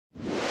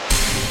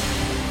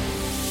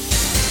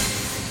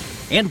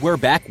And we're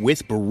back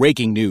with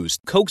breaking news.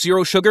 Coke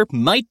Zero Sugar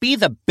might be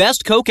the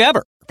best Coke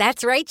ever.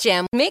 That's right,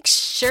 Jim. Make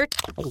sure...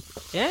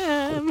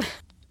 Jim.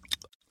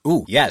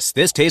 Ooh, yes,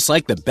 this tastes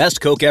like the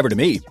best Coke ever to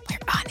me. We're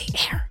on the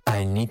air.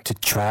 I need to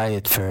try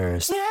it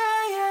first.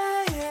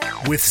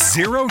 With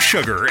zero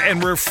sugar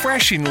and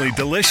refreshingly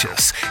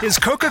delicious, is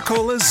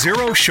Coca-Cola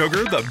Zero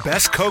Sugar the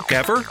best Coke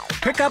ever?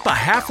 Pick up a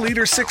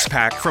half-liter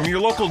six-pack from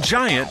your local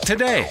Giant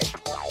today.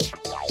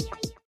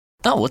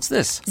 Oh, what's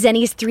this?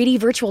 Zenni's 3D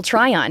virtual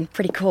try-on.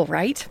 Pretty cool,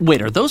 right?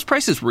 Wait, are those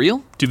prices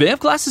real? Do they have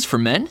glasses for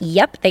men?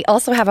 Yep, they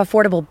also have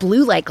affordable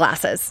blue light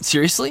glasses.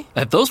 Seriously?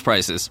 At those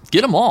prices?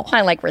 Get them all.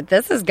 I like where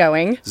this is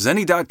going.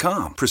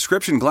 Zenni.com.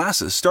 Prescription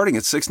glasses starting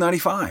at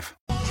 $6.95.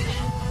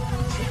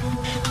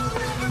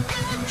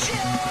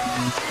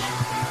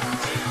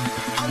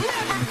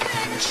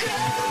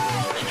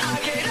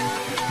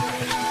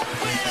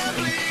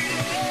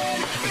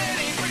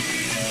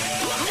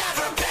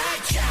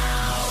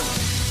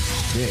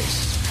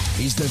 This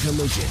is the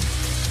collision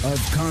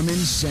of common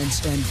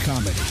sense and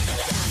comedy.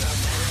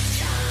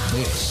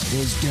 This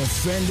is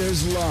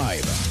Defenders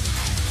Live.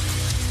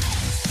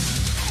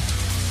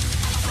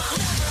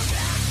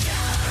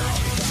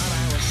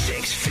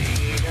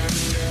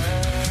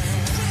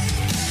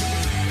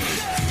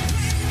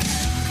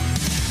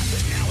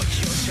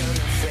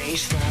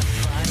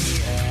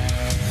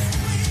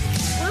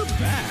 We're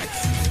back.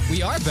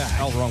 We are back.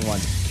 Oh, wrong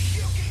one.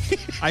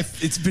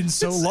 It's been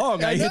so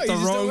long. I hit the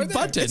wrong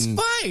button. It's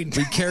fine.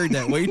 We carried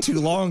that way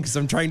too long because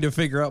I'm trying to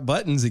figure out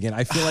buttons again.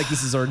 I feel like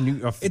this is our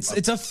new...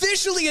 It's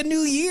officially a new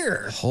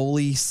year.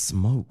 Holy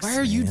smokes. Why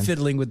are you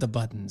fiddling with the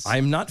buttons?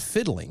 I'm not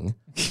fiddling.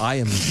 I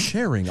am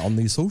sharing on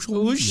the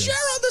social media. Share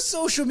on the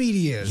social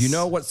medias. You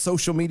know what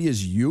social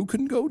medias you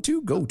can go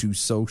to? Go to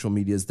social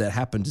medias that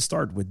happen to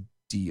start with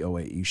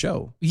DOAE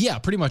show. Yeah,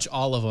 pretty much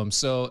all of them.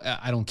 So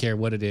I don't care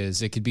what it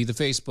is. It could be the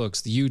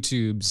Facebooks, the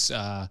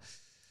YouTubes,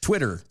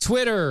 Twitter,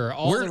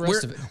 all the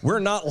rest of it. We're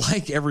not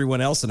like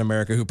everyone else in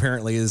America who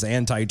apparently is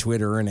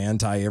anti-Twitter and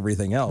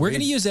anti-everything else. We're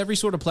going to use every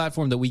sort of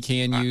platform that we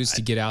can use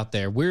to get out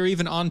there. We're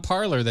even on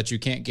Parler that you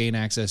can't gain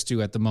access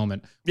to at the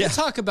moment. We'll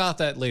talk about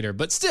that later.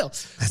 But still,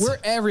 we're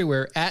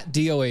everywhere at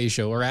DOA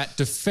Show or at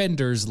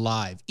Defenders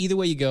Live. Either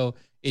way you go,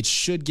 it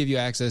should give you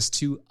access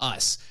to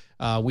us.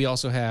 We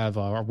also have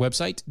our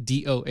website,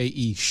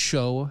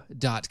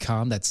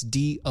 DOAEshow.com. That's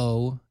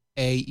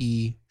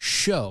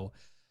DOAEshow.com.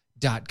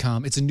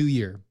 It's a new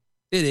year.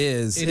 It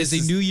is. It is a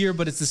new year,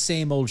 but it's the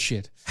same old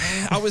shit.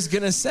 I was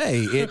going to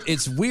say,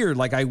 it's weird.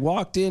 Like I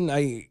walked in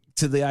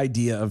to the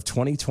idea of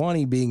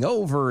 2020 being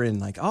over and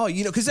like, oh,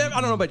 you know, because I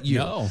don't know about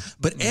you,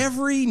 but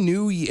every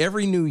new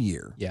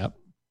year. Yep.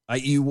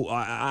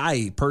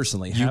 I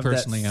personally have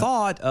that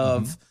thought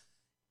of,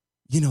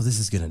 you know, this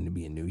is going to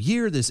be a new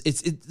year. The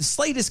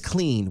slate is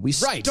clean. We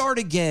start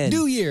again.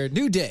 New year,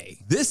 new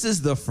day. This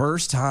is the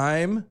first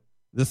time,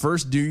 the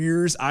first New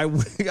Year's, I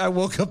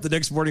woke up the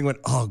next morning and went,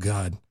 oh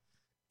God,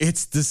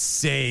 it's the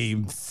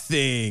same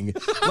thing.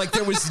 Like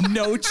there was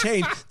no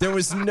change. There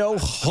was no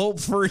hope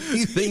for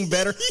anything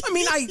better. I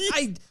mean,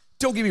 I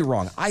don't get me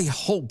wrong. I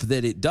hope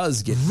that it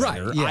does get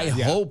better. Yeah, I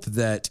hope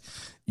that,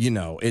 you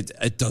know,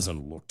 it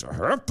doesn't look to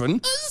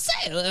happen,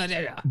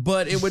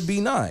 but it would be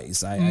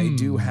nice. I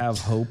do have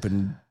hope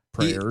and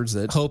prayers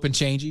that hope and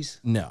changes.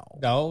 No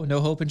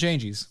hope and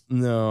changes.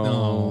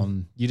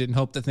 No, you didn't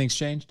hope that things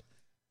changed.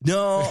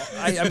 No,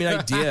 I mean,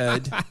 I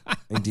did.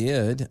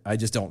 I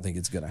just don't think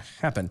it's going to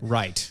happen.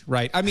 Right.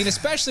 I mean,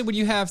 especially when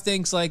you have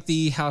things like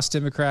the House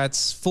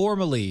Democrats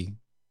formally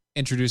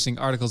introducing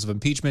articles of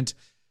impeachment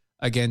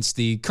against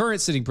the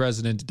current sitting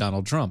president,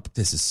 Donald Trump.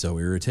 This is so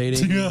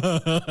irritating.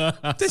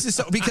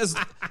 Because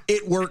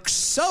it worked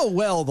so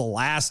well the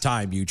last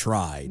time you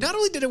tried. Not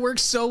only did it work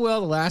so well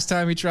the last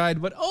time he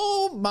tried, but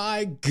oh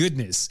my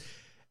goodness.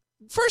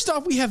 First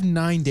off, we have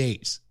 9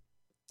 days.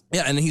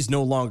 Yeah, and he's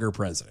no longer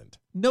president.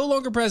 No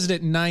longer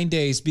president in 9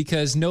 days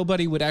because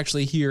nobody would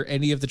actually hear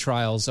any of the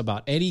trials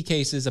about any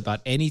cases,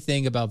 about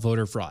anything about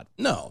voter fraud.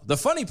 No, the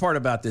funny part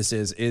about this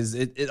is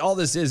all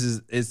this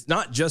is it's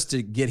not just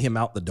to get him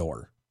out the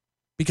door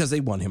because they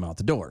want him out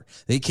the door.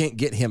 They can't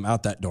get him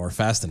out that door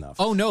fast enough.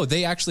 Oh no,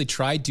 they actually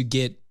tried to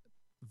get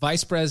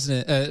Vice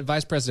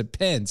President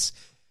Pence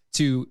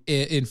to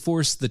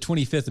enforce the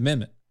 25th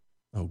Amendment.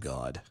 Oh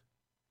God.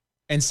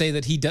 And say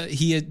that he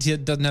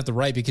doesn't have the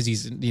right because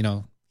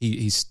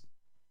he's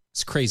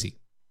crazy.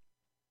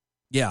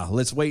 Yeah,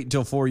 let's wait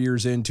until 4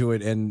 years into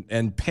it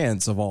and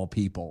Pence of all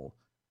people.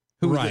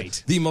 Who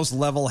the most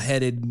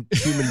level-headed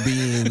human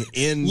being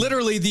in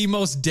literally the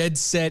most dead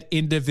set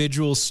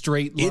individual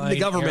straight line in the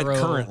government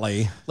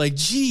currently. Like,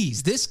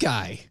 geez, this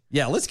guy.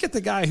 Yeah, let's get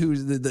the guy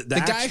who's the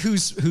guy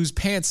whose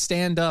pants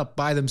stand up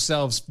by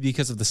themselves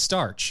because of the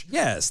starch.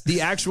 Yes, the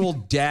actual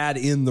dad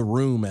in the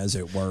room, as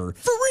it were.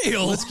 For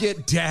real. Let's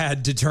get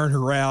dad to turn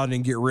around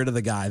and get rid of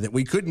the guy that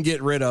we couldn't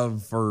get rid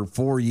of for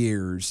 4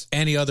 years.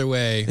 Any other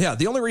way. Yeah,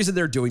 the only reason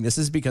they're doing this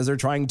is because they're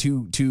trying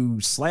to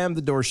slam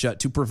the door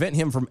shut to prevent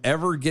him from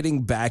ever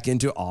getting back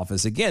into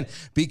office again.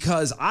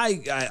 Because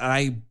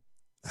I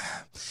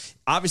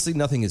obviously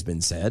nothing has been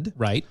said.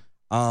 Right.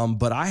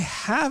 But I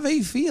have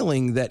a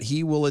feeling that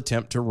he will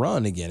attempt to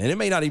run again. And it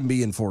may not even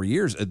be in 4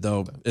 years,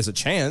 though, as a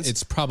chance.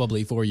 It's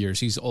probably 4 years.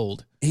 He's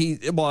old.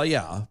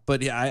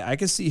 But I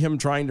can see him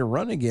trying to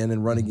run again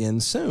and run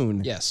again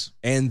soon. Yes.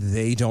 And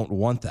they don't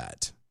want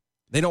that.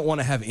 They don't want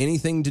to have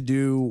anything to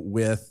do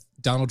with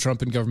Donald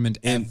Trump and government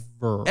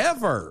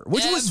ever.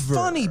 Which was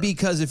funny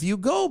because if you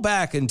go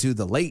back into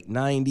the late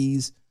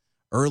 90s,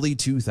 early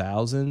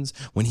 2000s,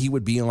 when he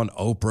would be on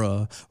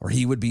Oprah or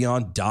he would be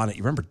on Donahue.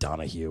 You remember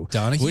Donahue?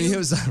 When he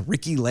was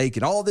Ricky Lake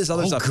and all this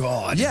other stuff. Oh,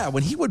 God. Yeah,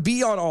 when he would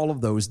be on all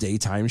of those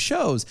daytime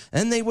shows,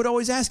 and they would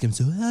always ask him,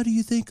 so how do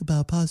you think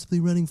about possibly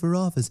running for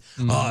office?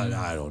 Oh,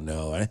 I don't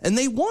know. And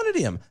they wanted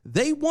him.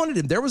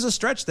 There was a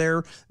stretch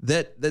there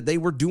that they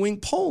were doing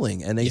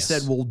polling, and they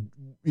said, well,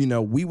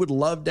 we would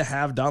love to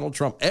have Donald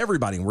Trump.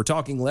 Everybody, and we're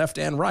talking left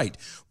and right,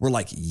 we're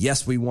like,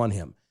 yes, we want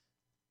him.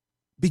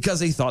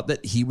 Because they thought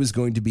that he was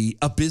going to be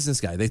a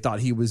business guy. They thought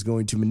he was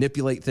going to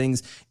manipulate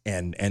things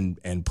and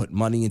put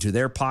money into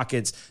their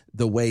pockets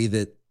the way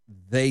that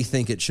they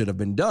think it should have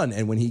been done.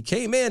 And when he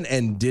came in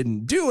and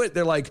didn't do it,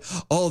 they're like,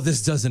 oh,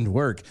 this doesn't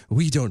work.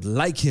 We don't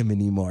like him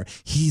anymore.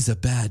 He's a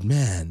bad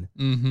man.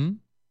 Mm-hmm.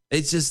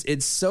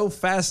 It's so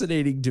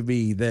fascinating to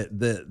me that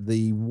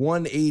the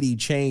 180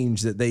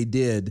 change that they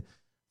did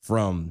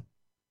from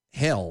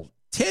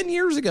 10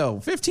 years ago,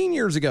 15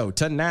 years ago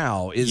to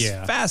now is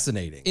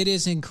fascinating. It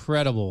is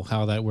incredible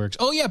how that works.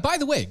 Oh, yeah. By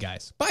the way,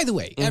 guys,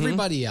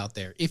 everybody out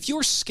there, if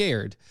you're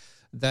scared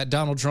that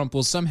Donald Trump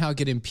will somehow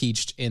get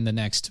impeached in the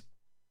next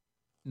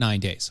 9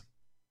 days.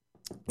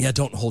 Yeah,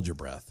 don't hold your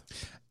breath.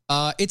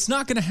 It's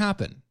not going to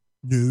happen.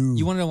 No.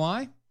 You want to know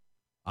why?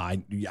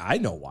 I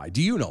know why.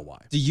 Do you know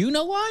why? Do you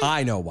know why?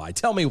 I know why.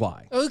 Tell me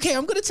why. Okay,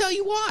 I'm going to tell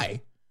you why.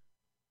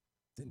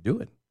 Then do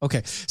it.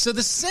 Okay, so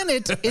the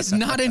Senate is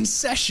not in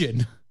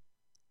session.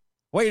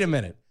 Wait a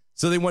minute.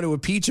 So they want to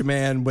impeach a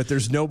man, but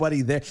there's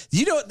nobody there.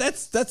 You know,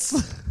 that's the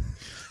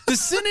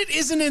Senate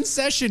isn't in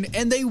session,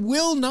 and they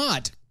will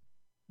not.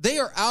 They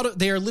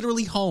are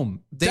literally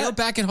home. They are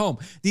back at home.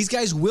 These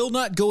guys will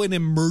not go in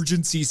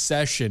emergency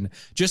session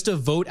just to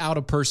vote out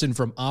a person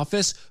from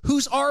office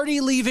who's already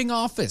leaving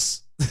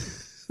office.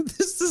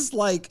 This is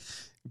like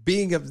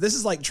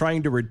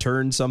trying to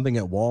return something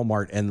at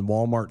Walmart and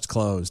Walmart's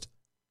closed.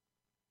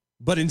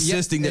 But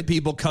insisting that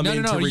people come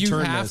in to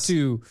return this.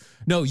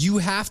 You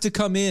have to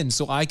come in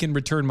so I can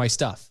return my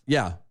stuff.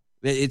 Yeah.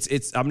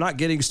 I'm not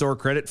getting store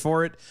credit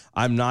for it.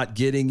 I'm not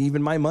getting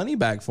even my money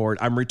back for it.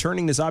 I'm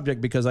returning this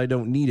object because I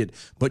don't need it.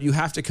 But you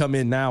have to come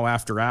in now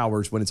after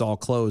hours when it's all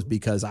closed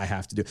because I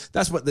have to do.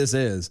 That's what this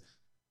is.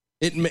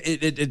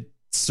 It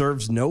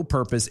serves no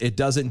purpose. It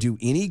doesn't do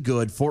any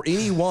good for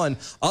anyone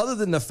other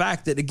than the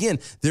fact that, again,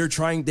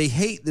 they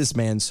hate this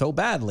man so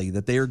badly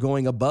that they are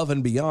going above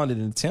and beyond in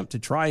an attempt to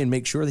try and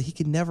make sure that he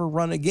can never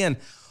run again.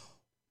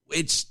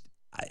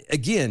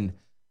 Again,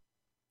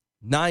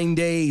 9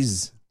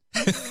 days.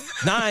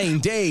 9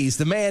 days.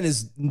 The man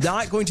is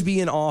not going to be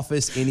in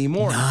office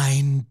anymore.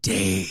 9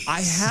 days.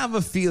 I have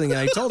a feeling, and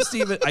I told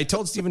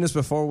Stephen this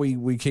before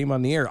we came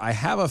on the air. I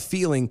have a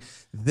feeling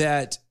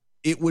that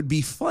it would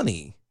be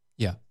funny.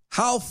 Yeah.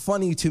 How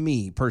funny to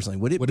me personally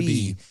would it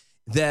be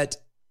that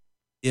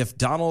if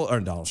Donald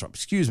Trump,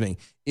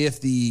 if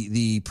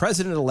the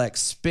president-elect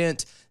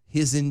spent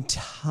his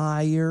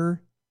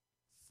entire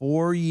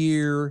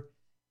 4-year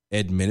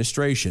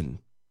administration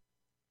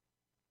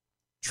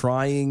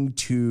trying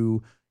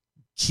to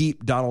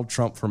keep Donald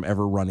Trump from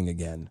ever running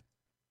again?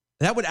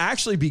 That would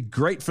actually be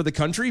great for the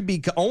country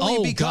because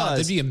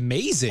that'd be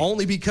amazing.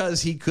 Only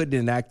because he couldn't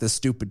enact the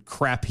stupid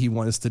crap he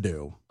wants to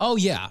do. Oh,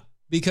 yeah.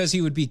 Because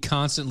he would be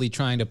constantly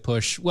trying to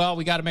push, well,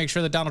 we got to make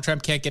sure that Donald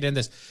Trump can't get in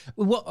this.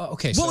 Well,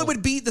 okay. Well, it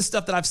would be the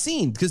stuff that I've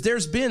seen because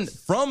there's been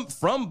from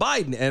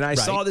Biden, and I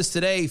saw this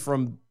today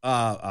from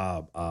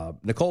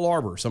Nicole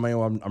Arbor, somebody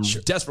I'm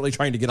desperately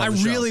trying to get on the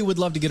show. I really would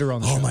love to get her on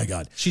the show. Oh, my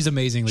God. She's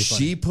amazingly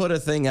funny. She put a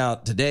thing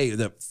out today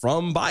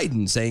from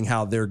Biden saying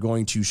how they're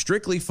going to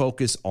strictly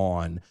focus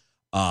on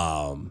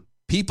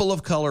people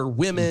of color,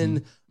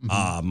 women,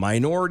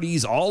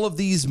 minorities, all of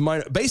these,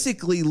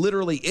 basically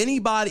literally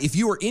anybody, if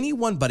you are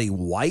anyone but a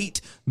white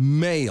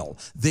male,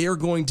 they are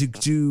going to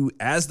do,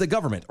 as the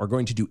government, are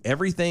going to do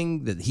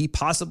everything that he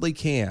possibly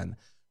can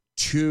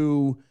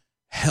to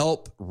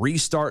help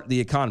restart the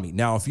economy.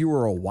 Now, if you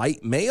were a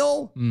white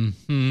male,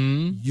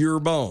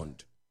 you're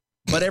boned.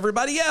 But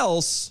everybody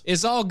else,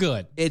 it's all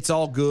good. It's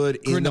all good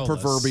in the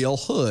proverbial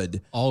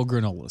hood. All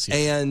granolas.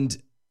 Yeah.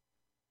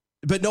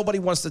 But nobody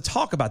wants to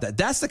talk about that.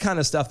 That's the kind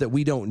of stuff that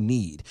we don't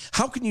need.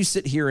 How can you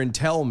sit here and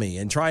tell me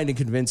and trying to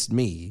convince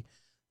me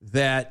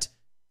that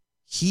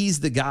he's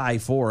the guy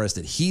for us,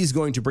 that he's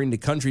going to bring the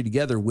country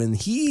together when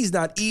he's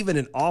not even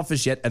in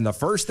office yet? And the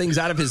first things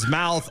out of his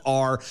mouth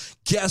are,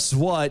 guess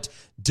what?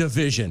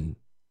 Division.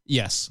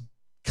 Yes.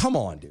 Come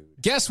on, dude.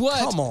 Guess what?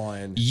 Come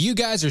on. You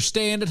guys are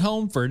staying at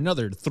home for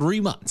another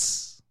 3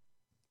 months.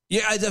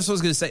 Yeah, that's what I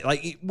was going to say.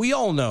 Like, we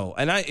all know.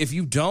 And if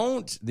you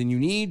don't, then you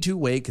need to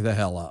wake the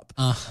hell up.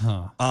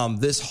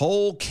 This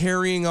whole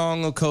carrying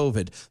on of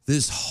COVID,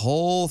 this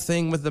whole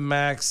thing with the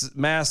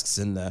masks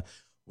and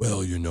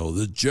well, you know,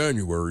 the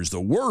January is the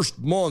worst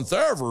month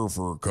ever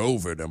for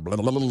COVID and blah,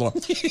 blah, blah, blah.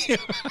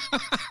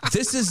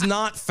 This is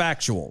not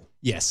factual.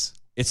 Yes.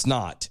 It's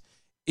not.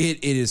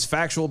 It is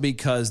factual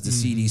because the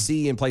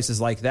CDC and places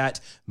like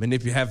that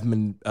have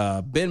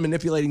been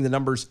manipulating the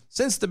numbers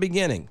since the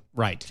beginning.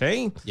 Right.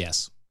 Okay?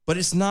 Yes. But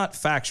it's not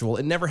factual.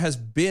 It never has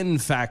been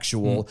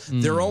factual.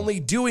 They're only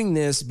doing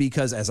this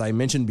because, as I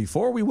mentioned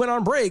before we went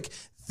on break,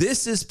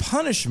 this is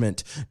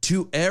punishment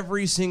to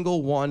every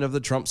single one of the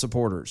Trump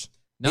supporters.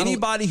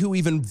 Anybody who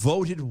even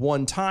voted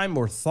one time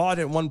or thought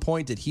at one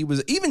point that he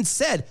was, even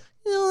said,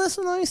 you know, that's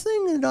a nice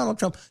thing, Donald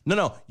Trump.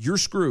 No, you're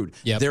screwed.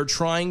 Yep. They're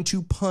trying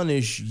to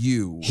punish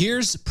you.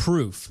 Here's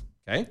proof.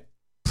 Okay.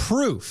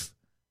 Proof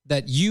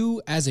that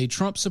you, as a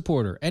Trump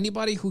supporter,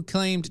 anybody who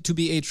claimed to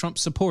be a Trump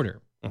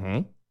supporter,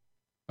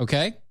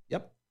 okay?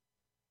 Yep.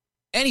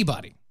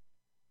 Anybody.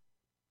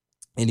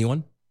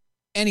 Anyone?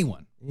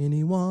 Anyone.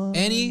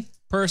 Any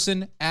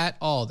person at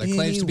all that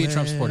claims to be a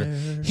Trump supporter.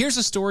 Here's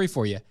a story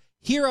for you.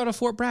 Here out of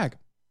Fort Bragg.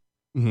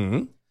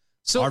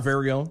 So our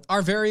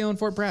very own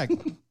Fort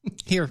Bragg.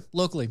 Here,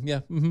 locally, yeah.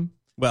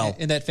 Well,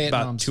 in that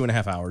Vietnam. About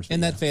 2.5 hours. In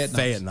that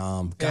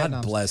Vietnam.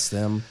 God bless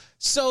them.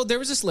 So there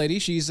was this lady,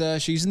 she's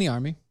in the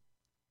Army.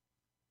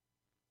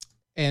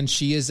 And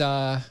she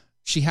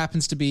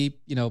happens to be,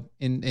 you know,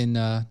 in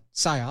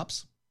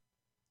PSYOPs.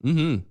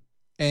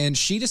 And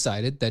she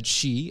decided that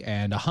she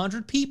and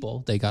 100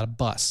 people, they got a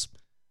bus.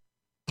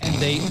 And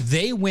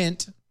they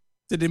went.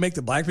 Did they make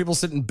the black people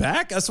sitting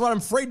back? That's what I'm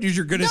afraid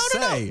you're going to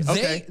say. No.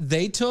 Okay.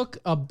 They took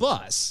a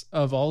bus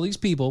of all these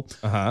people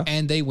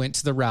and they went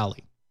to the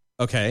rally.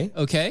 Okay.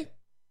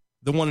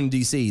 The one in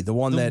D.C. The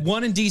one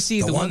in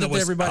D.C. The one that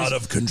was out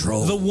of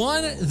control. The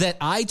one that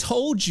I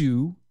told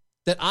you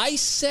that I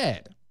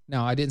said.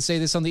 Now, I didn't say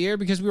this on the air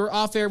because we were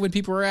off air when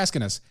people were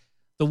asking us.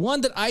 The one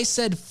that I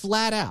said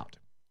flat out,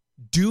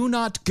 do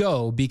not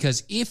go,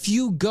 because if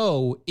you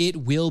go, it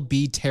will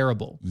be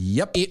terrible.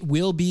 Yep. It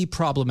will be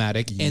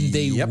problematic, and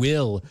they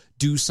will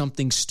do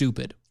something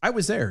stupid. I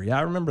was there. Yeah,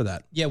 I remember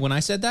that. Yeah, when I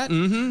said that?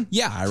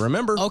 Yeah, I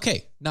remember.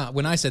 Okay. Now,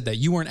 when I said that,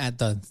 you weren't at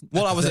the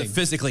Well, I wasn't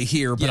physically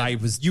here, but I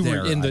was you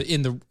there. were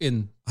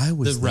in I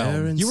was the realm.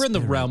 there in You were in the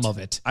spirit. realm of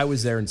it. I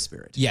was there in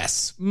spirit.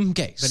 Yes.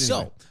 Okay. But anyway.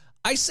 So,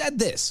 I said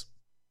this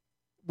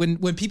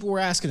when people were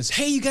asking us,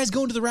 "Hey, you guys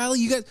going to the rally?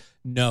 You guys?"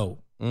 No.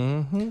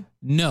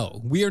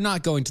 No, we are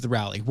not going to the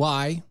rally.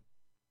 Why?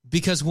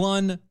 Because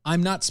one,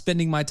 I'm not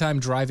spending my time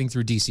driving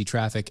through DC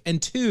traffic.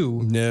 And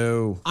two,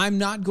 no, I'm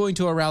not going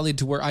to a rally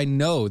to where I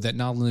know that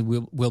not only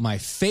will my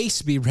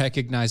face be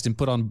recognized and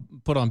put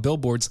on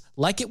billboards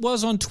like it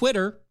was on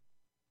Twitter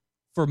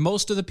for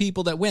most of the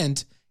people that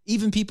went,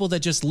 even people that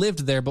just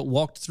lived there but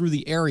walked through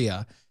the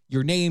area,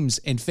 your names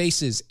and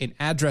faces and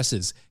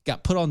addresses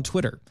got put on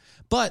Twitter.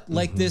 But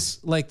like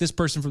this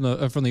person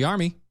from the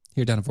Army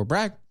here down in Fort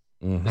Bragg,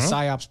 the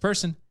PSYOPs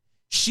person,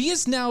 she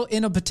is now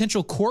in a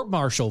potential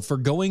court-martial for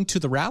going to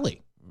the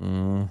rally.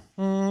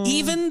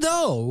 Even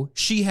though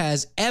she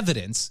has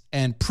evidence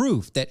and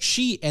proof that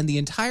she and the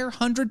entire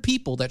 100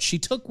 people that she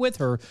took with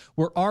her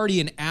were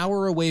already an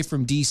hour away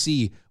from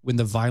D.C. when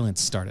the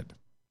violence started.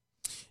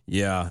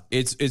 Yeah,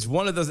 it's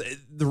one of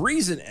the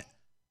reason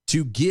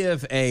to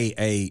give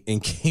in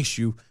case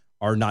you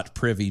are not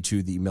privy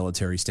to the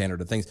military standard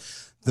of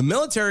things. The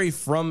military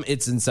from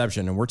its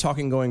inception, and we're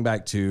talking going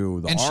back to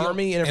the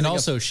Army and everything. And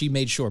also, she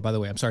made sure, by the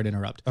way, I'm sorry to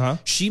interrupt.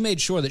 She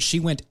made sure that she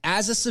went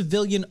as a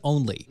civilian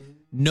only.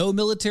 No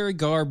military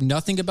garb,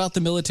 nothing about the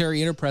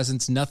military inner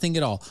presence, nothing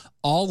at all.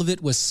 All of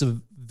it was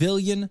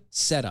civilian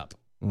setup.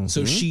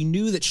 So she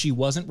knew that she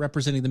wasn't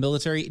representing the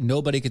military.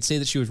 Nobody could say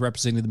that she was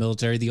representing the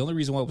military. The only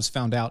reason why it was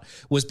found out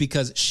was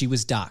because she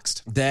was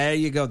doxxed. There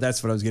you go.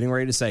 That's what I was getting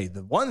ready to say.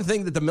 The one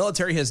thing that the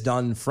military has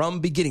done from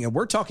beginning, and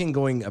we're talking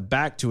going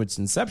back to its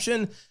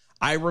inception,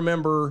 I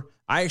remember,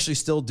 I actually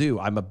still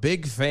do. I'm a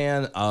big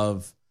fan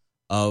of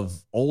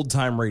old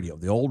time radio,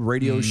 the old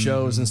radio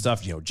shows and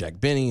stuff, you know, Jack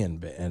Benny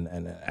and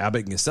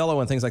Abbott and Costello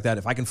and things like that.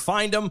 If I can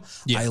find them,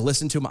 I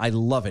listen to them. I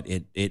love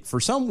it. It for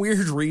some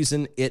weird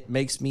reason, it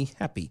makes me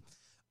happy.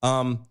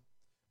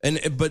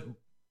 But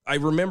I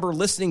remember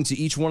listening to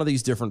each one of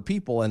these different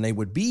people, and they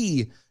would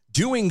be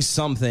doing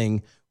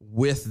something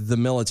with the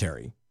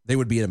military. They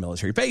would be at a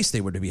military base. They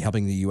would be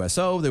helping the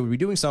USO. They would be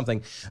doing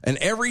something. And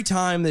every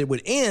time they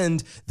would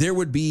end, there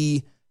would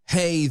be,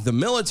 hey, the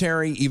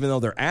military, even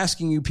though they're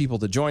asking you people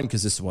to join,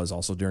 because this was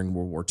also during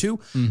World War II,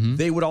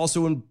 they would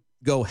also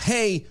go,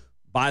 hey,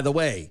 by the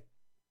way,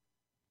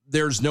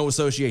 there's no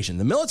association.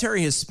 The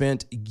military has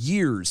spent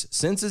years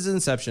since its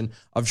inception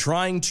of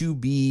trying to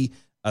be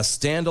a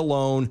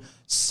standalone,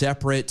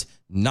 separate,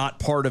 not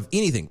part of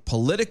anything,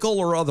 political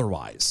or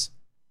otherwise.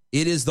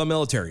 It is the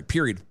military,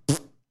 period.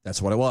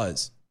 That's what it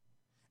was.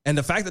 And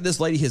the fact that this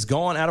lady has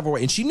gone out of her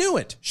way, and she knew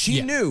it.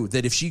 She knew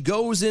that if she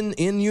goes in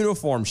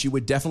uniform, she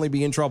would definitely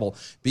be in trouble,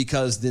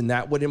 because then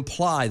that would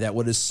imply, that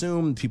would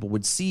assume people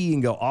would see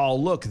and go, oh,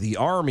 look, the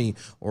Army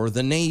or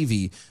the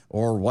Navy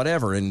or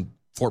whatever. In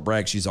Fort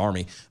Bragg, she's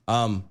Army,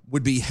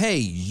 would be, hey,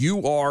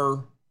 you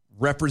are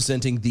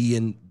representing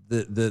the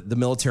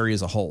military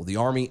as a whole, the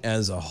Army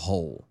as a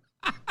whole.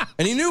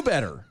 And he knew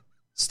better.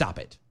 Stop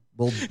it.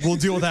 We'll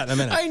deal with that in a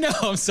minute. I know.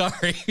 I'm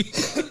sorry.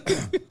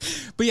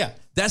 But yeah,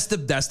 that's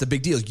the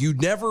big deal. You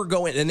never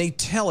go in, and they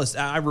tell us.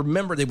 I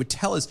remember they would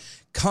tell us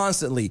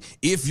constantly,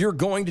 if you're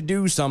going to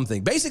do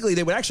something. Basically,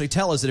 they would actually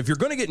tell us that if you're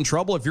going to get in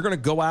trouble, if you're going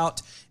to go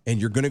out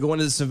and you're going to go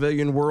into the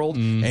civilian world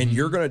and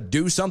you're going to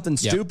do something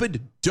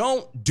stupid,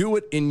 don't do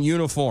it in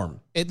uniform.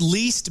 At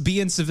least be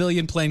in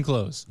civilian plain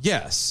clothes.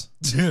 Yes.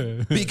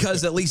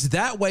 Because at least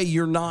that way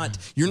you're not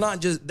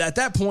just at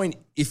that point,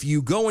 if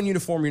you go in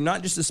uniform, you're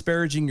not just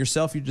disparaging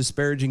yourself, you're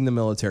disparaging the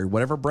military,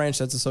 whatever branch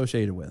that's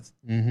associated with.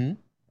 Mm-hmm.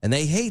 And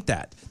they hate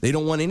that. They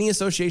don't want any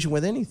association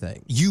with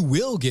anything. You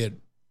will get,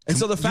 and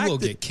so the fact you will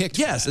that, get kicked.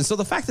 Yes, and so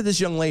the fact that this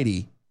young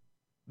lady,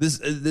 this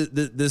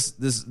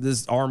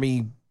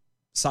army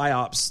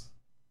psyops,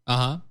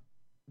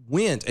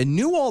 went and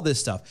knew all this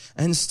stuff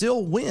and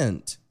still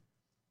went,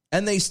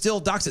 and they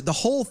still doxed it. The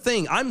whole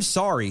thing. I'm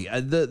sorry,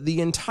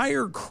 the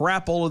entire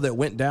crapola that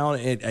went down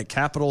at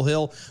Capitol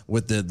Hill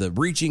with the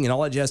breaching and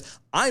all that jazz.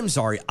 I'm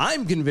sorry.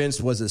 I'm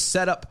convinced was a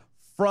setup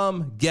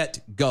from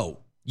get-go.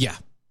 Yeah.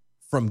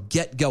 From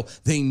get-go,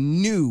 they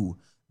knew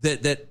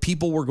that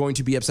people were going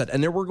to be upset,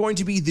 and there were going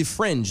to be the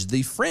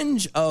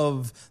fringe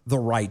of the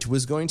right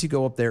was going to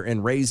go up there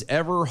and raise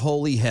ever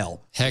holy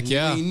hell. Heck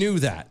yeah. We knew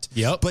that.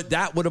 Yep. But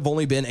that would have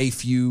only been a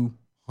few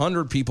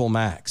hundred people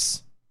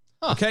max.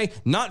 Huh. Okay?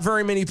 Not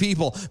very many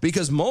people,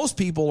 because most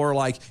people are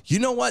like, you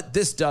know what?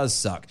 This does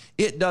suck.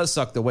 It does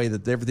suck the way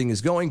that everything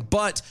is going,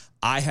 but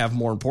I have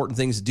more important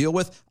things to deal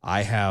with.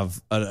 I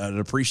have an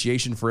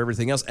appreciation for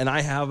everything else, and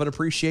I have an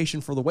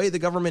appreciation for the way the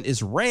government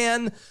is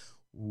ran.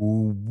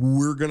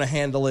 We're going to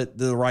handle it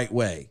the right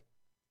way.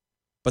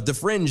 But the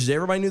fringe,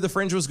 everybody knew the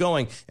fringe was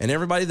going, and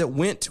everybody that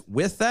went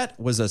with that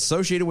was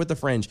associated with the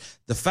fringe.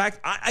 The fact,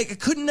 I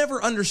could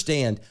never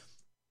understand,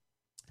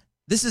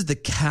 this is the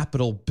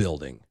Capitol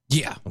building.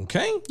 Yeah.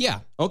 Okay?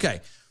 Yeah.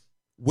 Okay.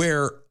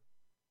 Where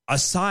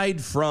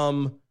aside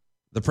from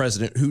the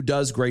president, who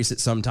does grace it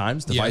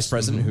sometimes, the vice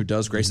president, who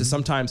does grace it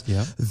sometimes,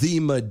 the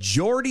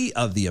majority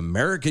of the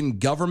American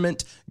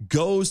government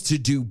goes to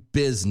do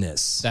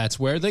business. That's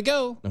where they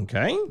go.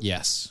 Okay?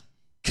 Yes.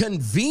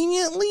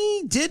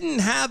 Conveniently didn't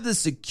have the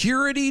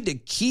security to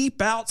keep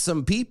out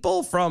some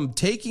people from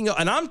taking,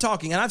 and I'm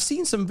talking, and I've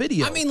seen some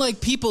video. I mean, like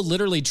people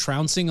literally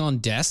trouncing on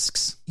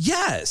desks.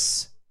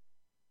 Yes.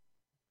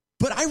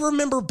 But I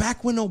remember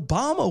back when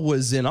Obama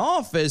was in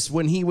office,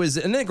 when he was,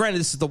 and then granted,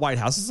 this is the White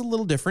House. It's a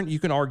little different. You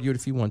can argue it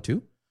if you want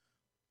to.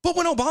 But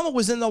when Obama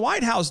was in the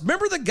White House,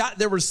 remember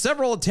there were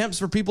several attempts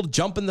for people to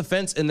jump in the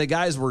fence and the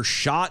guys were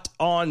shot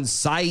on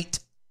sight?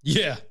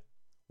 Yeah.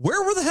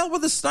 Where the hell were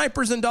the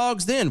snipers and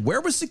dogs then?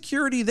 Where was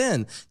security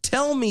then?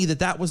 Tell me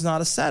that was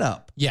not a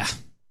setup. Yeah.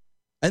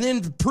 And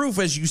then proof,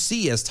 as you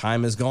see, as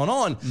time has gone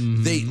on,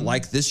 they,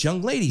 like this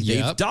young lady,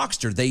 they've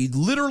doxed her. They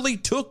literally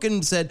took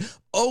and said,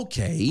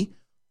 okay,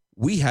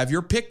 we have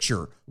your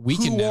picture.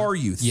 Who are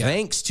you? Yeah.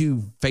 Thanks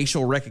to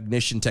facial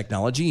recognition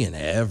technology and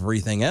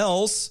everything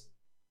else.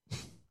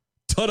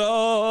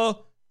 Ta-da!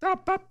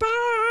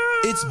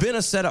 It's been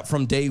a setup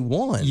from day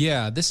one.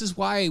 Yeah, this is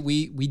why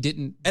we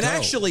didn't. And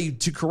actually,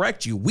 to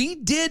correct you, we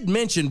did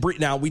mention.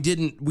 Now we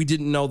didn't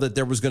know that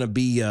there was going to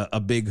be a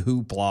big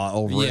hoopla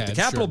over at the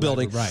Capitol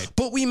building, right?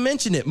 But we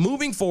mentioned it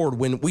moving forward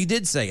when we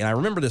did say, and I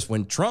remember this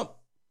when Trump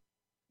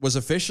was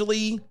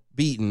officially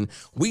beaten.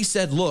 We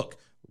said, look.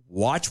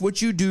 Watch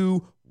what you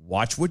do.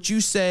 Watch what you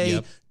say.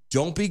 Yep.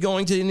 Don't be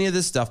going to any of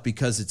this stuff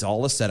because it's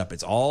all a setup.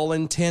 It's all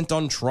intent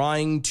on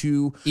trying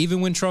to... Even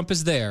when Trump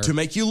is there. To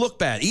make you look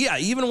bad. Yeah,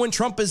 even when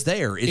Trump is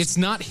there. It's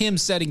not him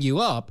setting you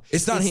up.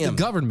 It's not him. It's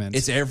the government.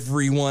 It's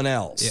everyone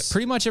else. Yeah,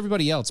 pretty much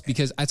everybody else.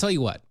 Because I tell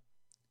you what,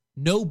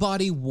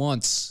 nobody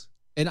wants...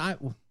 And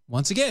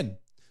once again,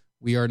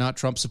 we are not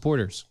Trump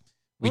supporters.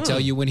 We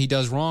tell you when he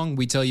does wrong.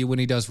 We tell you when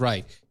he does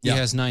right. He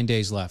has 9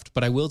 days left.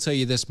 But I will tell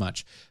you this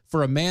much.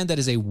 For a man that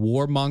is a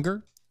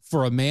warmonger,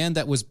 for a man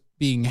that was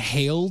being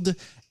hailed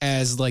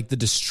as like the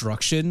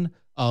destruction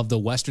of the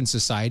Western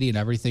society and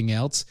everything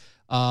else,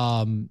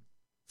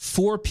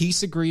 4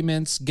 peace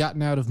agreements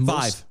gotten out of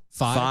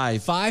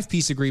five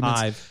peace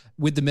agreements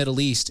with the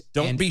Middle East.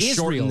 Don't be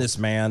short in this,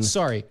 man.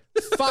 Sorry.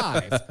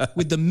 5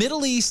 with the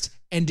Middle East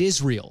and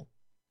Israel.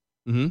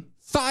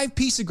 5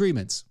 peace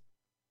agreements.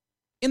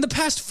 In the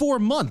past 4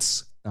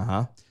 months,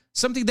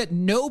 something that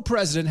no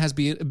president has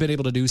been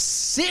able to do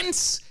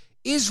since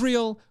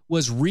Israel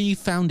was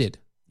refounded.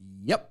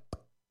 Yep.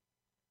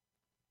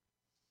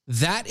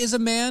 That is a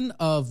man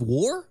of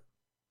war?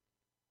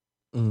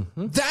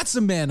 That's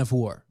a man of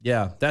war.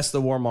 Yeah, that's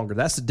the warmonger.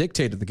 That's the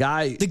dictator. The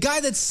guy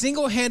that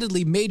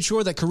single-handedly made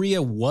sure that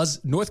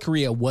North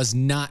Korea was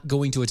not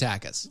going to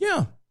attack us.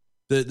 Yeah.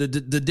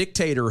 The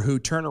dictator who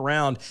turned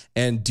around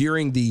and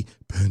during the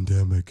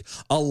pandemic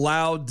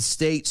allowed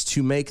states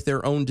to make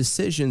their own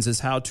decisions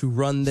as how to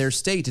run their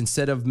state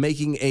instead of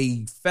making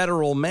a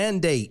federal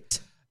mandate.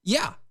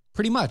 Yeah,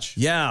 pretty much.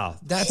 Yeah.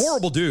 That's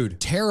horrible dude.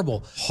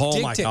 Terrible. Oh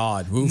my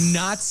God. Oof.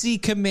 Nazi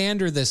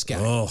commander, this guy.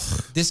 Ugh.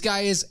 This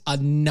guy is a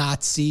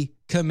Nazi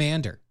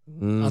commander.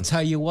 I'll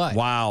tell you what.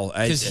 Wow.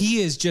 Because he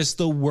is just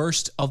the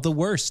worst of the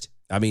worst.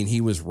 I mean,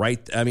 he was right.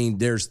 I mean,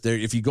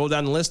 if you go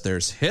down the list,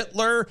 there's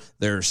Hitler,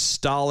 there's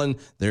Stalin,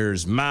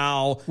 there's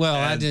Mao. Well,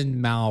 I didn't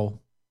Mao,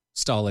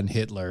 Stalin,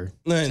 Hitler.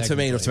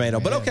 Tomato.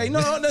 But okay,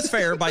 no, that's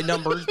fair. By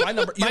number,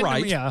 you're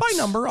right. By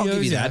number, I'll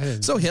give you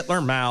that. So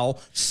Hitler, Mao,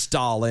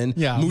 Stalin,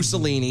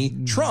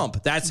 Mussolini,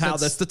 Trump. That's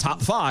the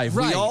top 5.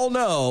 Right. We all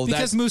know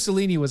because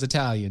Mussolini was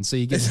Italian, so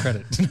you get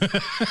credit.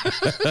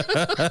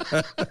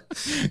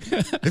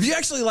 If you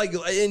actually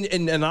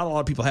and not a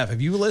lot of people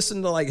have you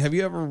listened to have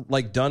you ever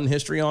done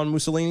history on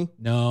Mussolini?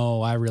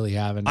 No, I really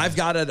haven't. I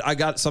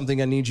got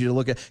something I need you to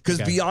look at because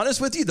to be honest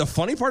with you, the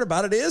funny part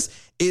about it is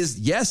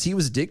yes, he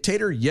was a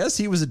dictator. Yes,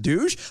 he was a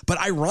douche,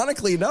 but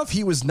ironically enough,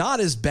 he was not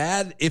as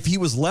bad if he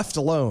was left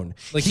alone.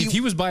 If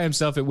he was by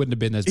himself, it wouldn't have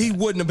been as bad. He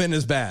wouldn't have been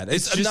as bad.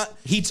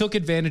 He took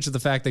advantage of the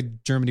fact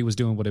that Germany was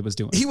doing what it was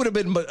doing. He would have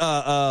been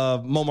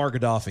Muammar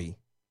Gaddafi.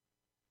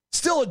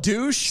 Still a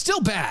douche.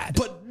 Still bad.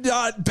 But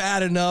not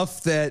bad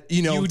enough that,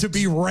 to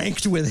be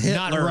ranked with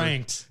Hitler. Not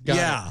ranked.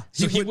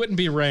 So he wouldn't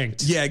be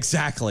ranked. Yeah,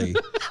 exactly.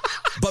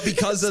 But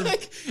because of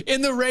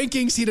in the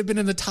rankings, he'd have been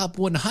in the top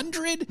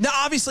 100. No,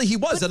 obviously he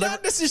was. But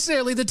not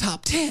necessarily the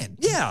top 10.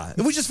 Yeah.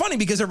 Which is funny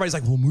because everybody's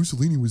like, well,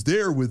 Mussolini was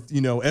there with,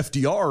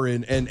 FDR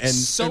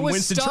and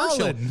Winston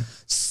Churchill.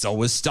 So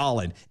was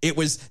Stalin. It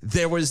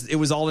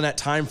was all in that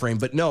time frame.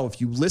 But no,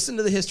 if you listen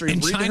to the history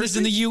and China's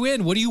in the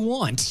UN, what do you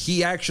want?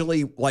 He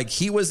actually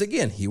he was a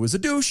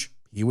douche.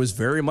 He was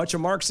very much a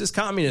Marxist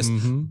communist.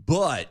 Mm-hmm.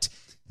 But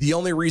the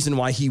only reason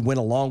why he went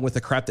along with the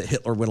crap that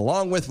Hitler went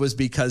along with was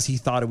because he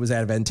thought it was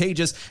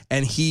advantageous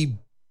and he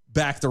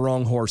backed the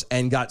wrong horse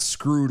and got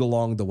screwed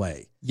along the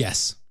way.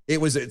 Yes.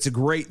 It's a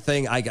great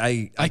thing.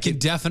 I can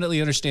definitely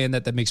understand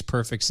that. That makes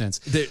perfect sense.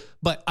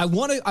 But I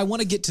want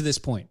to get to this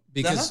point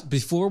because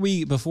before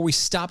we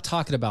stop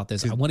talking about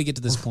this, I want to get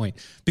to this point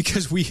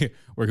because we're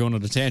going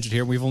on a tangent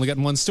here. We've only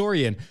gotten one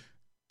story in.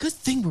 Good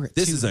thing we're at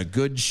This is a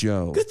good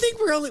show. Good thing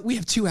we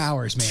have 2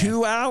 hours, man.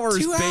 2 hours,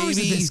 2 baby. Hours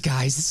of this,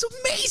 guys. It's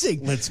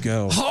amazing. Let's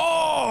go.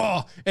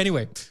 Oh!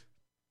 Anyway,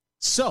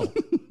 so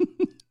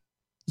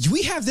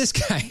we have this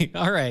guy.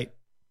 All right.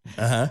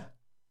 Uh-huh.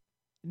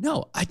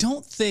 No, I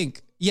don't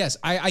think. Yes,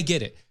 I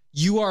get it.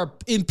 You are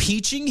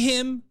impeaching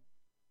him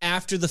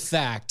after the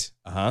fact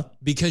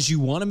because you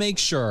want to make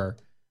sure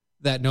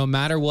that no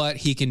matter what,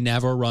 he can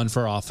never run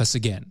for office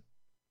again.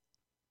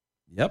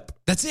 Yep.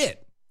 That's it.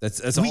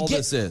 That's all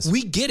this is.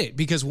 We get it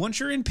because once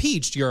you're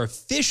impeached, you're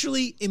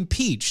officially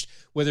impeached,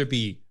 whether it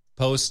be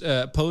post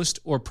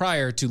or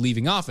prior to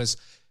leaving office.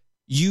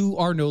 You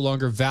are no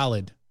longer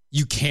valid.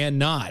 You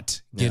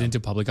cannot get into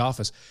public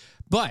office.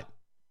 But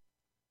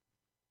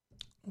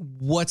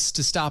what's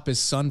to stop his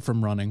son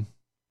from running?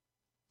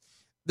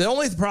 The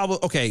only problem.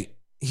 Okay,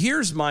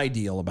 here's my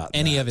deal about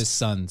any of his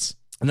sons.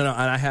 No, and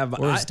I have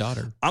his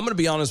daughter. I'm going to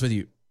be honest with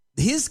you.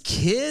 His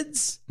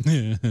kids,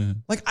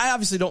 I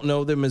obviously don't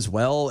know them as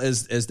well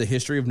as the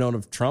history of known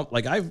of Trump. I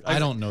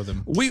don't know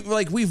them.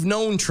 We've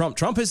known Trump.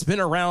 Trump has been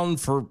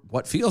around for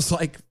what feels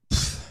like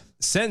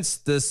since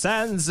the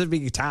sands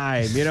of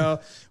time.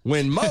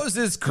 When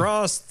Moses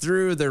crossed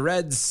through the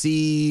Red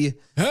Sea.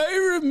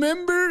 I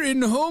remember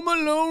in Home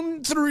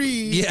Alone 3.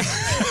 Yeah.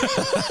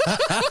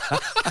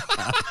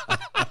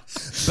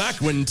 Back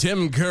when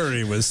Tim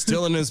Curry was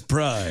still in his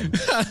prime.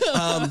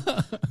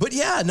 But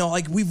yeah, no,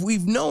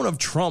 we've known of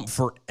Trump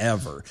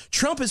forever.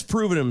 Trump has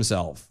proven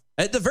himself,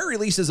 at the very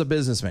least, as a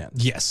businessman.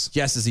 Yes.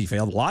 Yes, as he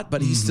failed a lot,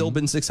 but he's still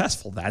been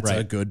successful. That's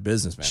a good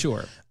businessman.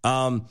 Sure.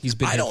 He's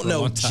been. I don't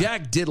know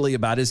jack diddly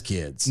about his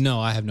kids. No,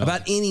 I have no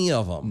about idea. any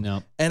of them.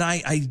 No. And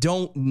I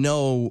don't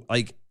know,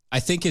 I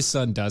think his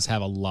son does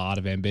have a lot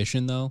of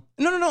ambition, though.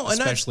 No.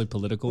 Especially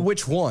political.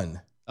 Which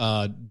one?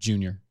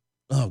 Junior.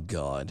 Oh,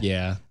 God.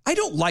 Yeah. I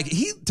don't like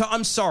it.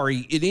 I'm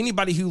sorry.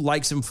 Anybody who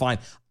likes him, fine.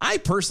 I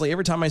personally,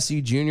 every time I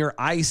see Junior,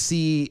 I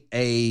see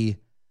a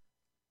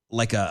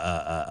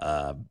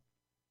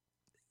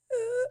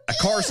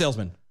car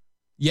salesman.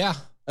 Yeah.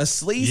 A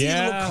sleazy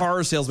little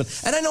car salesman.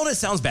 And I know that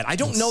sounds bad. I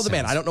don't know the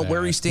man. I don't know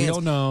where he stands. We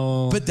don't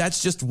know. But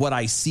that's just what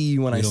I see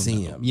when I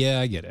see him. Yeah,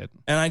 I get it.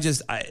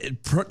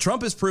 And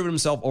Trump has proven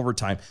himself over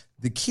time.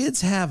 The kids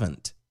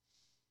haven't.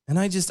 And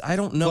I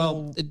don't know.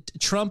 Well,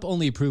 Trump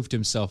only proved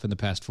himself in the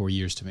past 4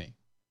 years to me.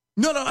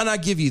 No, and I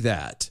give you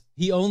that.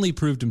 He only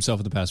proved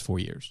himself in the past 4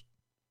 years.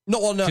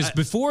 No. Because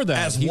before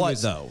that, as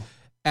what though?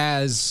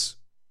 As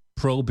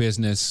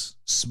pro-business,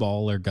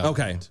 smaller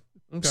government.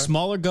 Okay.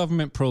 Smaller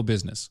government,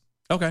 pro-business.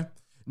 Okay.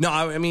 No,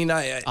 I mean,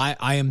 I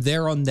am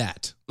there on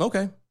that.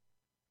 Okay.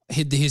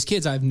 His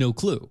kids, I have no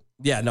clue.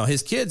 Yeah, no,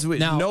 his kids,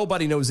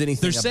 nobody knows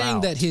anything about. They're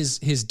saying that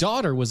his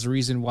daughter was the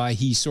reason why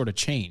he sort of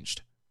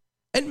changed.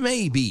 And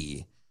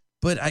maybe.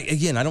 But I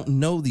don't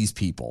know these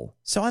people,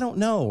 so I don't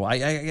know.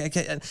 I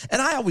can't,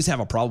 and I always have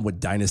a problem with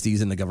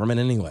dynasties in the government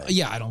anyway.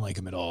 Yeah, I don't like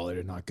them at all.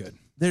 They're not good.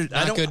 They're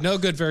not good. No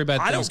good. Very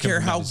bad. I don't care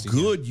how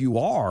good you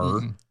are.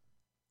 Mm-hmm.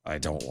 I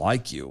don't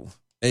like you.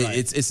 Right.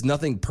 It's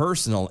nothing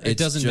personal. It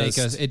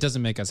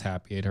doesn't make us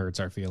happy. It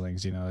hurts our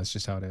feelings. That's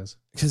just how it is.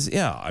 Because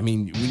I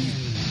mean,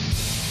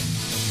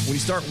 when you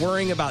start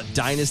worrying about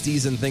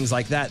dynasties and things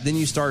like that, then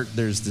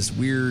there's this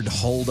weird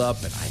hold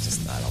up, and I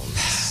don't.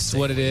 That's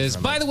what it is.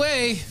 By the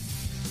way,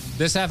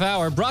 this half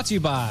hour brought to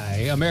you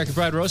by American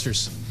Pride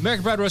Roasters.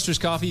 American Pride Roasters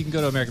coffee. You can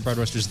go to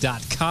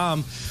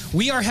AmericanPrideRoasters.com.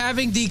 We are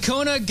having the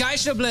Kona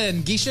Geisha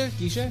blend. Geisha.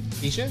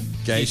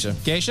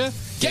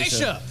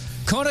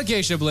 Kona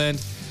Geisha blend.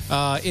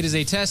 It is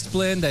a test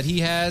blend that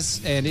he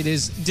has, and it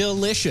is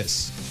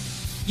delicious.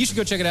 You should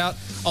go check it out,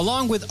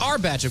 along with our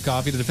batch of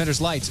coffee, the Defenders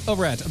Light,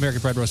 over at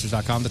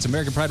AmericanPrideRoasters.com. That's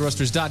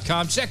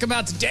AmericanPrideRoasters.com. Check them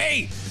out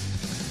today.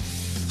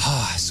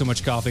 So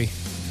much coffee.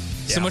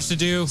 Yeah. So much to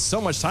do. So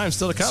much time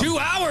still to come. 2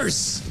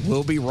 hours.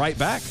 We'll be right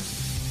back.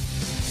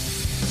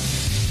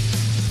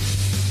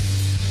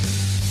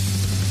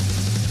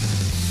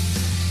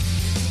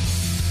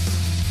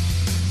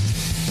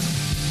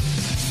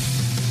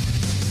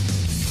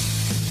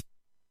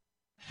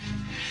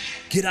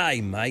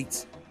 G'day,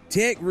 mates.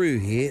 Tech Roo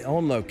here,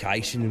 on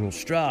location in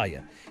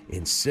Australia,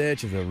 in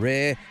search of a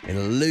rare and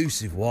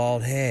elusive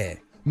wild hare.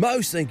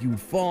 Most think you would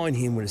find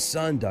him when the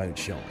sun don't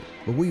shine,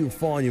 but we will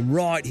find him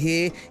right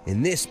here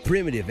in this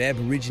primitive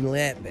Aboriginal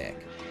outback.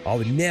 I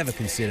would never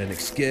consider an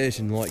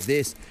excursion like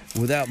this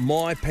without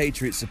my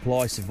Patriot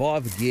Supply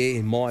survival gear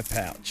in my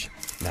pouch.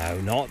 No,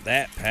 not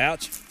that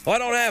pouch. I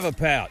don't have a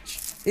pouch.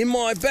 In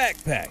my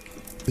backpack.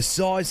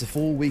 Besides the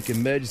 4-week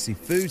emergency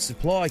food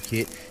supply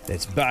kit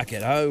that's back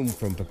at home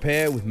from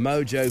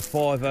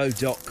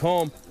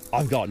preparewithmojo50.com,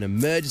 I've got an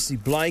emergency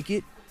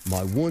blanket,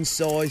 my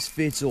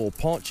one-size-fits-all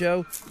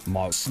poncho,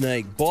 my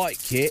snake bite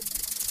kit,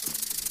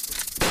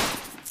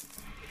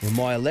 and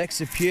my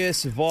Alexa Pure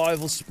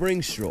Survival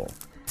Spring Straw.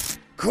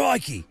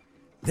 Crikey,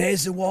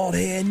 there's a wild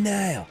hare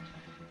now.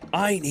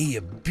 Ain't he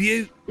a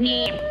beaut?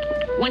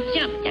 What's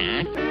up,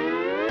 Doc?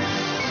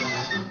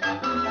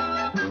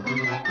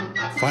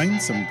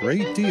 Find some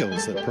great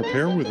deals at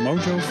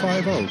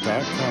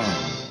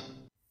preparewithmojo50.com.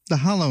 The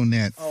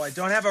HoloNet. Oh, I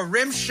don't have a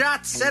rim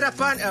shot set up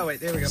on... Oh, wait,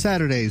 there we go.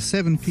 Saturdays,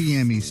 7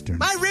 p.m. Eastern.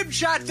 My rim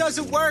shot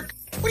doesn't work.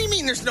 What do you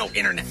mean there's no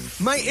internet?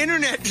 My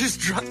internet just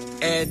dropped.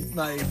 And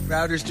my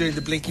router's doing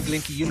the blinky,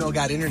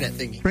 got internet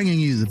thingy. Bringing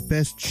you the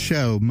best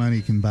show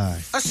money can buy.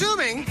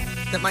 Assuming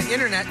that my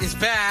internet is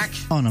back.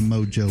 On a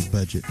Mojo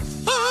budget.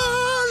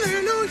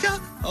 Hallelujah.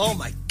 Oh,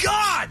 my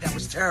God, that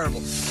was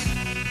terrible.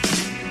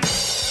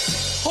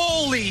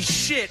 Holy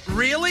shit,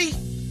 really?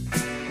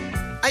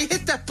 I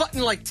hit that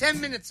button like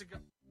 10 minutes ago.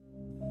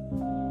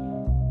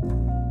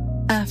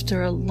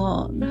 After a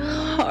long,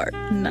 hard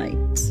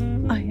night,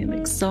 I am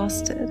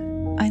exhausted.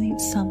 I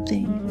need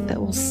something that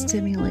will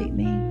stimulate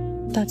me.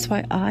 That's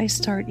why I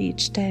start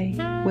each day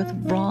with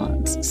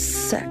Ron's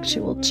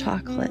sexual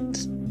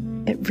chocolate.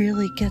 It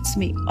really gets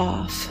me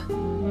off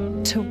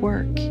to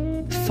work.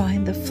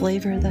 Find the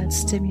flavor that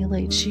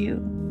stimulates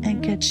you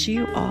and gets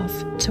you off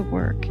to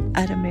work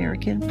at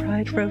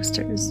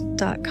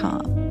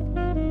AmericanPrideRoasters.com.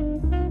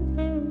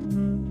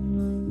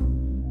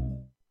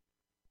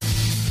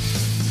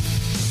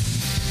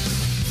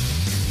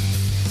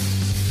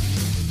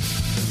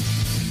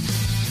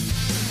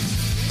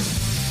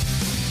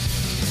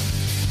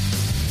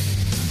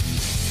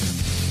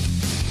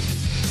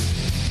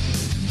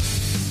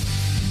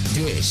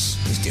 This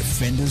is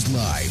Defenders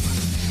Live.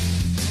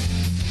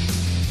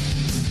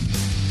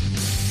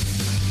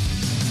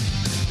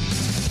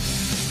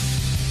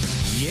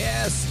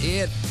 Yes,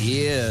 it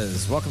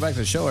is. Welcome back to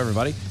the show,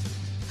 everybody.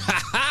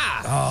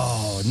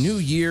 Oh, new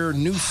year,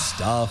 new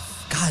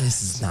stuff. God,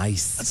 this is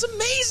nice. That's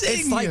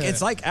amazing.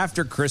 It's like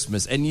after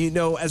Christmas, and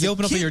as you a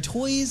open kid, up your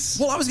toys.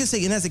 Well, I was gonna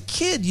say, and as a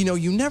kid,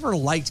 you never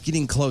liked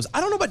getting clothes. I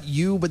don't know about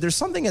you, but there's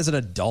something as an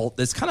adult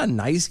that's kind of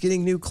nice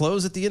getting new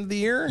clothes at the end of the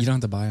year. You don't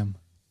have to buy them.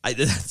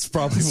 That's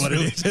probably what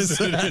it is.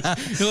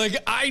 You're like,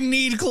 I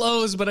need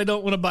clothes, but I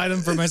don't want to buy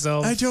them for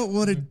myself. I don't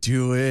want to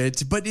do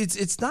it, but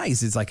it's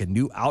nice. It's like a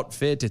new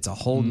outfit. It's a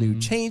whole new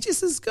change.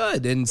 This is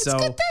good, and it's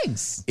good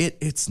things.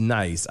 It's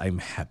nice. I'm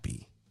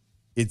happy.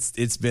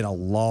 It's been a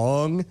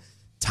long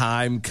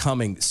time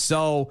coming.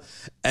 So,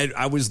 and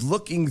I was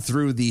looking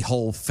through the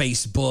whole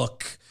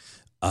Facebook,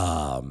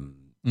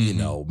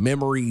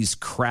 memories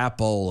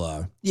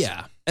crapola.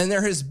 Yeah, and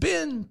there has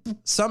been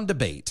some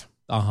debate.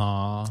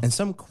 And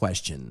some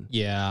question.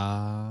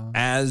 Yeah.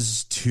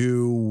 As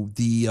to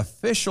the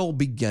official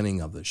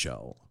beginning of the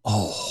show.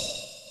 Oh.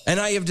 And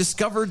I have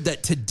discovered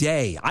that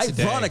today,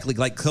 ironically,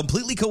 like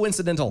completely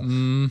coincidental,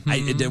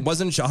 I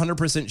wasn't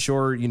 100%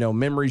 sure,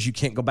 memories you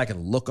can't go back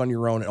and look on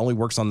your own. It only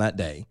works on that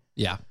day.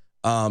 Yeah.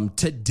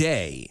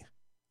 Today,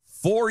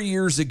 4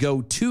 years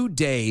ago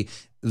today,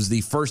 was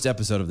the first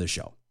episode of this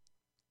show.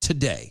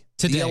 Today.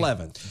 The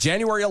 11th.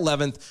 January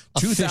 11th,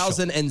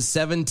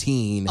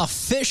 2017.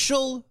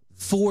 Official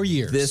 4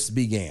 years. This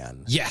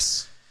began.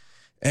 Yes.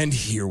 And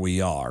here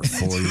we are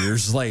 4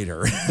 years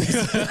later.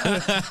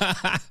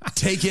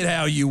 Take it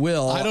how you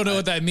will. I don't know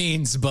what that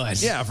means,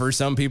 but. Yeah, for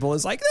some people,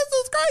 it's like, this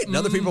is great. And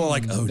other people are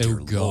like, oh, dear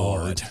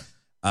Lord.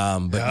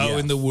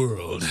 In the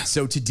world.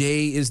 So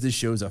today is the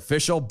show's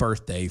official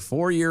birthday,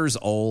 4 years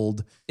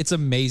old. It's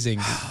amazing.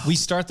 We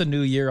start the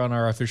new year on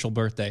our official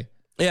birthday.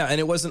 Yeah, and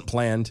it wasn't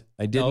planned.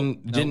 I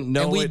didn't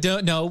know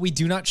and we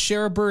do not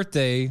share a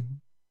birthday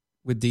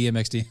with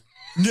DMXD.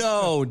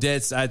 No,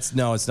 it's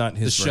not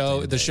his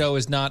birthday. The show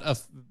is not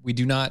we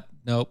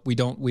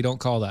don't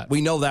call that.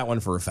 We know that one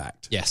for a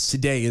fact. Yes.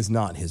 Today is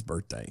not his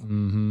birthday.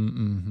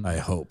 Mm-hmm. I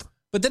hope.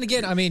 But then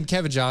again, I mean,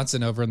 Kevin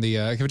Johnson over in the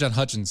Kevin John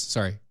Hutchins,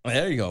 sorry.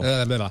 There you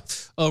go.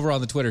 Over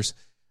on the Twitters.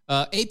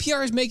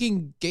 APR is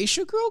making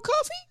Geisha Girl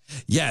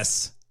coffee?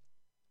 Yes.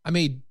 I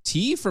made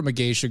tea from a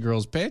Geisha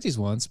Girl's panties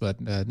once,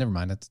 but never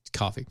mind. That's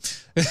coffee.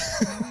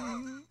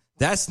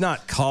 That's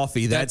not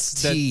coffee.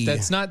 That's tea.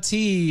 That's not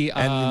tea.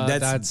 And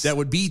that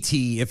would be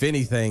tea, if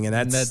anything.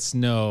 And that's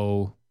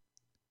no.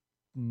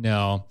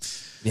 Yeah.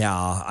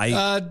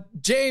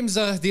 James,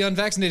 the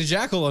unvaccinated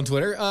jackal on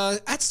Twitter,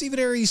 at Stephen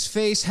Aries'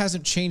 face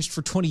hasn't changed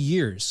for 20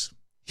 years.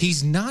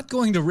 He's not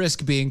going to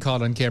risk being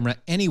caught on camera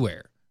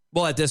anywhere.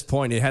 Well, at this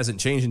point, it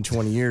hasn't changed in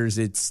 20 years.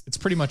 It's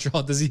pretty much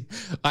all.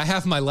 I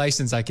have my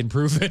license. I can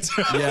prove it.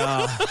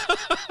 Yeah.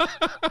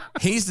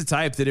 He's the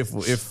type that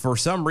if for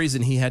some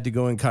reason he had to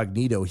go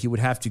incognito, he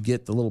would have to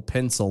get the little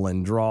pencil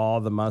and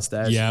draw the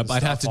mustache. Yeah,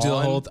 I'd have to do the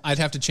whole. I'd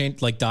have to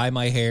change, like dye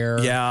my hair.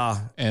 Yeah,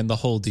 and the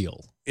whole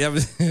deal. Yeah,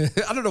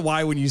 I don't know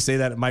why when you say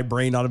that, my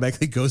brain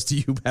automatically goes to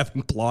you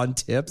having blonde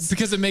tips.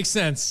 Because it makes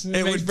sense.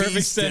 It makes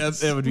perfect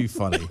sense. It would be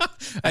funny.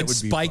 I'd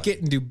spike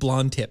it and do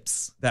blonde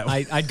tips.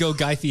 I'd go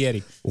Guy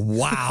Fieri.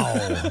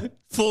 Wow.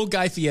 Full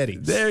Guy Fieri.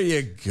 There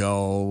you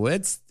go.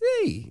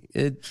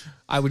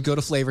 I would go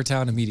to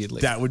Flavortown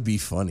immediately. That would be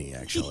funny,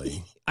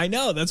 actually. I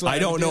know. That's why I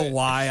don't know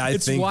why I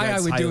think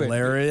that's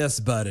hilarious,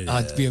 but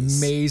it'd be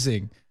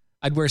amazing.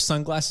 I'd wear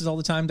sunglasses all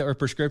the time that were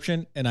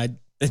prescription, and I'd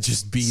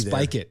just be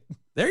spike it.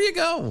 There you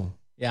go.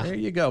 Yeah. There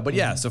you go. But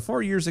yeah, so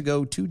 4 years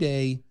ago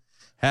today,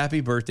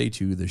 happy birthday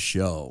to the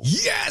show.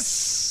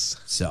 Yes.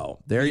 So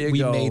there you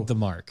go. We made the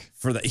mark.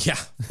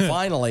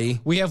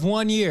 Finally. We have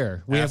 1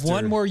 year. We have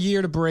one more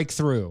year to break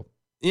through.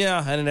 Yeah,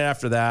 and then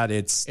after that,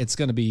 it's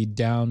going to be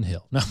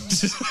downhill. No.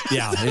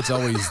 Yeah, it's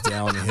always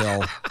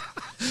downhill.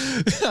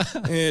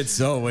 It's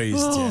always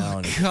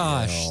downhill.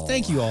 Gosh,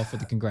 thank you all for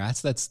the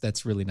congrats.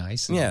 That's really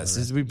nice.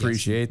 Yes, we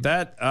appreciate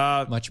that.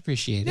 Much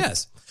appreciated.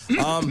 Yes.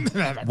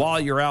 While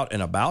you're out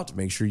and about,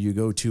 make sure you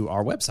go to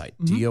our website,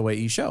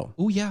 DOAE Show.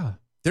 Oh yeah.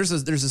 There's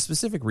a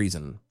specific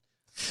reason.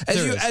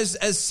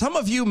 As some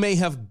of you may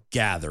have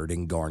gathered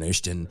and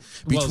garnished, and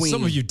between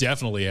some of you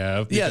definitely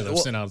have. Because I've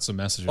sent out some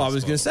messages. Well, I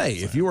was going to say,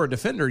 if you are a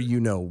defender, you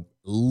know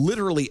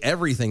literally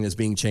everything is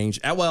being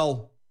changed.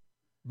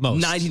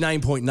 Most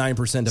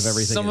 99.9% of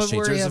everything has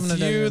changed. There's a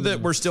few that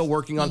we're still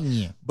working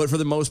on, but for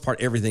the most part,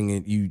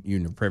 everything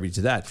you're privy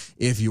to that.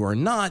 If you are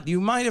not,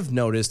 you might have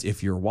noticed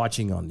if you're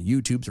watching on the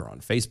YouTubes or on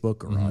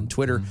Facebook or on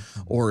Twitter,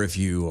 or if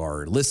you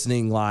are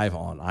listening live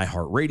on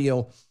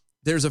iHeartRadio.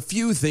 There's a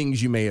few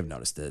things you may have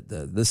noticed.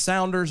 The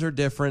sounders are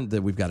different.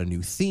 That we've got a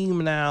new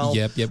theme now.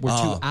 Yep. We're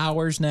 2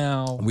 hours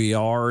now. We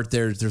are.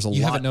 There's a lot.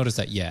 You haven't noticed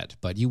that yet,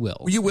 but you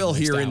will. You will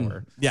here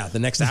in the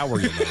next hour.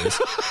 You'll notice.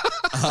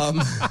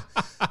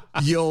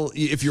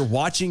 If you're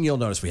watching, you'll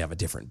notice we have a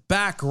different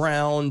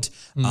background.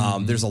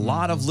 There's a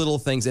lot of little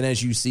things, and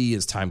as you see,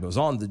 as time goes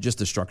on, just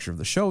the structure of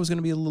the show is going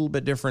to be a little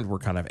bit different. We're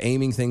kind of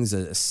aiming things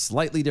a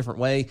slightly different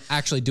way.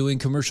 Actually, doing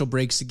commercial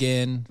breaks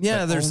again.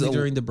 Yeah,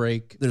 during the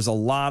break. There's a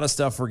lot of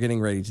stuff we're getting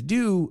ready to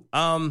do.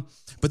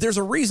 But there's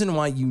a reason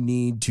why you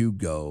need to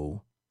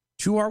go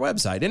to our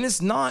website, and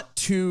it's not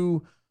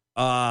to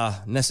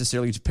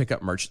necessarily to pick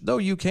up merch, though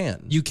you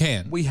can. You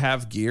can. We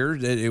have gear.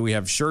 We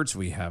have shirts.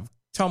 We have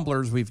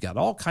tumblers. We've got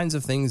all kinds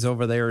of things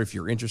over there if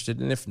you're interested.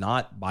 And if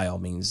not, by all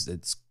means,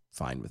 it's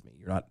fine with me.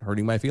 You're not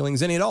hurting my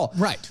feelings any at all.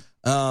 Right.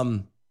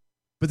 But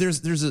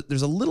there's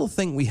a little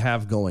thing we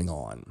have going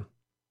on.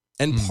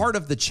 And part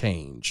of the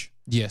change,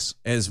 yes,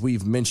 as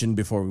we've mentioned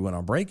before we went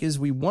on break, is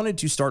we wanted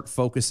to start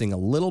focusing a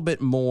little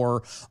bit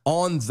more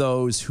on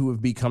those who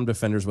have become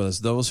defenders with us,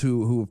 those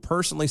who have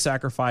personally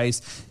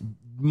sacrificed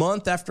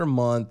month after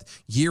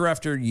month, year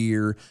after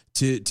year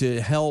to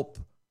help.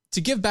 To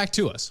give back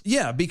to us.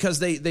 Yeah, because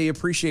they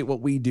appreciate what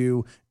we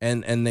do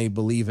and they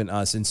believe in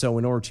us. And so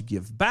in order to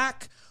give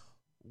back,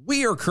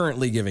 we are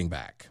currently giving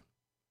back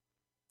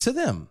to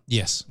them.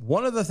 Yes.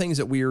 One of the things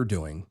that we are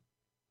doing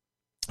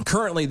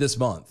currently this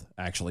month,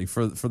 actually,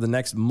 for the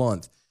next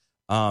month,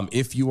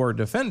 if you are a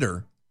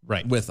defender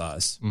with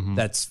us,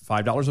 that's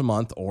 $5 a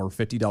month or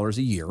 $50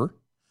 a year.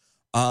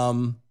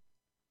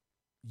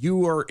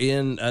 You are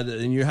in,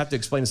 and you have to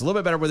explain this a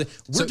little bit better. We're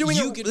doing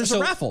a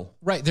raffle.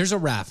 Right, there's a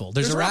raffle.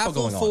 There's a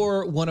raffle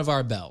for one of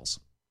our bells.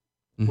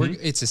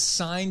 It's a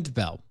signed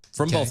bell.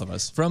 From both of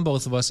us. From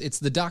both of us. It's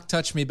the Doc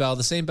Touch Me bell,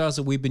 the same bells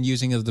that we've been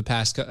using over the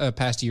past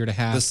year and a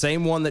half. The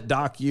same one that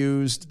Doc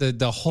used.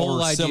 The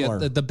whole idea,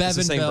 the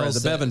Bevan bell.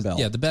 The Bevan bell.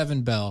 Yeah, the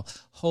Bevan bell.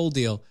 Whole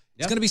deal.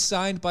 It's going to be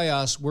signed by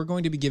us. We're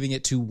going to be giving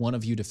it to one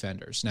of you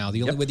defenders. Now,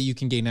 the only way that you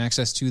can gain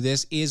access to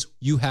this is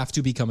you have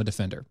to become a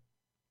defender.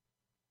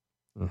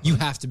 You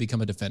have to become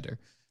a defender.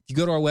 If you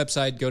go to our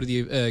website, go to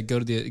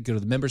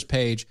the members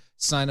page,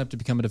 sign up to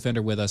become a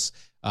defender with us.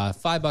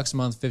 $5 a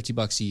month,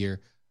 $50 a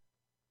year.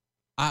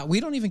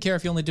 We don't even care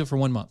if you only do it for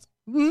 1 month.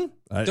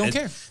 Don't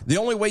care. The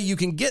only way you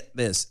can get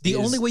this,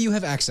 only way you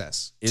have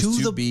access is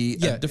to be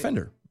a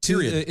defender.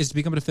 is to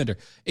become a Defender.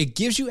 It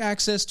gives you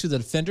access to the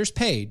Defenders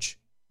page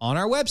on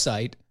our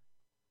website,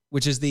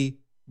 which is the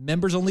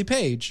members only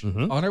page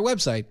on our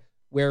website,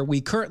 where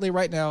we currently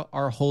right now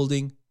are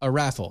holding a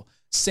raffle.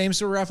 Same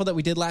sort of raffle that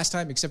we did last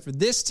time, except for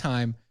this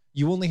time,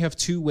 you only have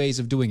 2 ways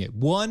of doing it.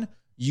 One,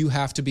 you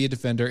have to be a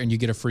Defender and you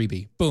get a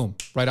freebie. Boom,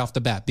 right off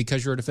the bat.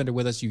 Because you're a Defender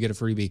with us, you get a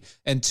freebie.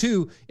 And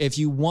 2, if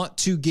you want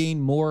to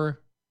gain more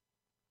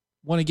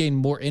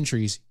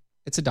entries,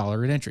 it's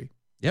 $1 an entry.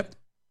 Yep.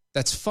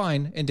 That's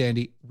fine and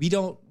dandy.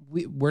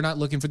 We're not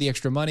looking for the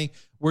extra money.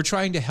 We're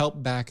trying to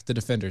help back the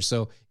Defenders.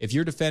 So if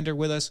you're a Defender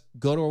with us,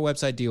 go to our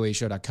website,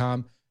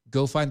 doashow.com.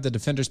 Go find the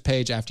Defenders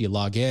page after you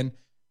log in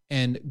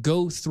and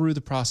go through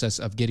the process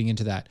of getting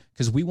into that,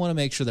 because we want to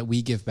make sure that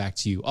we give back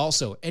to you.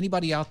 Also,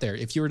 anybody out there,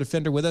 if you're a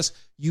Defender with us,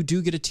 you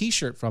do get a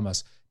t-shirt from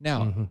us.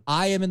 Now,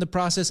 I am in the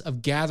process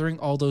of gathering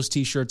all those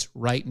t-shirts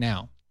right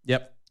now.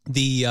 Yep.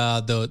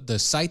 The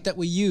site that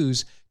we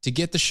use to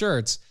get the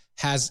shirts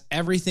has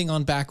everything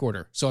on back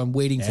order. So I'm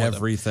waiting for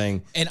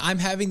everything. And I'm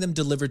having them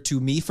delivered to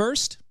me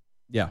first.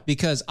 Yeah.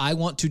 Because I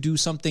want to do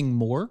something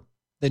more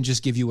than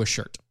just give you a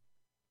shirt.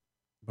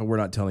 But we're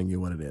not telling you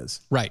what it is.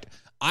 Right.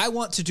 I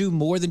want to do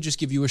more than just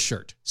give you a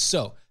shirt.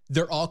 So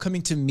they're all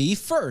coming to me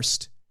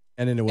first.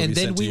 And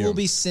then we will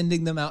be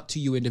sending them out to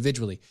you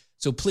individually.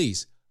 So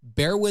please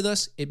bear with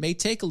us. It may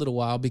take a little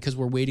while because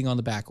we're waiting on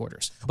the back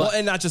orders. But,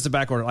 and not just the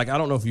back order. Like, I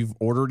don't know if you've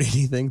ordered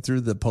anything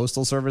through the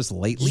postal service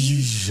lately.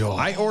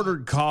 I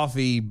ordered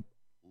coffee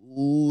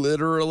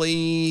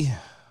literally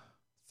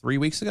 3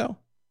 weeks ago.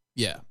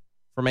 Yeah.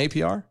 From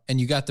APR. And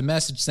you got the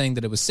message saying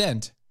that it was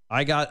sent.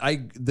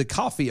 The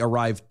coffee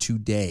arrived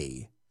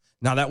today.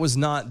 Now, that was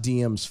not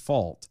DM's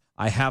fault.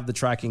 I have the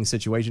tracking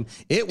situation.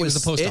 It was the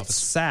post office.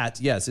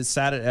 It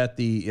sat at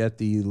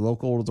the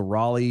local, the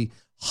Raleigh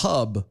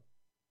hub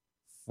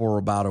for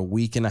about a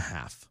week and a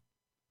half.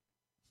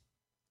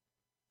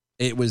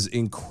 It was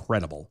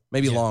incredible.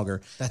 Maybe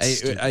longer.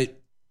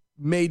 It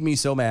made me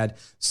so mad.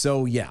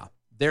 So, yeah,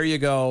 there you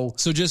go.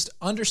 So just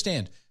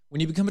understand,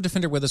 when you become a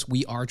Defender with us,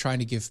 we are trying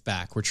to give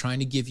back. We're trying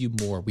to give you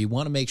more. We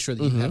want to make sure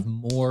that you have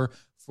more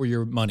for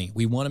your money.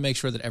 We want to make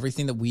sure that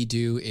everything that we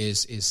do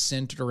is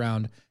centered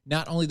around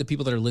not only the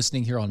people that are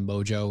listening here on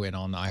Mojo and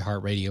on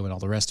iHeartRadio and all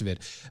the rest of it,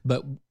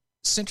 but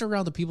centered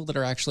around the people that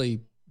are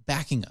actually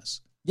backing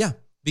us. Yeah.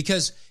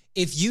 Because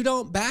if you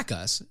don't back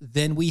us,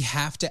 then we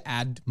have to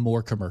add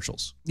more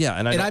commercials. Yeah,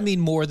 and I mean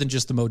more than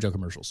just the Mojo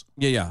commercials.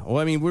 Yeah. Well,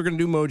 I mean, we're going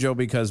to do Mojo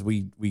because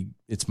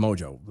it's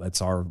Mojo.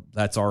 That's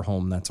our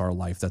home. That's our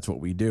life. That's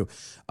what we do.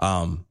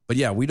 But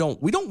yeah, we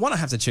don't want to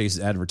have to chase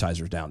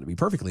advertisers down, to be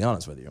perfectly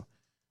honest with you.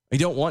 We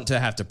don't want to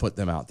have to put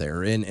them out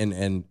there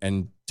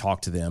and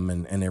talk to them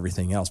and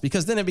everything else,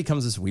 because then it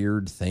becomes this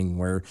weird thing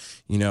where,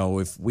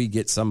 if we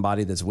get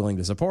somebody that's willing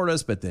to support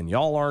us, but then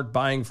y'all aren't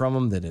buying from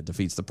them, then it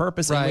defeats the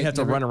purpose. Right. And we have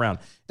to run around.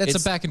 That's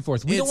a back and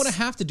forth. We don't want to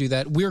have to do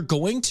that. We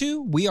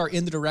are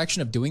in the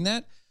direction of doing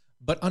that,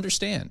 but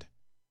understand,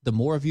 the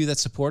more of you that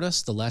support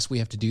us, the less we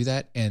have to do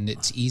that. And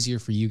it's easier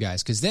for you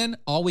guys, because then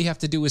all we have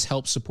to do is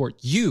help support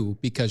you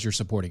because you're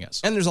supporting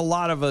us. And there's a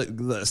lot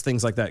of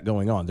things like that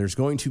going on. There's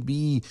going to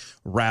be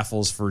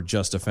raffles for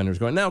Just Defenders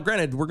going. Now,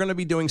 granted, we're going to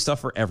be doing stuff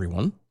for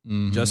everyone.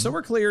 Just so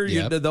we're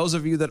clear, those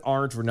of you that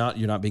aren't,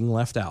 you're not being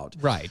left out.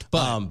 Right.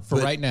 But for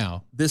right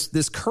now,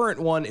 this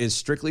current one is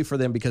strictly for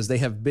them, because they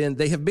have been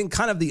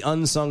kind of the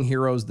unsung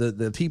heroes,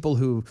 the people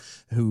who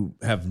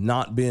have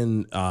not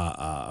been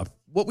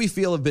what we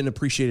feel have been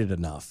appreciated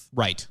enough.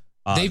 Right.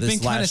 They've been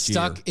kind of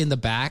stuck in the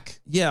back.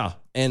 Yeah.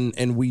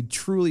 And we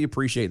truly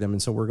appreciate them.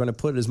 And so we're going to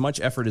put as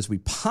much effort as we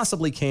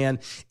possibly can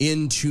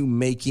into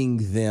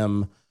making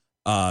them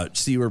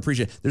see or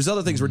appreciate. There's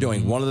other things we're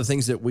doing. One of the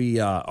things that we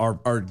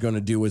are going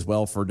to do as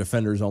well for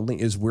Defenders only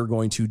is we're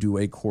going to do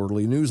a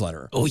quarterly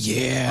newsletter. Oh,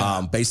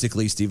 yeah.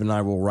 Basically, Steve and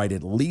I will write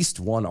at least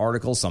one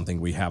article,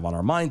 something we have on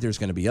our mind. There's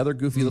going to be other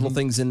goofy little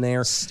things in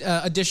there.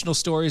 Additional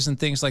stories and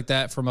things like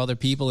that from other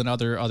people and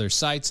other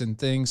sites and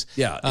things.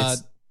 Yeah.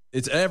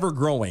 It's ever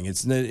growing.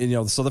 It's,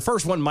 so the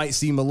first one might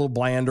seem a little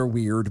bland or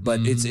weird, but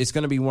it's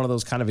going to be one of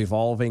those kind of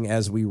evolving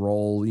as we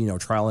roll,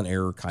 trial and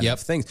error kind of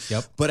things.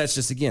 Yep. But it's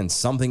just, again,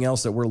 something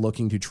else that we're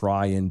looking to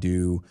try and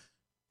do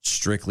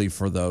strictly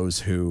for those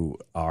who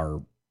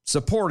are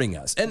supporting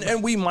us.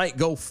 And we might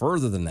go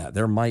further than that.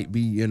 There might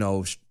be,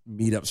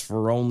 meetups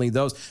for only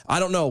those. I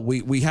don't know.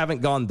 We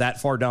haven't gone that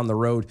far down the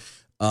road.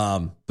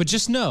 But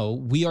just know,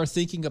 we are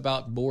thinking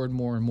about more and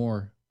more and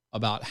more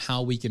about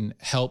how we can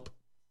help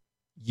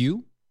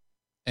you.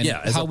 And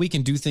how we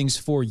can do things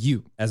for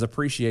you as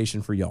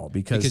appreciation for y'all,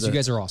 because you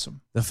guys are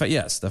awesome. The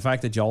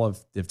fact that y'all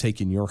have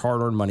taken your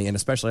hard-earned money, and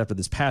especially after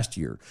this past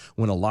year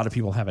when a lot of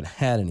people haven't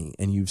had any,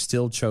 and you've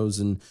still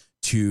chosen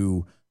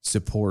to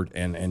support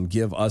and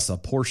give us a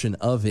portion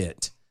of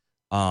it.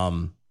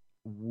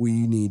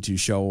 We need to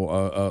show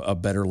a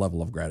better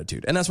level of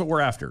gratitude. And that's what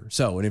we're after.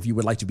 So, and if you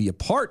would like to be a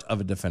part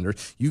of a Defender,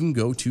 you can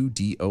go to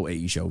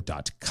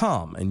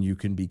doaeshow.com and you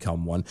can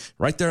become one.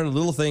 Right there, a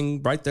little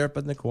thing right there up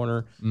in the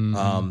corner.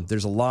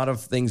 There's a lot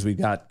of things we've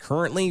got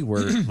currently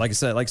where, like I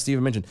said, like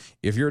Steven mentioned,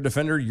 if you're a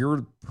Defender,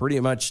 you're pretty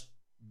much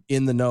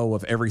in the know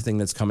of everything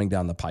that's coming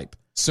down the pipe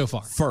so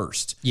far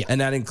first. Yeah.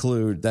 And that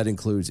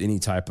includes any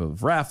type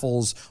of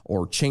raffles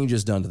or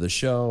changes done to the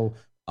show.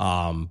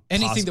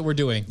 Anything that we're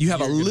doing. You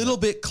have a little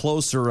bit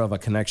closer of a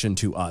connection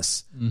to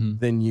us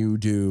than you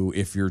do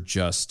if you're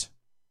just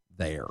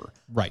there.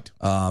 Right.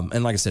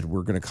 And like I said,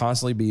 we're going to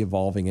constantly be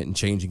evolving it and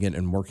changing it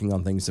and working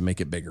on things to make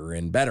it bigger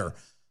and better.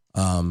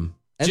 And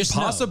Just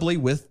possibly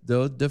with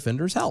the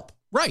Defenders' help.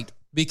 Right.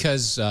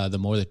 Because the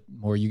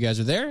more you guys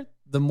are there,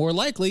 the more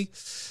likely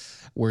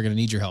we're going to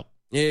need your help.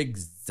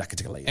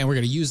 Exactly. And we're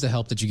going to use the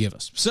help that you give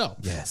us. So,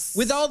 yes.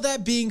 With all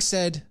that being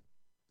said,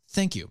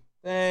 thank you.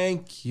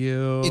 Thank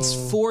you.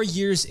 It's 4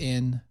 years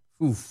in.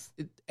 Oof.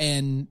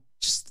 And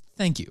just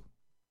thank you.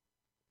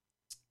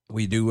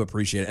 We do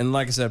appreciate it. And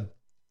like I said,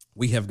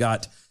 we have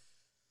got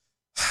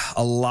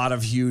a lot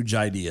of huge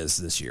ideas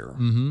this year.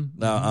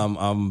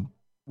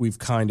 We've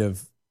kind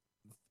of,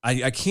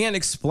 I can't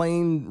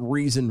explain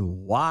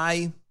reason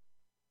why,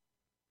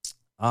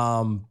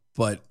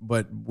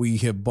 but we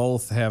have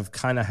both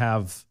kind of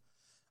have,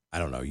 I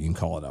don't know, you can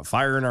call it a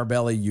fire in our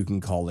belly, you can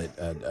call it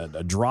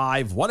a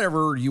drive,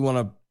 whatever you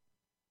want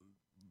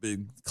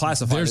to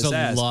classify. There's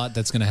a lot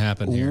that's going to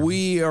happen here.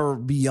 We are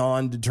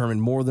beyond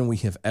determined, more than we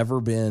have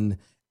ever been.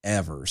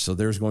 Ever. So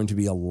there's going to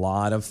be a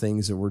lot of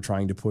things that we're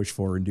trying to push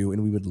for and do,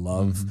 and we would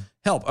love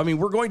help. I mean,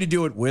 we're going to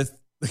do it with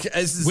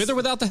or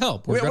without the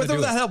help. With or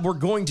without help, we're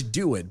going to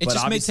do it. It but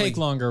just may take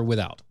longer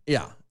without.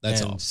 Yeah,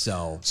 that's all.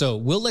 So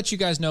we'll let you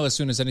guys know as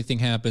soon as anything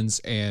happens,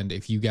 and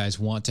if you guys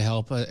want to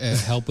help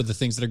with the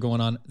things that are going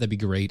on, that'd be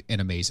great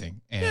and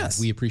amazing. And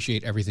we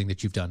appreciate everything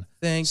that you've done.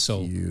 Thank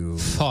you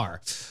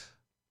far.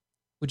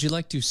 Would you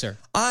like to, sir?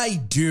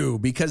 I do,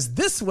 because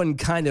this one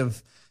kind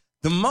of.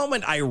 The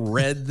moment I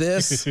read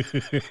this,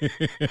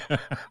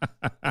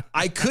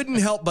 I couldn't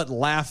help but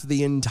laugh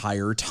the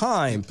entire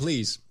time.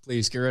 Please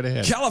get right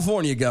ahead.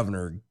 California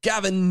Governor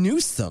Gavin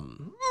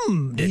Newsom.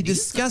 He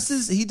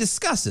discusses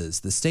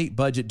the state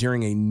budget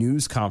during a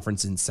news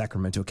conference in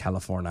Sacramento,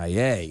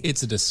 California.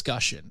 It's a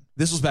discussion.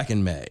 This was back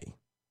in May.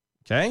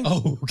 Okay.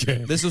 Oh,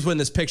 okay. This was when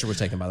this picture was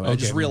taken, by the way. I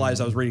just realized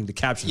I was reading the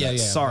caption. Yeah.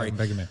 Sorry.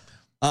 Back in May.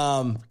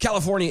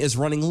 California is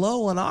running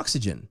low on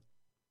oxygen.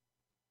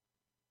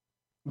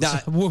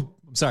 I'm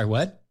sorry,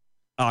 what?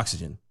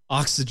 Oxygen.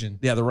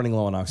 Yeah, they're running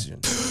low on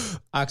oxygen.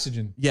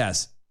 Oxygen.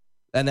 Yes.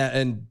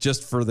 And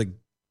just for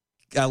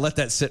I let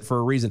that sit for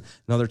a reason.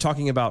 No, they're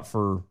talking about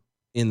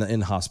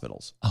in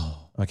hospitals.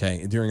 Oh.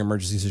 Okay, during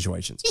emergency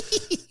situations.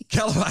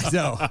 I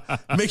know.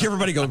 Make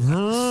everybody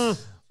go.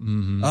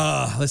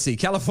 Let's see.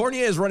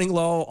 California is running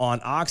low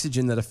on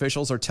oxygen that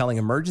officials are telling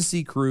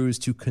emergency crews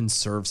to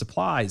conserve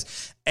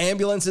supplies.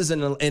 Ambulances in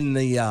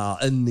the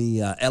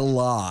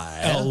LA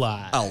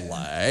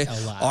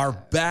are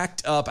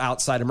backed up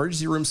outside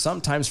emergency rooms,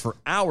 sometimes for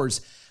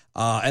hours.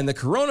 And the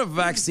corona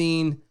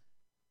vaccine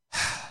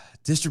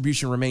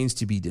distribution remains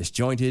to be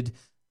disjointed.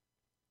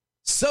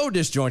 So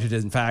disjointed,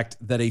 in fact,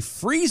 that a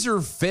freezer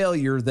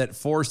failure that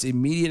forced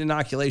immediate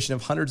inoculation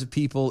of hundreds of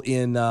people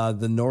in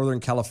the Northern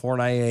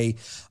California,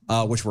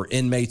 which were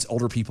inmates,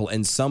 older people,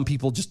 and some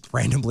people just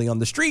randomly on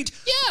the street.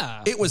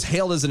 Yeah. It was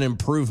hailed as an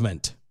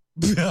improvement.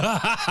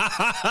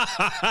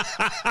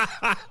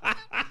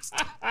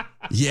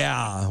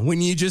 Yeah,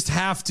 when you just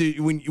have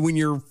to, when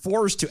you're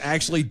forced to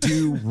actually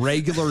do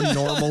regular,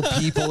 normal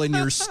people in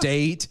your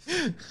state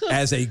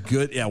as a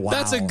good, wow.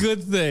 That's a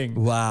good thing.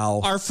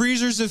 Wow. Our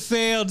freezers have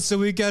failed, so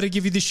we got to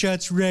give you the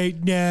shots right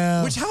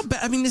now. Which, how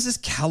bad? I mean, this is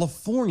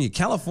California.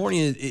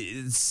 California,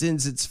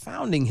 since its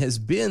founding, has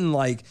been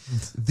like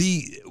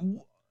the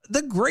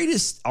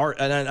greatest art,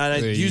 and I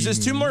use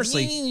this term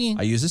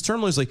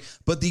loosely,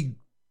 but the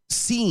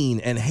seen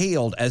and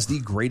hailed as the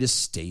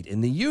greatest state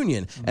in the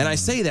union. And I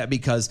say that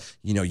because,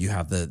 you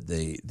have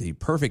the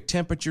perfect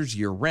temperatures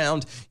year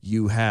round.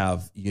 You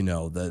have,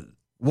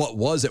 what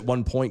was at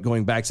one point,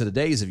 going back to the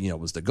days of, it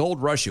was the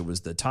gold rush. It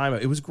was the time.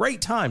 It was great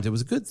times. It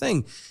was a good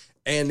thing.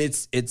 And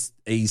it's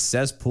a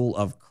cesspool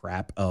of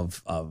crap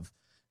of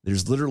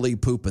there's literally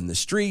poop in the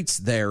streets.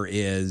 There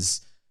is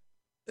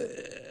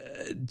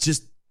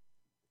just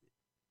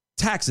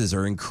taxes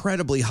are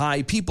incredibly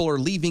high. People are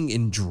leaving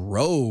in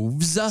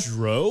droves.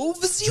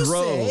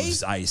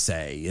 Droves, I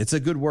say. It's a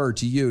good word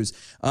to use.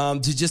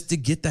 To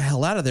get the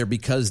hell out of there,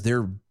 because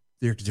they're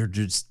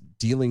just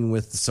dealing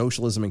with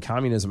socialism and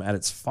communism at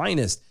its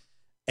finest.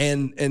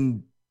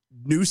 And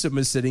Newsom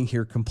is sitting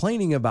here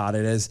complaining about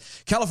it as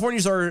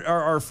Californians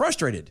are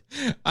frustrated.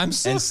 And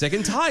sick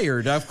and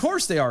tired. Of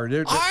course they are.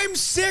 I'm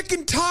sick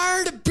and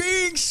tired of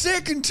being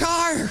sick and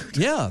tired.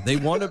 Yeah, they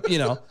want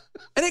to,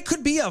 and it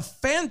could be a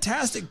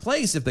fantastic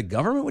place if the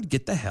government would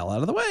get the hell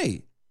out of the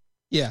way.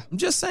 Yeah. I'm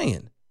just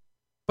saying.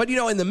 But,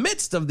 in the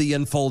midst of the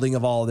unfolding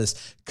of all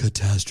this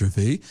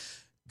catastrophe,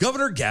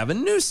 Governor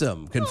Gavin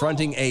Newsom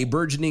confronting a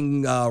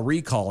burgeoning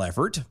recall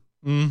effort.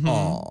 Mm-hmm.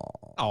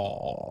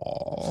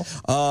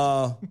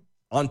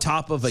 On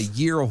top of a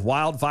year of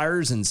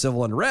wildfires and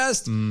civil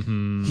unrest,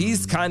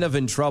 he's kind of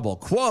in trouble.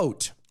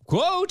 Quote.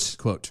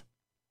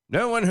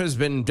 No one has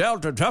been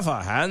dealt a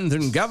tougher hand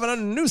than Governor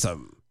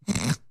Newsom.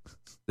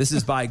 This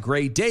is by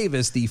Gray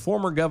Davis, the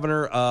former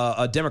governor,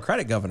 a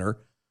Democratic governor,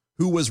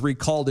 who was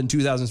recalled in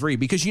 2003.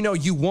 Because,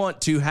 you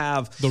want to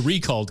have... The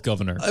recalled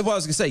governor. Well, I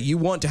was going to say, you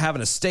want to have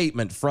a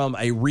statement from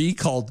a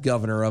recalled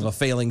governor of a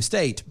failing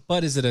state.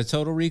 But is it a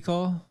total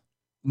recall?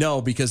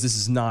 No, because this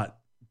is not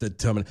this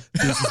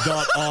is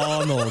not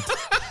Arnold.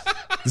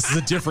 This is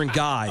a different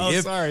guy.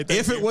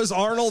 If it was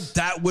Arnold,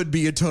 that would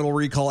be a total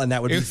recall, and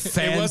that would be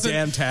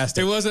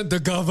fantastic. It wasn't the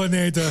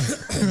governor.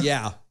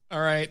 Yeah.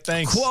 All right,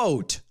 thanks.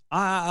 Quote,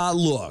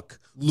 look.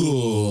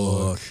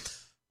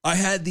 I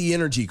had the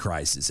energy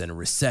crisis and a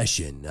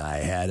recession.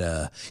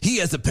 He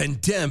has a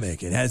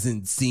pandemic we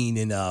haven't seen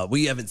in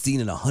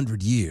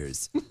 100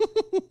 years.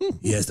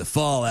 He has the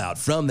fallout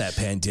from that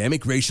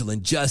pandemic, racial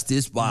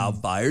injustice,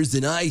 wildfires,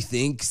 and I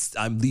think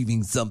I'm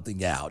leaving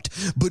something out.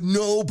 But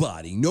no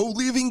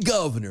living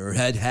governor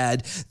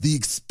had the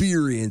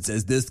experience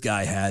as this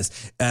guy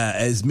has,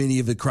 as many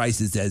of the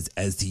crises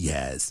as he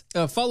has.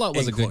 Fallout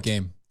was a good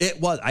game.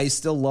 It was. I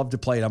still love to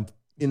play it. I'm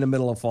in the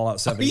middle of Fallout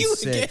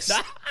 76.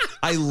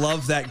 I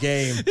love that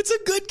game. It's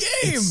a good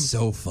game. It's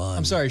so fun.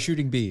 I'm sorry,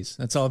 shooting bees.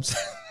 That's all I'm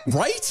saying.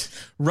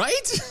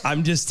 Right?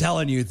 I'm just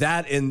telling you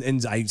that,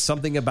 and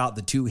something about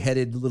the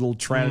two-headed little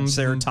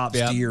Triceratops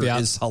deer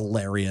is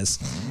hilarious.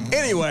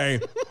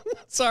 Anyway,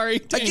 sorry.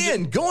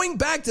 Again, going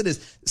back to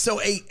this. So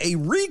a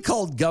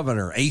recalled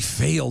governor, a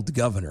failed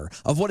governor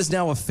of what is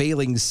now a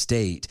failing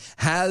state,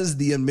 has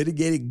the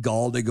unmitigated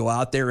gall to go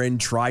out there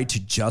and try to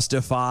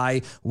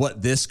justify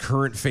what this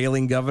current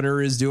failing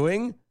governor is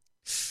doing?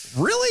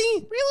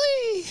 Really?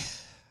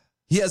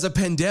 He has a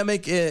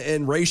pandemic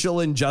and racial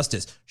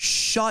injustice.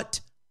 Shut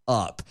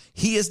up.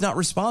 He is not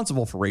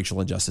responsible for racial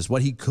injustice.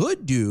 What he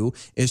could do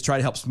is try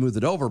to help smooth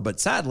it over.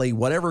 But sadly,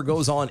 whatever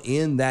goes on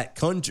in that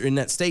country, in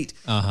that state,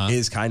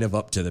 is kind of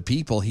up to the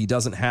people. He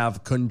doesn't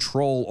have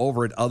control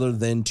over it other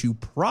than to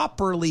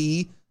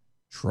properly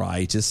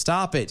try to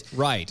stop it.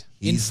 Right.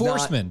 He's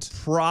enforcement.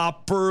 Not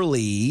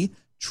properly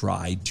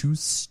tried to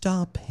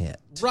stop it.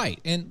 Right.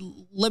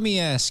 And let me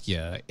ask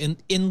you,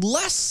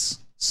 unless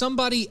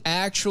somebody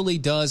actually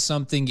does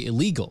something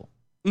illegal,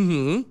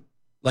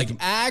 like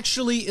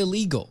actually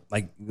illegal,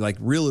 like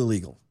real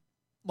illegal,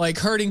 like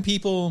hurting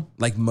people,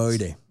 like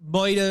murder,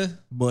 robberies,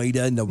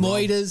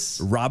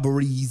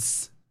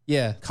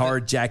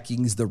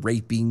 carjackings, the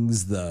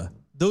rapings,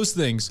 those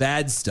things,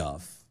 bad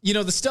stuff.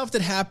 The stuff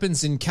that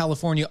happens in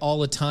California all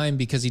the time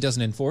because he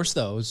doesn't enforce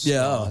those.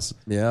 Yeah.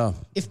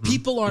 If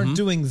people aren't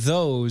doing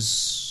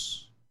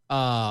those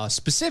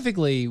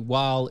specifically,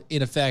 while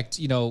in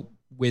effect,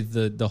 with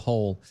the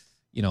whole,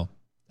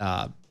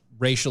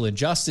 racial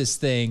injustice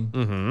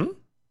thing,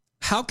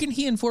 how can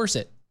he enforce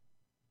it?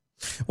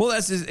 Well,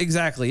 that's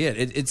exactly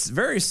it. It's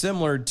very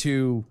similar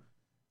to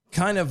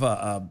kind of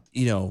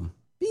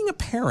being a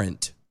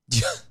parent.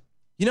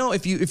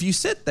 If you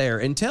sit there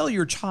and tell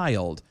your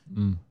child,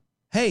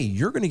 hey,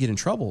 you're going to get in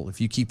trouble if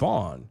you keep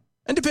on.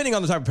 And depending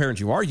on the type of parent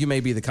you are, you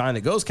may be the kind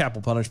that goes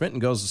capital punishment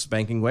and goes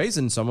spanking ways,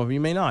 and some of you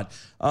may not.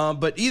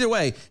 But either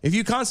way, if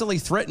you constantly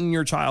threaten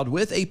your child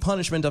with a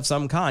punishment of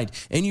some kind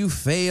and you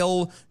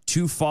fail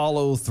to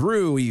follow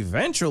through,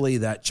 eventually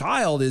that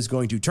child is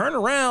going to turn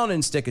around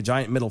and stick a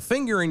giant middle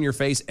finger in your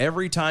face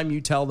every time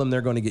you tell them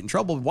they're going to get in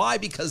trouble. Why?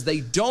 Because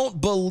they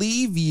don't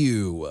believe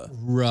you.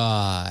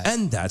 Right.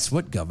 And that's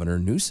what Governor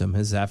Newsom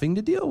is having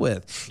to deal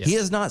with. Yep. He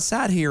has not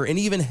sat here and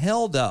even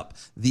held up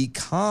the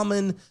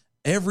common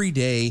every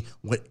day,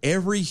 what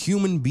every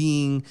human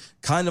being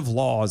kind of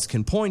laws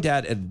can point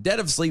at the dead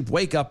of sleep,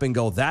 wake up and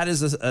go, that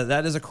is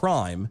a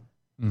crime.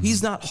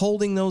 He's not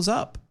holding those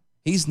up.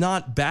 He's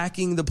not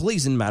backing the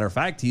police. And matter of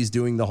fact, he's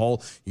doing the whole,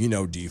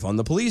 defund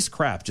the police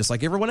crap, just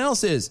like everyone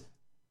else is.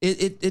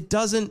 It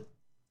doesn't.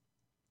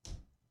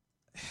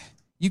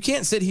 You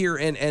can't sit here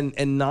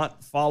and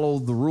not follow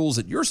the rules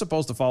that you're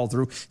supposed to follow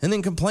through and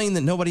then complain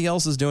that nobody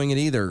else is doing it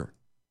either.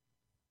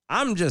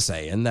 I'm just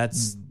saying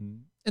that's.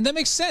 And that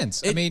makes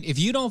sense. I mean, if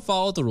you don't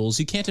follow the rules,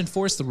 you can't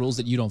enforce the rules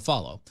that you don't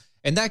follow.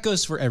 And that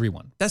goes for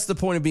everyone. That's the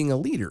point of being a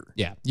leader.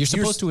 Yeah. You're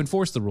supposed to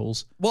enforce the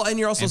rules. Well, and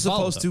you're also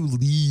supposed to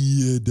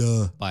lead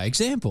by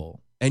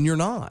example. And you're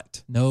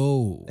not.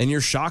 No. And you're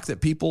shocked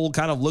that people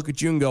kind of look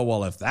at you and go,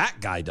 well, if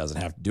that guy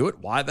doesn't have to do it,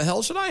 why the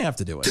hell should I have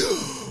to do it?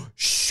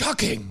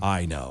 Shocking.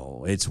 I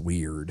know. It's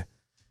weird.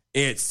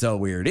 It's so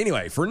weird.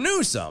 Anyway, for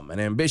Newsom,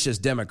 an ambitious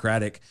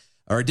Democrat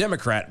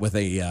with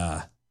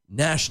a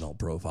national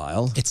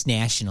profile. It's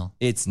national.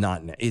 It's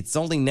not. It's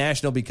only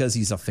national because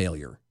he's a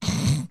failure.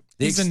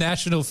 He's a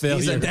national failure.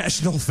 He's a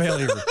national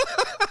failure.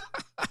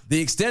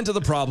 The extent of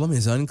the problem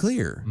is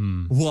unclear.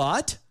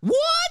 What?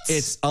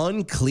 It's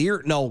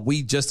unclear. No,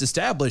 we just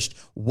established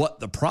what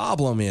the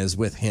problem is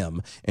with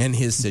him and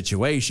his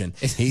situation.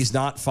 He's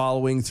not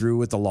following through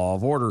with the law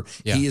of order.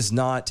 Yeah. He is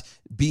not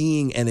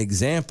being an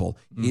example.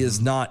 He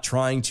is not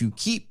trying to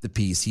keep the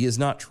peace. He is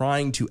not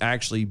trying to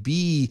actually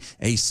be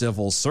a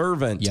civil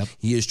servant. Yep.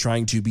 He is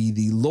trying to be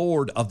the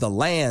Lord of the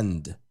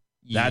land.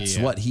 That's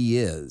what he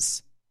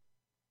is.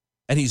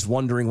 And he's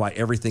wondering why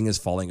everything is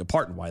falling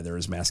apart and why there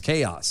is mass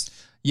chaos.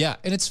 Yeah,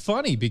 and it's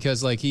funny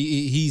because like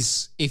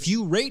he's if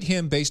you rate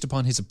him based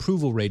upon his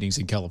approval ratings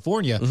in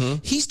California,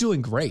 he's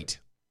doing great.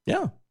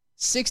 Yeah.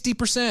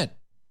 60%.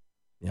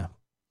 Yeah.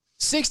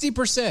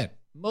 60%.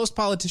 Most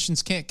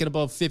politicians can't get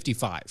above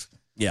 55.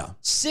 Yeah.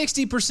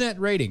 60%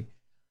 rating.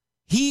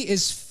 He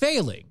is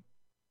failing.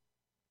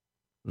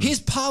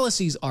 His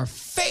policies are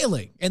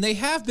failing, and they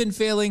have been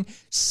failing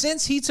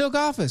since he took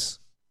office.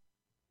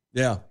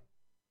 Yeah.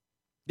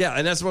 Yeah,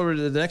 and that's what we're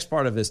the next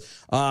part of this.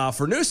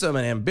 For Newsom,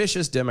 an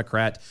ambitious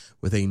Democrat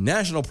with a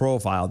national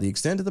profile, the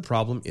extent of the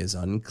problem is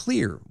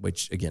unclear,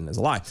 which, again, is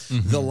a lie.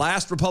 The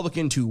last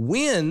Republican to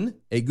win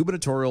a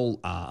gubernatorial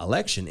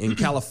election in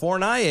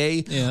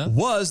California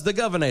was the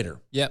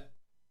governor. Yep.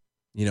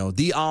 You know,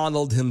 the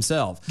Arnold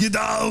himself. Get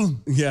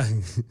down. Yeah.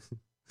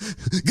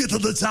 Get to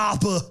the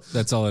chopper.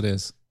 That's all it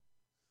is.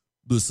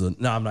 Listen,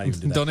 no, I'm not even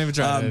doing that. Don't even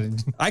try.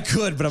 I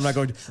could, but I'm not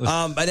going to.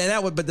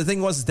 But the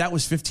thing was, that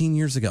was 15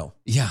 years ago.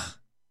 Yeah.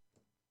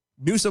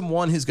 Newsom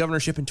won his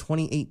governorship in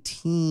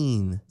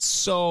 2018.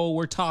 So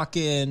we're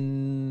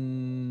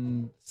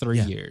talking 3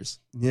 years.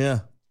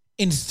 Yeah.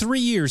 In 3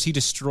 years, he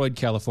destroyed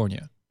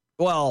California.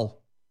 Well,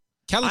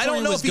 California I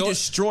don't know if he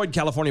destroyed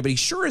California, but he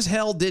sure as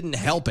hell didn't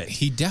help it.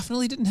 He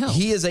definitely didn't help.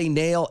 He is a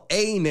nail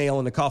in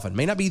the coffin.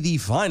 May not be the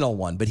final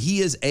one, but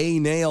he is a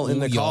nail in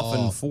the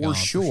coffin for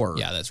sure.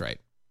 Yeah, that's right.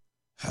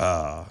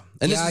 And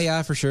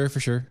for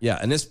sure. Yeah,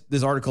 and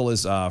this article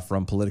is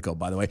from Politico,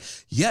 by the way.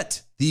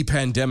 Yet the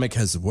pandemic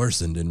has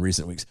worsened in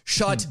recent weeks.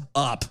 Shut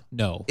up.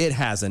 No, it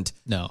hasn't.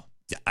 No,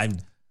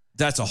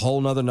 that's a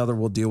whole nother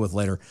we'll deal with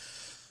later.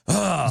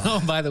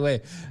 Oh, by the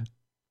way,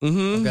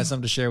 I've got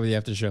something to share with you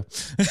after the show.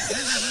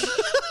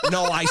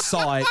 No, I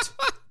saw it.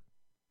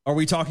 Are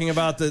we talking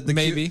about the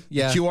maybe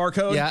QR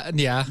code?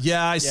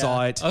 Yeah, I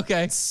saw it.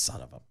 Okay, son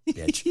of a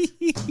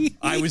bitch.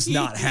 I was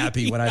not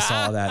happy when I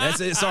saw that. That's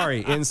it.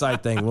 Sorry,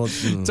 inside thing. We'll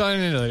talk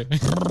later.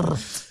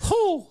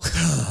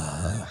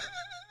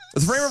 The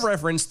frame of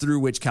reference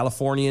through which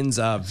Californians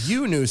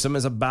view Newsom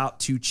is about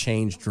to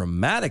change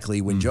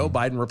dramatically when Joe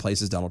Biden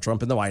replaces Donald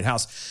Trump in the White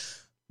House.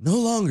 No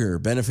longer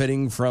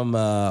benefiting from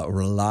a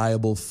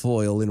reliable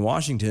foil in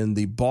Washington,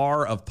 the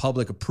bar of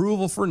public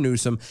approval for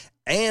Newsom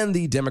and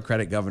the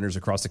Democratic governors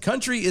across the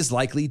country is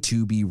likely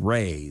to be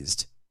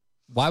raised.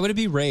 Why would it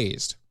be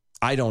raised?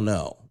 I don't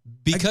know.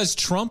 Because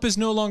Trump is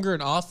no longer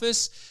in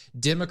office,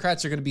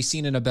 Democrats are going to be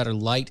seen in a better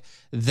light.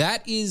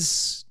 That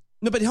is...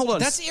 No, but hold on.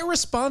 That's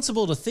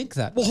irresponsible to think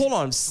that. Well, hold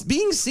on.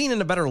 Being seen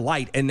in a better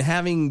light and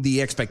having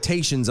the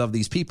expectations of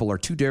these people are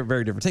two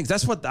very different things.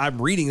 That's what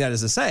I'm reading that as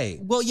to say.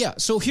 Well, yeah.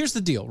 So here's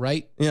the deal,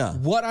 right? Yeah.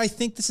 What I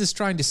think this is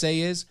trying to say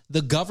is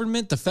the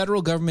government, the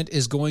federal government,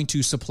 is going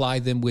to supply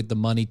them with the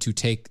money to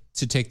take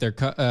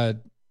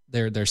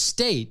their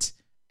state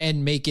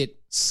and make it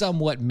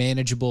somewhat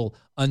manageable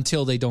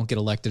until they don't get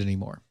elected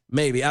anymore.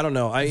 Maybe. I don't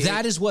know.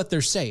 That is what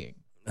they're saying.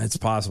 It's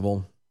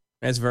possible.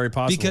 It's very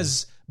possible.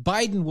 Because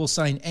Biden will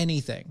sign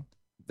anything.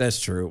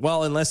 That's true.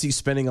 Well, unless he's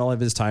spending all of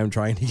his time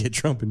trying to get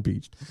Trump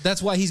impeached.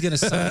 That's why he's going to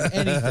sign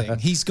anything.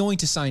 He's going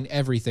to sign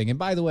everything. And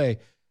by the way,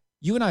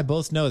 you and I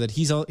both know that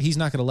he's not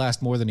going to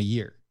last more than a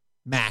year.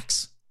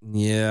 Max.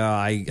 Yeah,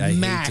 I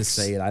hate to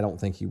say it. I don't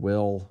think he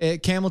will.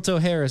 Camel Toe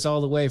Harris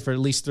all the way for at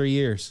least 3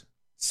 years.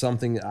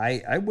 Something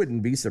I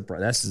wouldn't be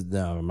surprised.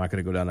 No, I'm not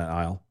going to go down that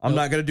aisle. I'm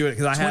not going to do it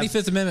because I have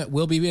 25th Amendment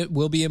will be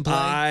in play.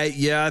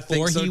 I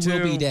think so too. Or he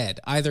will be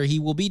dead. Either he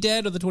will be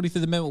dead or the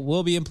 25th Amendment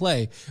will be in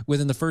play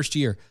within the first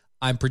year.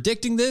 I'm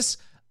predicting this.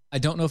 I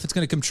don't know if it's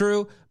going to come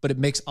true, but it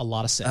makes a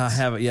lot of sense.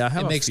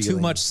 It makes too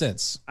much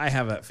sense. I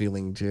have that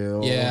feeling too.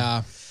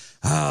 Yeah.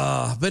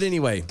 But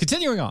anyway,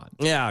 continuing on.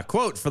 Yeah,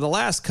 quote, for the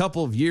last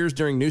couple of years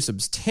during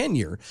Newsom's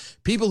tenure,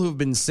 people who've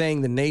been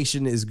saying the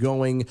nation is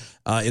going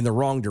in the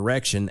wrong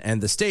direction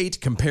and the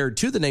state compared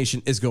to the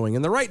nation is going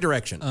in the right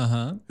direction.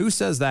 Who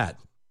says that?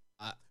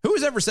 Who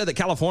has ever said that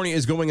California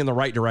is going in the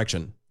right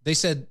direction? They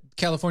said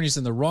California's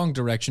in the wrong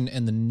direction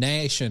and the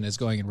nation is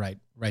going in right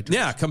direction.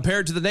 Yeah,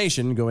 compared to the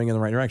nation going in the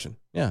right direction.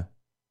 Yeah.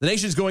 The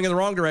nation is going in the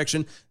wrong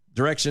direction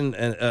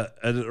and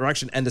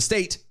the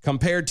state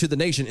compared to the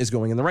nation is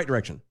going in the right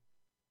direction.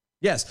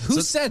 Yes.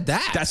 Who said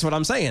that? That's what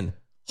I'm saying.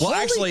 Well,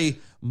 actually,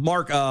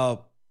 Mark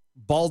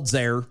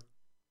Baldasser.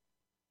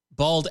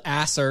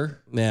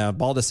 Yeah,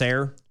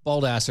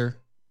 Baldasser.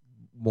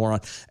 Moron.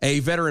 A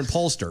veteran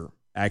pollster,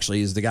 actually,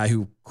 is the guy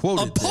who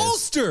quoted this.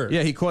 Pollster?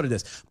 Yeah, he quoted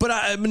this.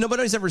 But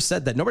nobody's ever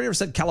said that. Nobody ever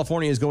said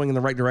California is going in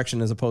the right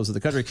direction as opposed to the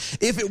country.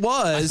 If it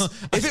was,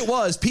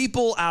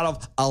 people out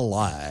of a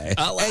lie.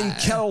 And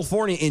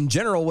California in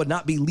general would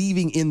not be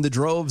leaving in the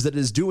droves that it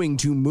is doing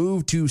to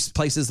move to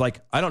places like,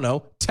 I don't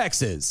know,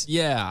 Texas.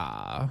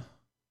 Yeah.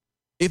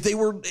 If they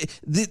were,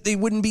 they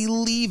wouldn't be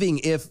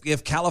leaving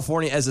if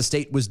California as a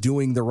state was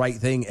doing the right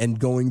thing and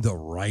going the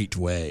right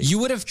way. You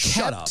would have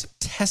kept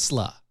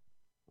Tesla.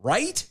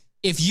 Right?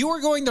 If you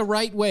were going the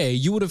right way,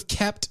 you would have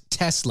kept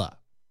Tesla.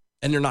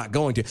 And they're not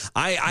going to.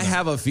 I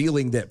have a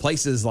feeling that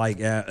places like,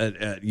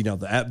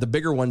 the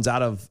bigger ones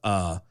out of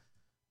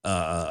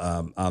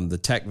the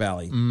Tech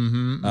Valley,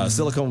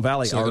 Silicon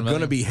Valley, are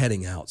going to be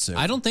heading out soon.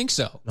 I don't think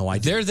so. No, I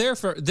do.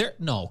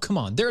 No, come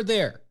on. They're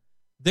there.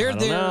 They're I don't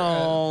there.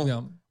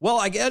 know. Well,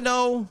 I guess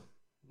no.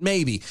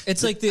 Maybe.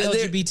 It's like the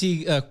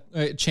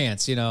LGBT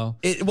chants, you know.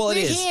 It We're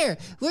is. here.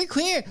 We're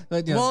queer.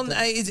 But, you know,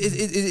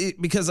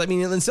 Because, I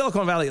mean, in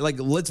Silicon Valley, like,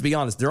 let's be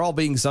honest, they're all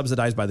being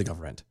subsidized by the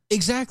government.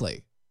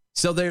 Exactly.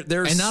 So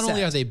they're and not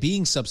only are they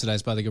being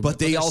subsidized by the government,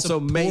 but they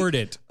also support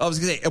it. I was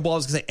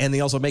gonna say, and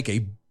they also make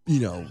a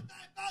 $1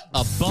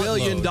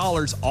 billion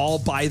all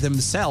by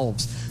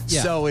themselves.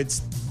 Yeah. So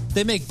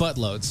they make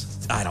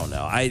buttloads. I don't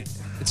know.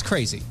 It's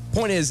crazy.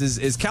 Point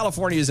is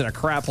California is in a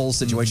crap hole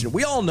situation.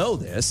 We all know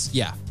this.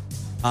 Yeah.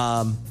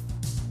 And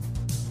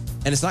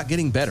it's not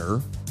getting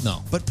better.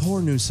 No. But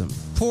poor Newsom.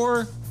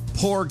 Poor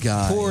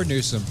guy. Poor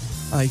Newsom.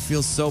 I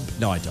feel so...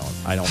 No, I don't.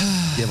 I don't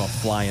give a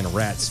flying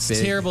rat's fig.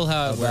 It's terrible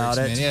how it works,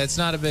 man. Yeah, it's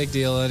not a big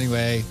deal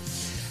anyway.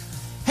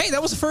 Hey, that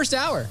was the first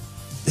hour.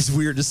 It's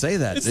weird to say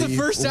that. It's the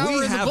first hour We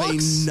in the have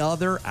books.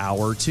 another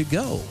hour to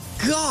go.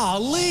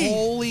 Golly.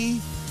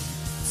 Holy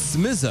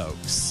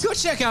smizzokes. Go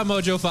check out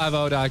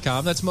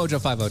mojo50.com. That's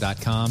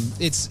mojo50.com.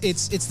 It's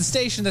the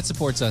station that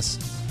supports us.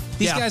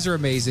 These guys are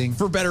amazing.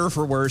 For better or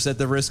for worse, at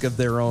the risk of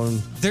their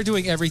own... They're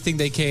doing everything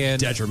they can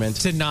detriment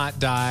to not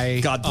die.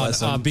 God bless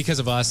them. Because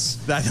of us.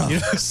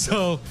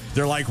 So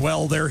they're like,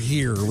 well, they're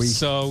here.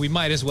 So we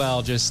might as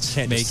well just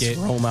make it.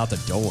 Throw them out the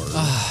door.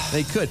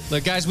 They could.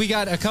 Look, guys, we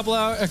got a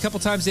couple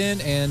times in,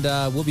 and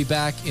we'll be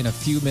back in a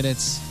few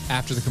minutes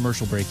after the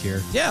commercial break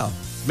here. Yeah.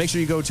 Make sure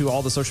you go to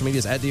all the social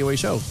medias at DOA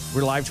Show.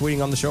 We're live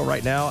tweeting on the show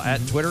right now at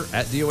Twitter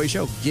at DOA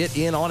Show. Get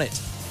in on it.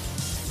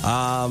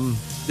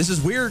 This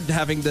is weird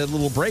having the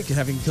little break and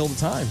having to kill the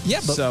time. Yeah,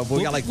 but so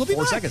we got like we'll be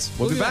 4 back. seconds.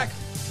 We'll be back.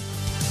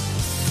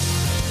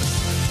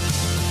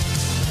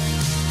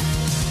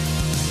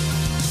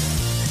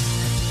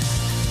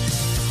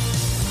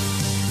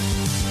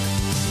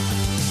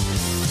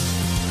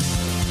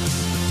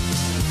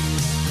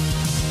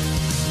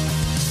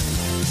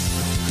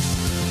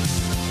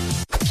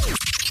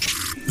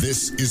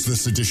 This is the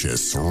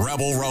seditious,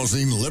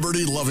 rabble-rousing,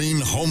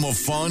 liberty-loving, home of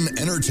fun,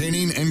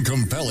 entertaining, and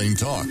compelling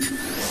talk.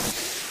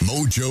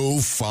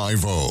 Mojo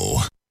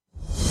 50.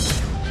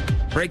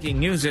 Breaking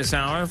news this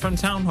hour from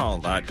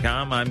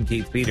townhall.com. I'm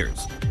Keith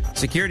Peters.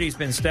 Security's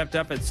been stepped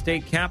up at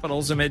state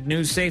capitals amid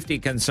new safety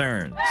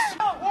concerns.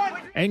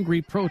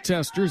 Angry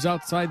protesters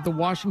outside the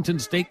Washington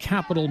state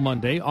capitol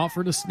Monday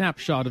offered a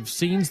snapshot of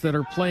scenes that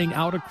are playing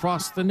out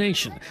across the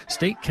nation.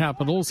 State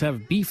capitals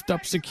have beefed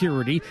up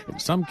security, in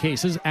some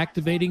cases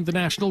activating the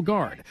National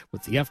Guard,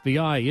 with the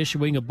FBI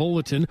issuing a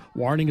bulletin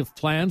warning of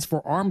plans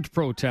for armed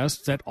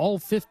protests at all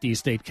 50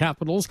 state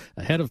capitals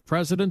ahead of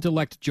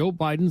President-elect Joe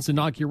Biden's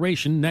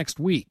inauguration next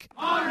week.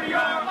 Honor your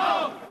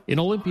oath! In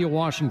Olympia,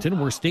 Washington,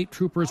 where state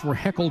troopers were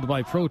heckled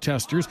by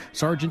protesters,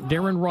 Sergeant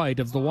Darren Wright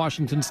of the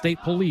Washington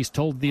State Police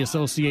told the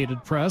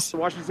Associated Press, The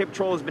Washington State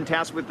Patrol has been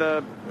tasked with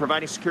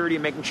providing security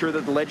and making sure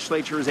that the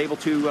legislature is able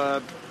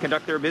to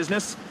conduct their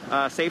business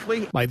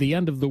safely. By the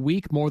end of the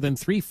week, more than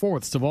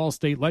 3/4 of all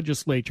state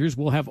legislatures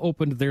will have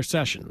opened their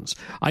sessions.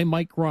 I'm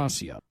Mike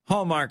Gracia.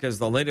 Hallmark is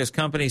the latest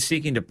company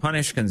seeking to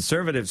punish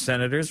conservative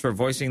senators for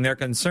voicing their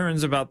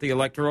concerns about the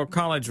Electoral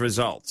College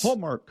results.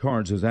 Hallmark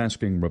Cards is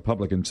asking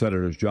Republican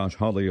Senators Josh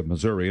Hawley of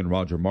Missouri and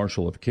Roger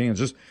Marshall of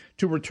Kansas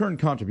to return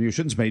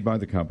contributions made by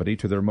the company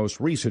to their most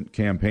recent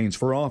campaigns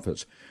for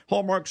office.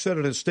 Hallmark said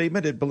in a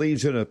statement it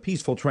believes in a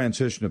peaceful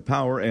transition of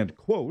power and,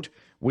 quote,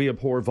 we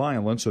abhor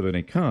violence of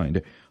any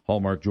kind.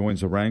 Hallmark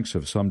joins the ranks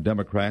of some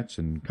Democrats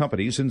and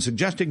companies in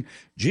suggesting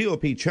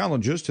GOP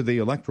challenges to the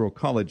Electoral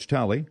College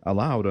tally,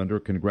 allowed under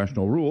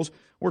congressional rules,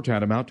 were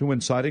tantamount to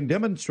inciting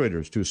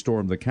demonstrators to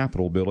storm the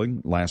Capitol building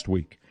last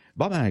week.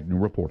 Bob Agnew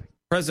reporting.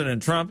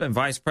 President Trump and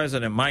Vice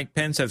President Mike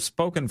Pence have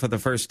spoken for the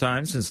first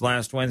time since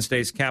last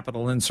Wednesday's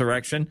Capitol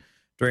insurrection,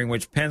 during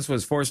which Pence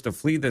was forced to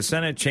flee the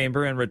Senate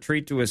chamber and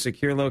retreat to a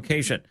secure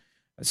location.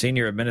 A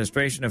senior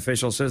administration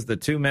official says the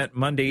two met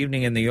Monday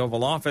evening in the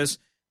Oval Office.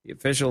 The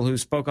official, who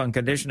spoke on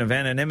condition of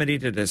anonymity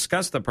to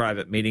discuss the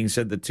private meeting,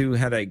 said the two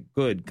had a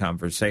good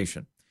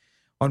conversation.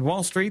 On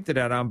Wall Street, the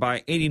Dow down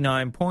by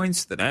 89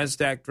 points. The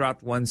Nasdaq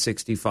dropped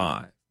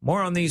 165.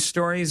 More on these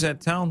stories at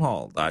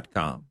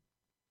townhall.com.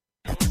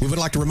 We would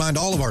like to remind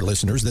all of our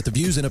listeners that the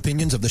views and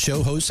opinions of the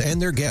show hosts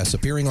and their guests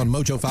appearing on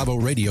Mojo 50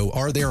 Radio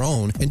are their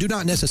own and do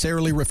not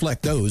necessarily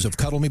reflect those of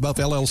Cuddle Me Buff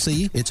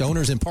LLC, its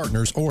owners and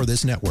partners, or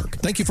this network.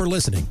 Thank you for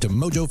listening to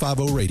Mojo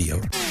 50 Radio.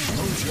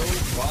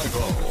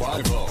 Mojo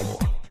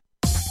 50.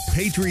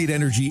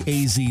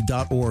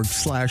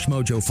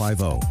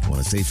 PatriotEnergyAZ.org/Mojo50.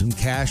 Want to save some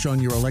cash on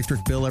your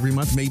electric bill every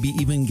month? Maybe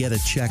even get a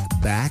check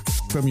back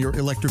from your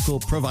electrical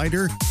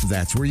provider?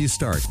 That's where you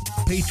start.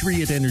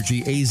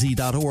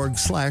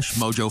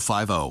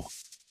 PatriotEnergyAZ.org/Mojo50.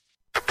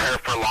 Prepare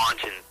for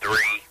launch in 3,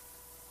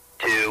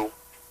 2,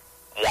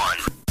 1.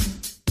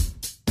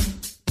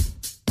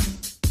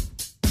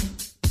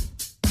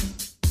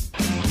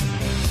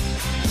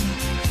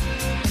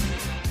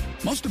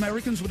 Most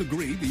Americans would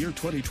agree the year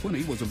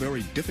 2020 was a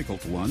very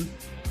difficult one.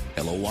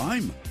 Hello,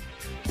 I'm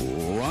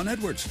Ron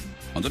Edwards.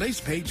 On today's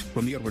page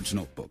from the Edwards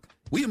Notebook,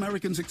 we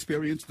Americans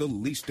experienced the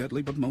least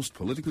deadly but most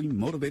politically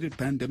motivated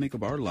pandemic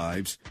of our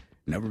lives.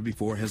 Never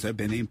before has there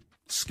been a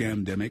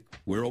Scamdemic,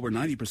 where over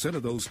 90%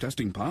 of those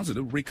testing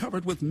positive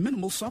recovered with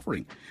minimal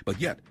suffering. But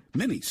yet,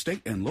 many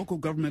state and local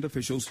government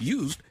officials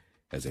used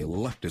as a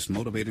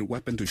leftist-motivated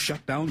weapon to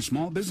shut down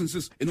small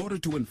businesses in order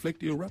to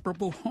inflict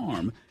irreparable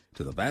harm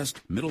to the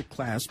vast middle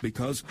class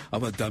because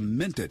of a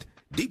demented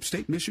deep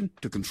state mission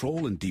to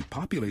control and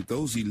depopulate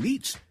those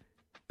elites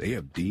they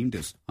have deemed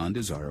as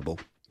undesirable.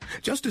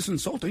 Just as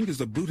insulting as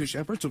the brutish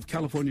efforts of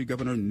California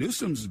Governor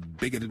Newsom's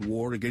bigoted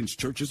war against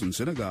churches and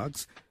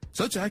synagogues,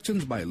 such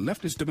actions by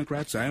leftist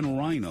Democrats and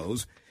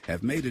rhinos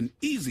have made an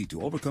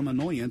easy-to-overcome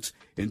annoyance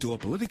into a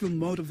politically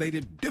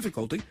motivated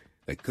difficulty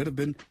that could have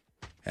been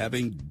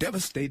having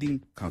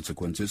devastating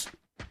consequences.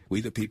 We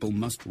the people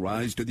must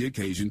rise to the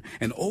occasion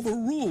and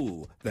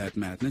overrule that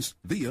madness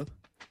via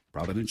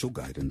providential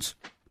guidance.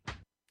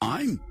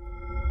 I'm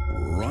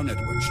Ron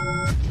Edwards.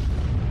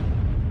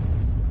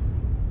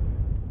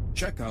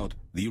 Check out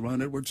the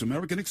Ron Edwards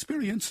American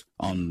Experience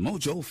on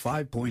Mojo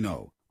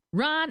 5.0.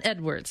 Ron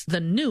Edwards,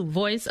 the new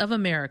voice of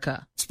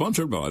America.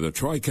 Sponsored by the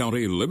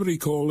Tri-County Liberty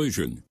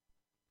Coalition.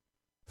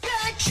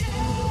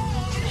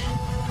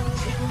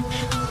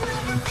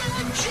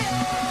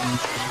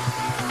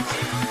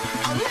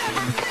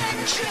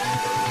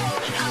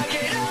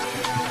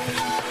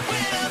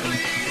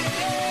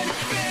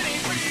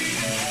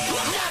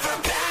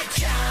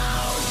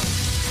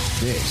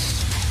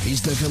 This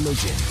is the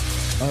collision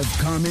of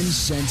common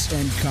sense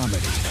and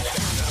comedy.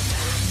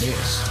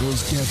 This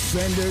is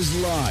Defenders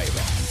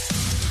Live.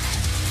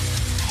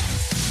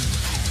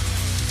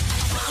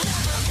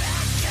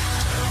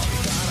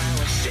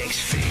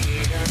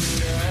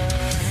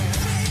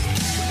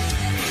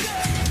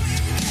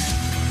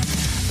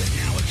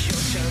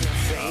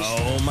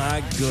 Oh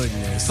my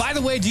goodness. By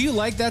the way, do you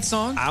like that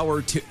song?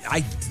 Hour 2.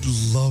 I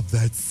love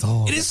that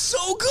song. It is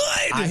so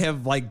good. I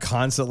have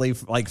constantly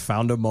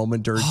found a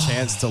moment or a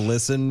chance to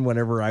listen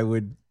whenever I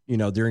would,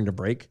 during the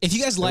break. If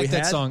you guys like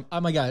that song, oh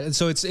my God.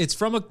 So it's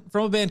from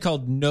a band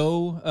called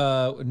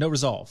No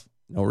Resolve.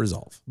 No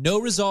Resolve. No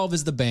Resolve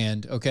is the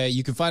band. Okay,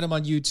 you can find them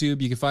on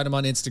YouTube. You can find them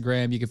on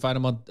Instagram. You can find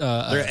them on.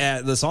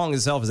 The song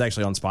itself is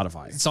actually on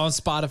Spotify. It's on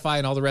Spotify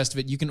and all the rest of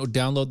it. You can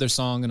download their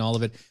song and all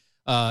of it.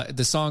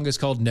 The song is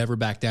called "Never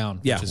Back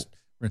Down." Yeah,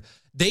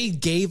 they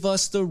gave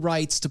us the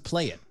rights to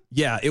play it.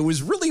 Yeah, it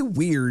was really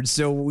weird.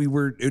 So we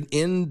were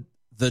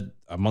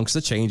amongst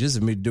the changes,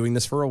 and we've been doing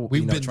this for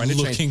we've been trying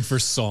looking for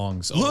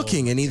songs,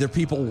 and either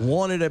people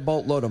wanted a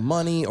boatload of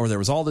money, or there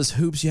was all this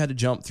hoops you had to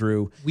jump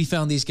through. We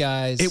found these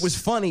guys. It was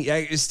funny.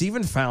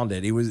 Steven found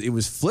it. It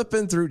was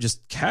flipping through,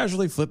 just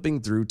casually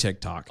flipping through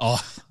TikTok.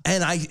 Oh,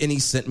 and he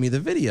sent me the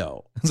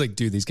video. I was like,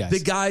 dude, these guys. The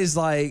guy's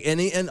like,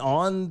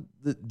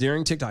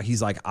 during TikTok, he's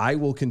like, I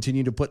will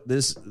continue to put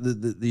this,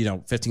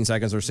 15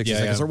 seconds or 60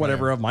 seconds or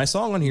whatever of my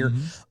song on here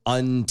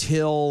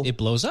until it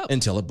blows up.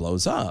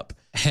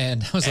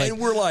 And I was like,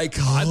 we're like,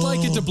 I'd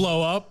like it to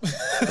blow up.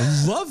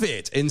 Love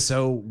it. And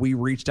so we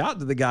reached out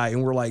to the guy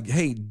and we're like,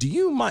 hey, do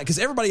you mind? Because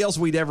everybody else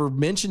we'd ever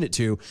mentioned it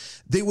to,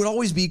 they would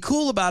always be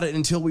cool about it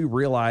until they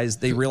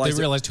realized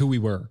who we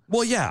were.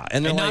 Well, yeah.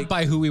 And not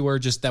by who we were,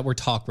 just that we're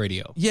talk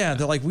radio. Yeah.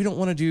 They're like, we don't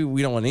want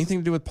anything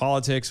to do with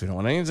politics. We don't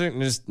want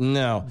anything.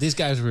 No. These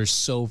guys were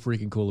so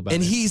freaking cool about it.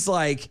 And he's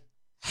like,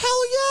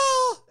 hell yeah.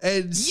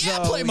 And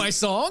play my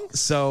song.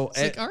 So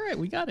it's like, all right,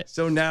 we got it.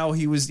 So now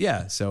he was,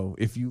 so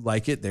if you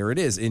like it, there it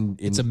is.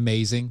 It's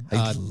amazing.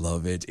 I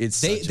love it.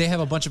 They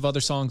have a bunch of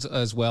other songs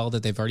as well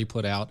that they've already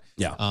put out.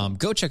 Yeah.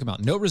 Go check them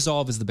out. No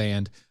Resolve is the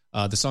band.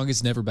 The song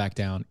is Never Back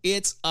Down.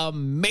 It's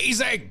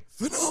amazing.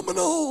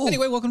 Phenomenal.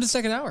 Anyway, welcome to the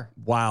second hour.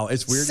 Wow.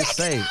 It's weird to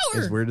say.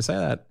 It's weird to say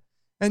that.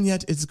 And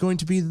yet it's going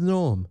to be the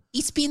norm.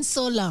 It's been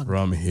so long.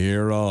 From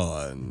here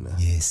on.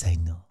 Yes, I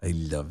know. I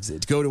loves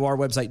it. Go to our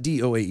website,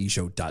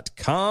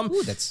 doaeshow.com.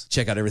 Ooh,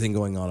 check out everything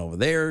going on over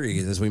there.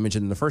 As we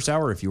mentioned in the first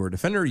hour, if you are a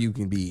defender, you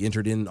can be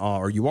entered in,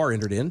 or you are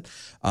entered in,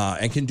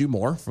 and can do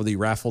more for the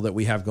raffle that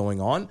we have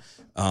going on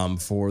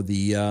for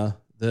the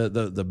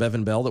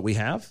Bevan Bell that we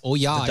have. Oh,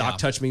 yeah. The Doc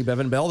Touch Me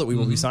Bevan Bell that we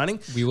will be signing.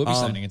 We will be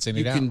signing and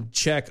sending it out. You can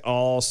check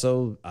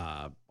also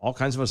all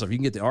kinds of other stuff. You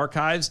can get the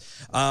archives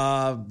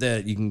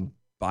that you can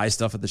buy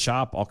stuff at the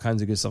shop, all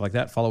kinds of good stuff like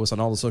that. Follow us on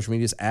all the social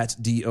medias at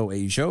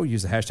DOA Show.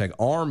 Use the hashtag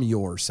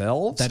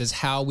 #ArmYourselves. That is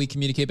how we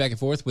communicate back and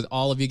forth with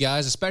all of you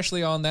guys,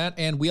 especially on that.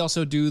 And we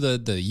also do the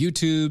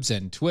YouTubes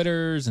and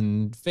Twitters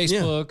and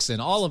Facebooks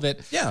and all of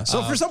it. Yeah.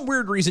 So for some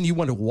weird reason you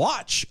want to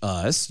watch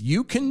us,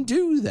 you can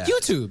do that.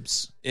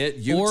 YouTubes.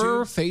 YouTube.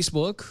 Or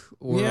Facebook.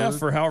 Or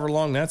for however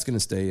long that's going to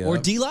stay. Or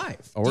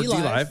DLive. Or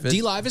DLive.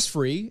 DLive is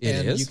free.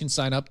 And you can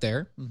sign up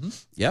there. Mm-hmm.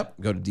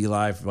 Yep. Go to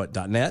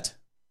DLive.net.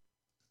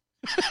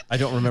 I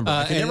don't remember.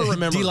 I can never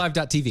remember.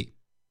 DLive.tv.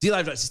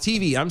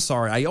 DLive.tv. I'm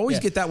sorry. I always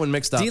get that one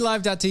mixed up.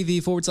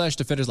 DLive.tv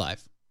 /Defenders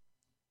Live.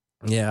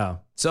 Yeah.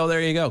 So there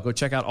you go. Go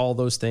check out all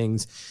those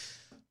things.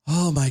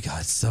 Oh my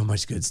God. So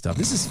much good stuff.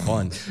 This is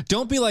fun.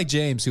 Don't be like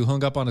James, who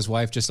hung up on his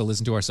wife just to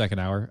listen to our second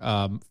hour.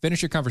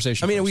 Finish your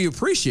conversation. I mean, first. we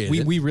appreciate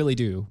it. We really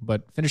do,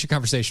 but finish your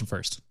conversation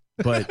first.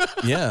 But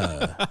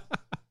yeah,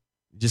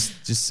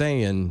 just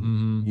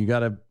saying, you got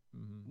to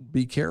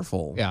be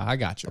careful. Yeah, I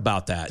got you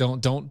about that.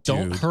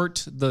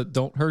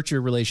 Don't hurt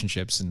your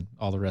relationships and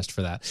all the rest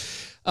for that.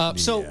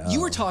 So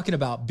you were talking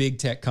about big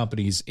tech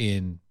companies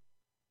in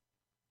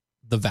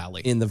the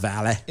valley. In the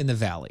valley. In the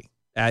valley.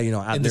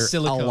 In the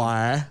Silicon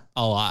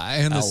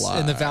Valley.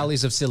 In the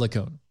valleys of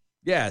Silicon.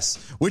 Yes,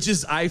 which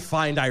is I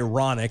find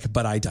ironic,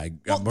 but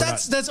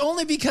that's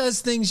only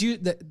because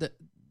the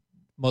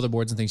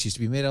motherboards and things used to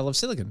be made out of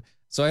silicon.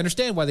 So I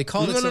understand why they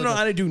call it silicon. No,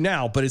 I do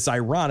now, but it's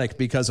ironic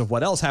because of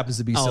what else happens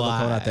to be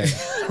silicone out there.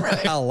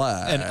 Right.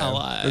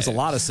 There's a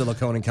lot of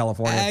silicone in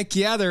California. Heck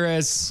yeah, there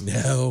is.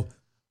 No.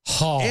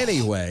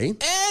 Anyway.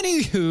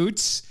 Any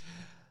hoots.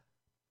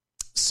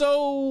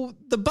 So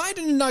the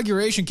Biden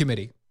inauguration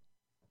committee.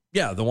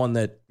 Yeah, the one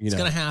that, it's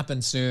going to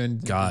happen soon.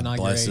 God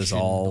bless us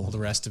all. The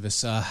rest of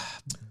us.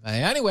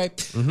 Anyway,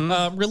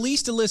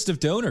 released a list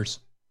of donors.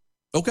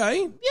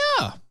 Okay.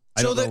 Yeah.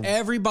 So that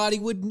everybody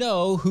would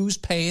know who's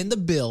paying the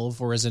bill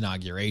for his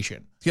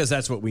inauguration. Because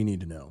that's what we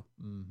need to know.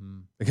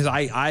 Because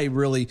I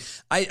really,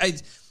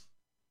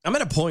 I'm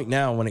at a point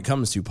now when it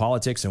comes to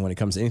politics and when it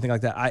comes to anything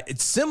like that.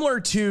 It's similar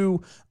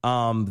to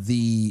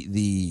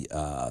the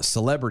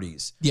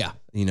celebrities. Yeah.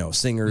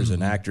 Singers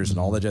and actors and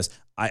all that. Just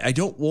I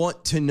don't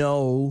want to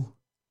know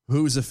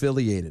who's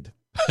affiliated.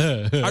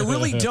 I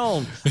really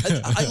don't.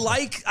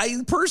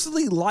 I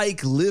personally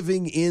like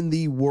living in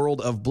the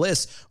world of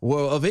bliss,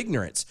 of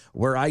ignorance,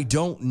 where I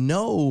don't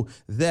know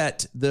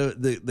that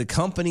the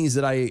companies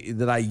that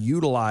I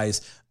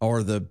utilize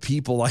or the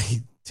people I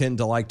tend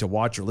to like to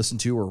watch or listen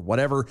to or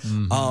whatever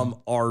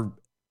are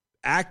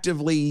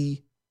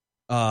actively,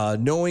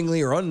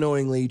 knowingly or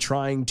unknowingly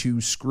trying to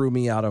screw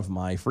me out of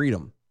my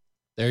freedom.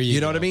 There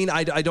you know go. what I mean?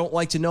 I don't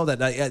like to know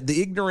that.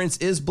 The ignorance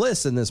is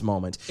bliss in this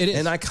moment. It is.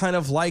 And I kind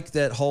of like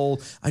that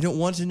whole, I don't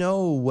want to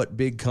know what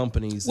big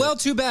companies. Well,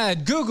 too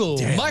bad. Google,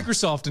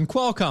 Microsoft, and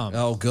Qualcomm.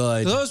 Oh,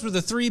 good. Those were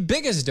the three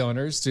biggest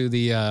donors to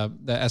the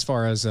as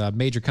far as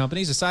major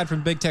companies. Aside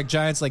from big tech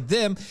giants like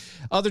them,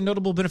 other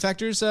notable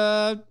benefactors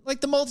like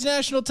the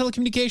multinational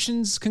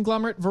telecommunications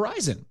conglomerate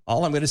Verizon.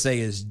 All I'm going to say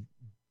is,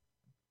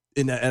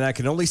 and I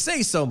can only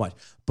say so much,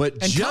 but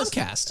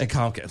Comcast. And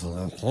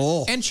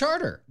Comcast. And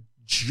Charter.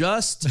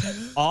 Just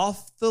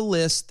off the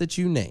list that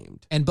you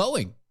named. And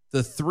Boeing.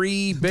 The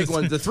three big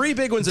ones. The three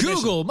big ones.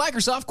 Google,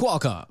 Microsoft,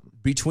 Qualcomm.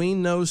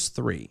 Between those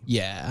three.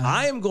 Yeah.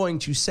 I am going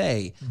to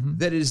say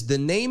that is the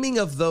naming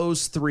of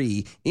those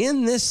three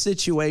in this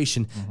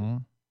situation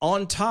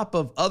on top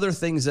of other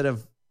things that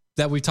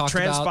we talked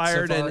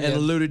transpired about so far, and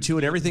alluded to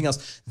and everything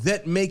else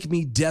that make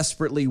me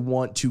desperately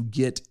want to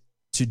get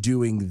to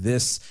doing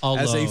this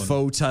as a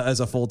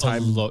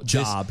full-time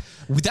job.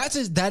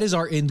 That is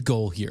our end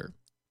goal here.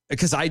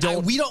 Because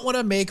we don't want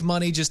to make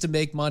money just to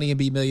make money and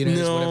be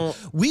millionaires. No.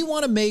 Whatever. We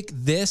want to make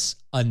this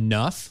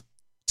enough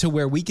to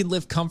where we can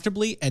live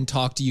comfortably and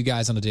talk to you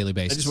guys on a daily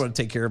basis. I just want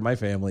to take care of my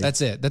family. That's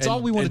it. That's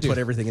all we want to do. Put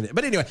everything in it.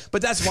 But anyway,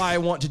 that's why I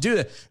want to do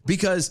that,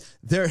 because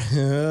there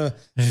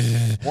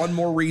one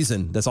more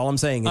reason. That's all I'm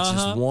saying. It's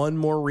just one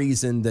more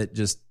reason that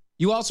just.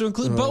 You also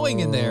include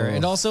Boeing in there,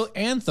 and also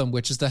Anthem,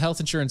 which is the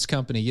health insurance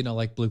company,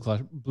 like Blue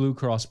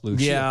Cross Blue Shield.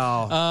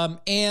 Yeah.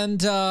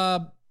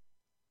 And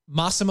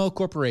Massimo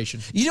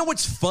Corporation. You know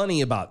what's funny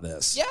about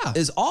this? Yeah.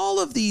 Is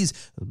all of these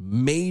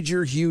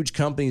major, huge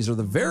companies are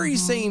the very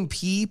same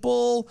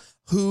people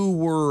who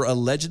were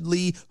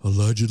allegedly,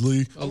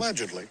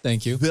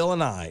 thank you,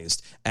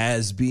 villainized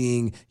as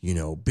being,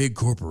 big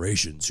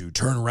corporations who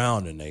turn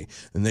around and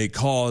they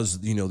cause,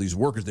 these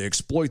workers, they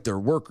exploit their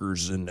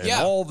workers and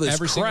all this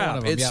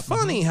crap. It's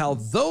funny how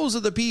those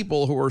are the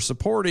people who are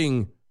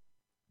supporting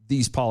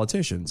these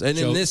politicians, and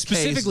in this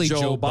specifically case,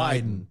 Joe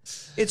Biden.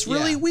 It's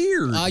really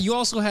weird. You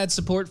also had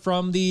support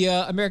from the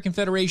American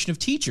Federation of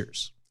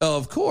Teachers.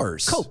 Of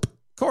course. COPE.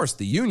 Of course,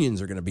 the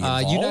unions are going to be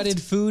involved.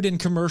 United Food and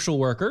Commercial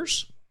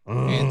Workers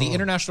and the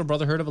International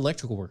Brotherhood of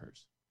Electrical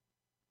Workers.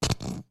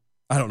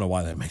 I don't know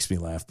why that makes me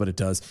laugh, but it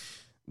does.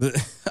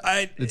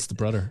 It's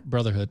the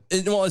brotherhood.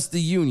 It's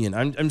the union.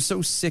 I'm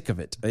so sick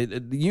of it.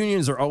 The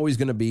unions are always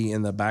going to be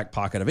in the back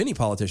pocket of any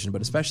politician,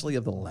 but especially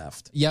of the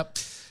left. Yep.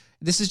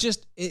 This is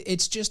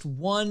it's just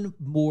one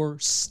more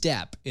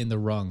step in the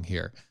rung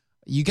here.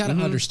 You got to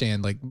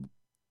understand,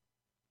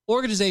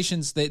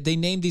 organizations, they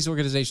name these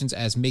organizations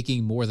as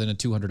making more than a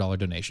 $200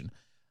 donation.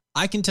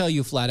 I can tell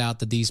you flat out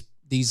that these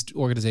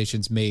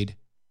organizations made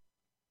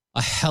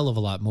a hell of a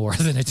lot more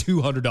than a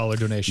 $200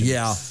 donation.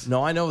 Yeah.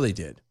 No, I know they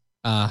did.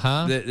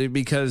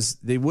 Because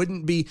they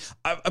wouldn't be,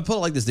 I put it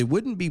like this, they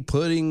wouldn't be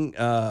putting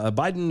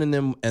Biden and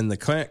them and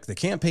the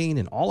campaign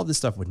and all of this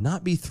stuff would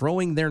not be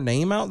throwing their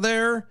name out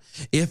there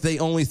if they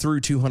only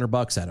threw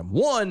 $200 at him.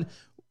 One,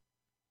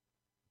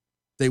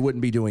 they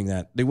wouldn't be doing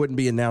that. They wouldn't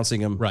be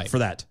announcing them for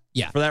that.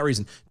 Yeah. For that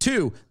reason.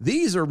 Two,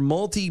 these are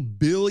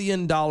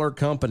multi-billion-dollar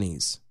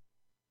companies.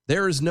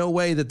 There is no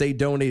way that they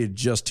donated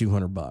just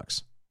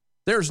 $200.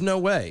 There's no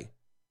way.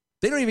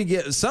 They don't even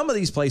get, some of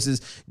these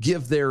places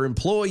give their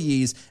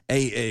employees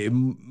a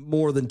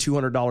more than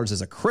 $200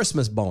 as a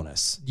Christmas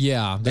bonus.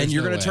 Yeah. And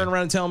you're going to turn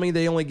around and tell me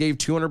they only gave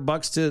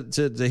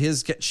 $200 to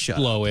his,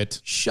 Blow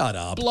it. Shut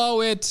up.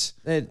 Blow it.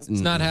 It's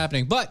not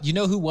happening. But you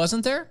know who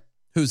wasn't there?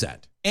 Who's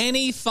that?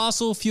 Any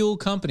fossil fuel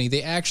company.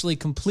 They actually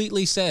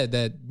completely said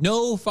that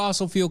no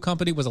fossil fuel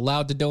company was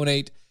allowed to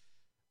donate,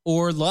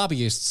 or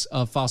lobbyists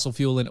of fossil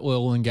fuel and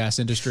oil and gas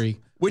industry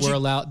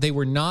they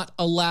were not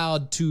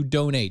allowed to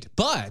donate.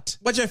 But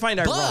which I find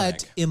ironic.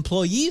 But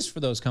employees for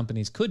those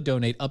companies could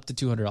donate up to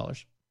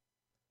 $200.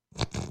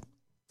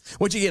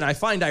 Which again I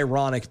find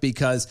ironic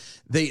because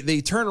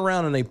they turn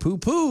around and they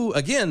poo-poo.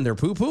 Again, they're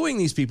poo-pooing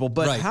these people.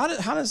 But Right. how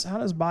does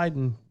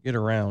Biden get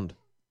around,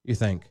 you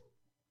think?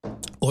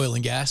 Oil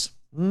and gas.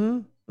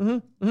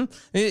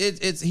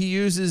 He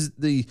uses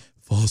the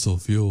fossil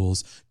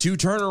fuels to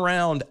turn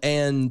around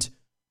and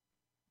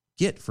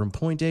get from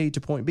point A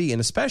to point B.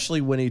 And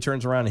especially when he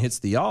turns around and hits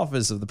the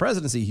office of the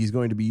presidency, he's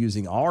going to be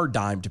using our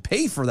dime to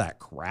pay for that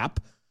crap.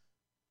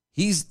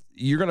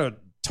 You're going to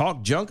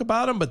talk junk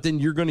about him, but then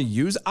you're going to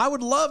use. I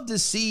would love to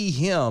see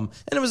him.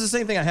 And it was the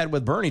same thing I had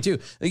with Bernie too.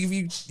 Like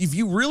if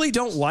you really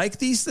don't like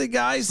these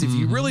guys, if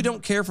you really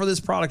don't care for this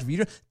product,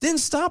 then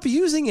stop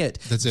using it.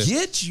 That's it.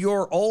 Get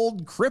your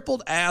old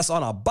crippled ass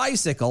on a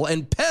bicycle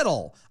and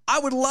pedal. I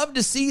would love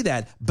to see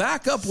that.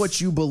 Back up what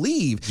you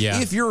believe.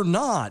 Yeah. If you're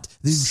not,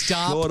 then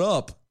shut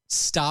up.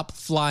 Stop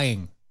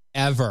flying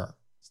ever.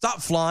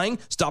 Stop flying.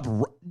 Stop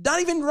not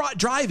even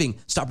driving.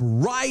 Stop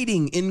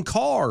riding in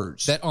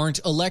cars that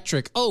aren't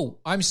electric. Oh,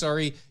 I'm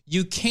sorry.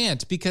 You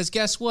can't, because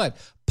guess what?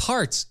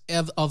 Parts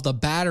of the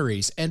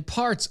batteries and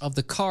parts of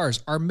the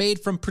cars are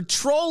made from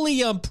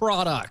petroleum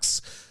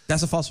products.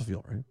 That's a fossil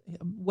fuel, right?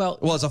 Well,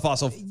 it's a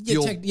fossil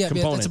fuel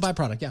component. It's a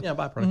byproduct. Yeah,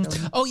 byproduct.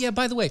 Mm-hmm. Oh, yeah.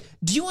 By the way,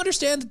 do you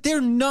understand that they're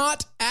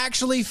not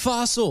actually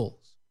fossils?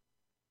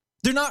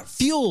 They're not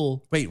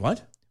fuel. Wait,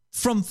 what?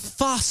 From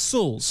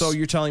fossils. So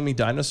you're telling me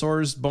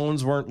dinosaurs'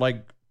 bones weren't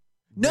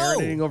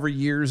marinating over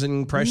years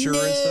and pressure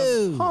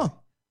and stuff? Huh.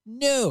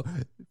 No.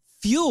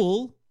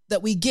 Fuel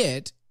that we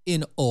get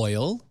in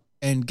oil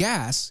and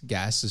gas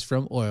is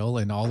from oil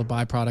and all the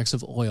byproducts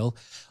of oil.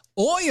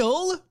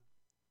 Oil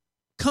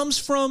comes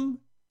from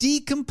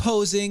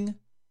decomposing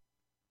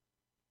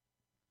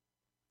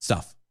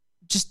stuff.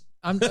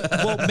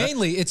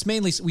 Mainly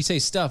we say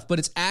stuff, but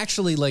it's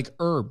actually like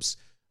herbs.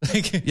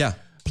 Yeah.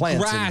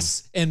 Plants,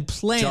 grass and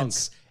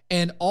plants junk.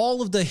 And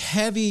all of the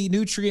heavy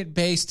nutrient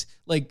based,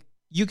 like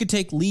you could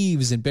take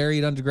leaves and bury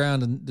it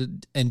underground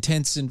in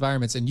intense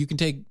environments, and you can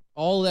take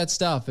all of that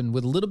stuff and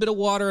with a little bit of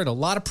water and a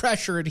lot of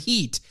pressure and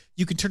heat,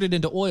 you can turn it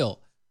into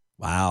oil.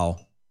 Wow.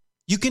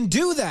 You can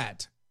do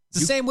that. It's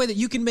the same way that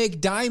you can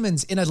make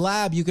diamonds in a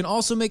lab. You can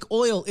also make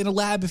oil in a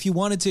lab if you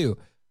wanted to.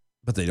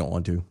 But they don't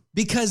want to.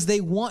 Because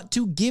they want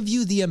to give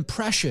you the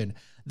impression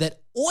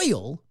that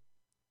oil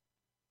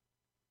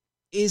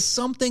is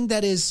something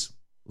that is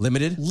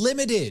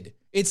limited.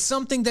 It's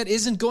something that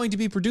isn't going to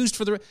be produced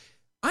for the.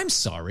 I'm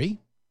sorry,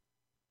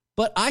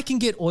 but I can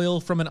get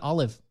oil from an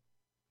olive.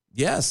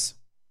 Yes.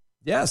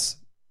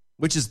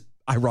 Which is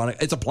ironic.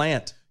 It's a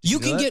plant. You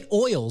can get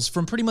oils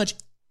from pretty much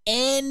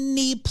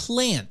any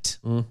plant.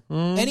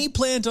 Mm-hmm. Any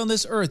plant on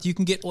this earth you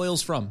can get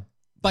oils from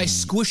by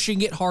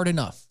squishing it hard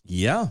enough.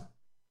 Yeah.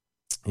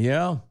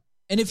 And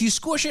if you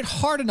squish it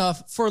hard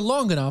enough for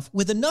long enough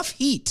with enough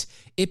heat,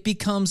 it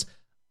becomes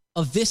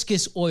a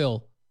viscous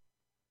oil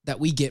that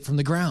we get from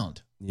the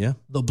ground. Yeah.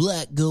 The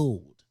black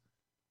gold.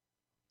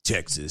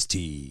 Texas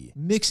tea.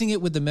 Mixing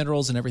it with the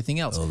minerals and everything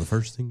else. Oh, the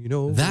first thing you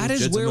know. That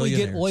is where we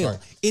get oil.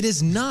 Sorry. It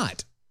is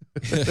not.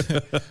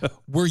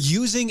 We're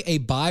using a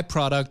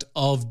byproduct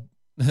of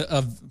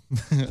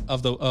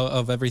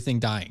everything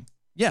dying.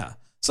 Yeah.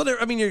 So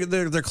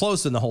they're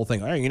close in the whole thing.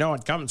 Hey,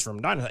 it comes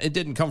from dinosaurs. It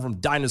didn't come from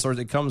dinosaurs.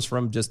 It comes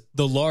from just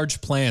the large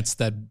plants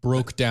that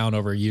broke down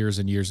over years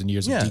and years and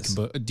years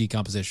of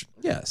decomposition.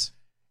 Yes.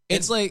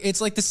 It's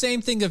like the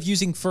same thing of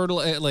using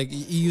like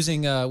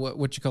using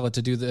what you call it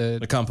to do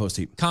the compost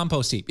heap.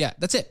 Compost heap. Yeah,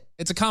 that's it.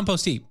 It's a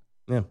compost heap.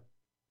 Yeah.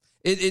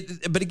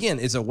 But again,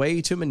 it's a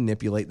way to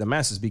manipulate the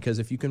masses, because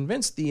if you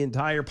convince the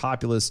entire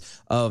populace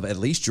of at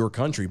least your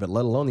country, but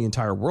let alone the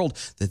entire world,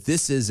 that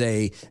this is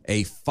a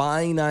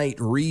finite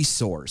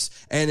resource,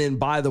 and then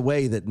by the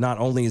way, that not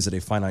only is it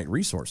a finite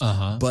resource,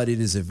 but it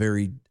is a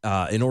very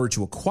in order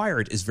to acquire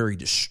it is very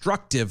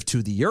destructive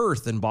to the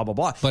earth and blah blah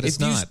blah. But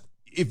it's not.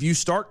 If you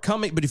start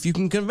coming, but if you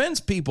can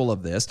convince people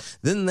of this,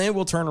 then they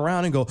will turn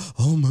around and go,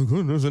 oh my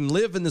goodness, and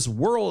live in this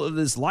world,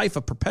 this life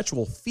of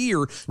perpetual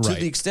fear to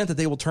the extent that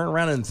they will turn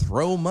around and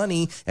throw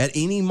money at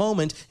any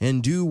moment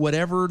and do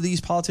whatever these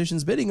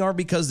politicians' bidding are,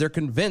 because they're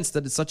convinced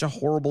that it's such a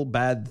horrible,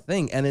 bad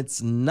thing. And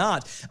it's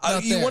not.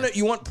 You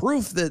want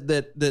proof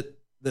that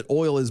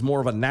oil is more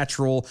of a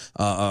natural,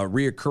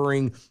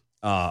 reoccurring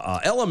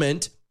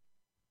element.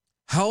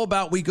 How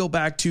about we go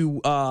back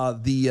to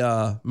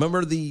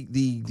remember the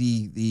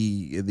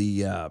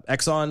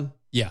Exxon?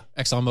 Yeah,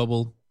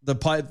 ExxonMobil. The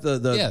pipe,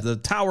 the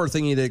tower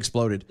thingy that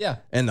exploded. Yeah.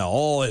 And the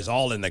oil is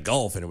all in the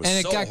Gulf, and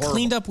it got horrible.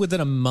 Cleaned up within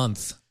a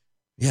month.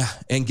 Yeah.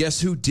 And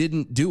guess who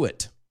didn't do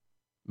it?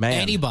 Man.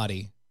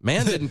 Anybody.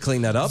 Man didn't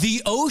clean that up.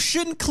 The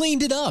ocean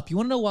cleaned it up. You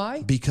want to know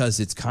why? Because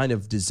it's kind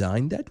of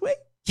designed that way.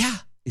 Yeah.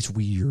 It's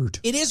weird.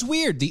 It is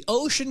weird. The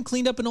ocean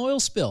cleaned up an oil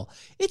spill.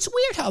 It's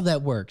weird how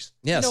that works.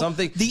 Yeah,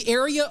 something. The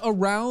area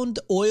around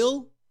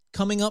oil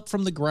coming up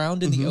from the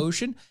ground in the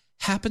ocean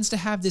happens to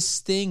have this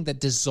thing that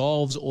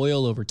dissolves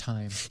oil over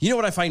time. You know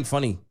what I find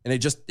funny, and it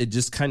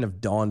just kind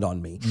of dawned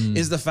on me,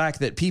 is the fact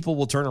that people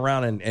will turn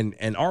around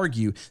and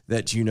argue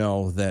that, you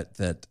know,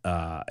 that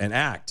and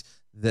act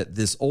that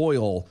this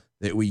oil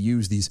that we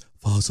use, these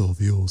fossil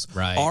fuels,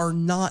 are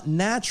not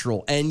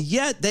natural, and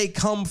yet they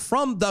come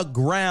from the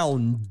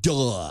ground.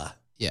 Duh.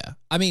 Yeah.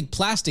 I mean,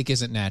 plastic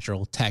isn't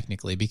natural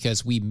technically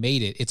because we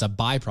made it. It's a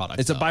byproduct.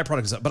 It's a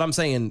byproduct. But I'm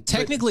saying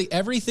technically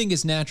everything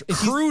is natural.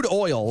 Crude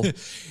oil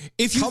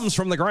comes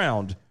from the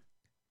ground.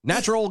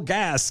 Natural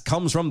gas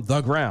comes from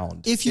the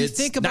ground. If you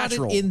think about it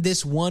in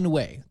this one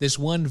way, this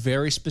one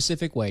very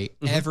specific way,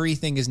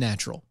 everything is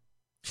natural.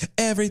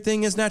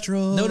 Everything is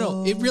natural.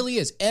 No, it really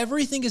is.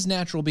 Everything is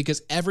natural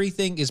because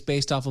everything is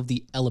based off of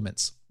the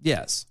elements.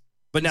 Yes.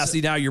 But now,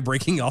 now you're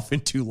breaking off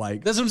into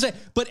like... That's what I'm saying.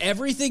 But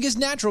everything is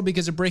natural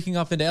because they're breaking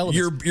off into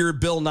elements. You're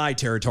Bill Nye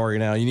territory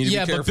now. You need to be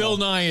careful. Yeah, but Bill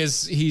Nye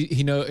is...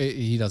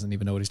 He doesn't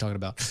even know what he's talking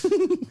about.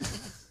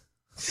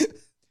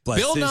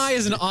 Bill Nye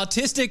is an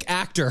autistic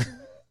actor.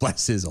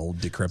 Bless his old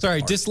decrepit Sorry,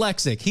 heart.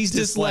 dyslexic. He's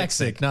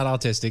dyslexic, not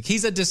autistic.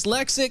 He's a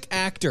dyslexic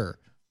actor.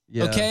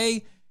 Yeah.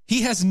 Okay?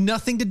 He has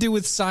nothing to do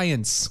with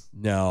science.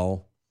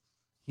 No.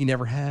 He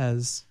never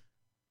has.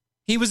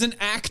 He was an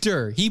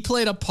actor. He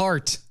played a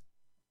part.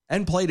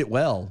 And played it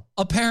well.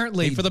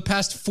 Apparently, for the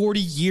past 40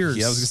 years.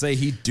 Yeah, I was going to say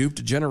he duped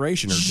a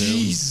generation or two.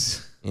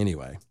 Jeez.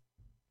 Anyway.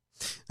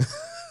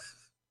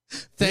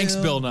 Thanks,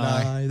 Bill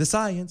Nye. The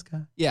science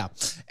guy. Yeah.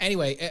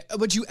 Anyway,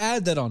 but you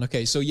add that on.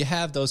 Okay, so you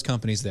have those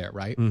companies there,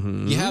 right?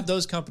 Mm-hmm. You have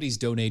those companies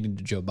donating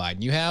to Joe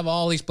Biden. You have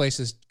all these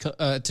places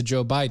to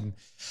Joe Biden.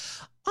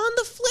 On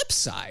the flip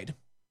side,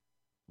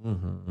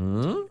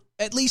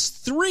 at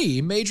least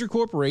 3 major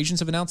corporations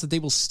have announced that they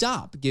will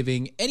stop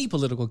giving any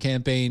political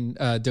campaign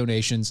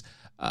donations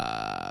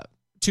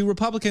to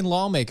Republican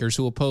lawmakers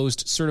who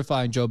opposed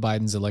certifying Joe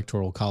Biden's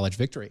electoral college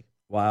victory.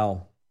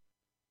 Wow.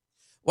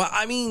 Well,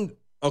 I mean,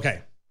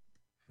 okay.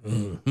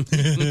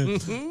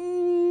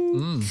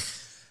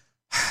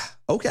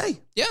 Okay.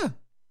 Yeah.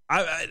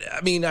 I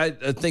mean, I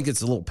think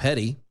it's a little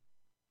petty,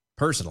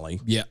 personally.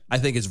 Yeah. I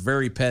think it's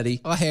very petty.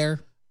 A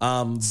hair.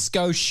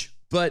 Skosh.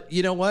 But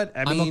you know what?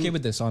 I mean, I'm okay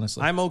with this,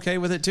 honestly. I'm okay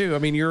with it too. I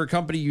mean, you're a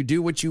company, you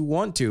do what you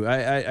want to.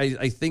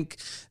 I think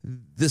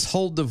this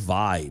whole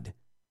divide,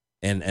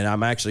 and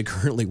I'm actually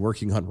currently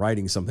working on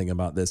writing something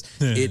about this.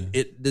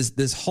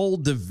 This whole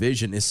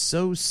division is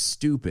so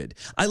stupid.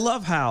 I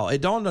love how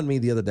it dawned on me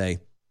the other day,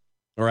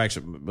 or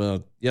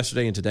actually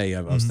yesterday and today.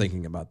 I was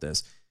thinking about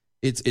this.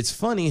 It's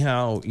funny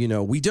how, you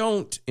know, we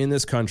don't in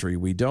this country,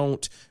 we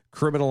don't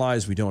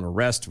criminalize, we don't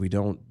arrest, we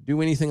don't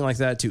do anything like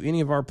that to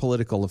any of our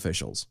political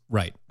officials.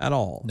 Right. At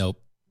all.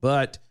 Nope.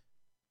 But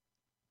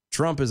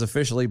Trump is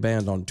officially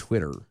banned on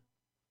Twitter.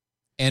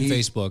 And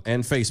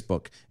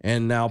Facebook.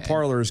 And now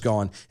Parler is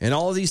gone. And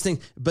all of these things.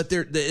 But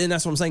and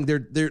that's what I'm saying.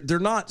 They're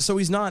not, so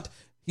he's not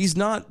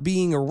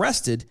being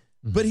arrested,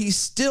 but he's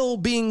still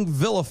being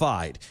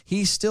vilified.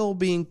 He's still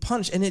being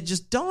punished. And it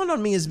just dawned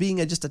on me as being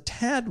just a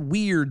tad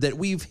weird that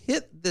we've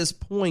hit this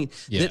point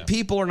that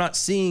people are not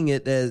seeing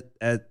it as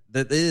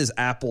that it is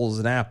apples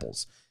and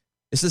apples.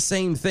 It's the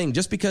same thing.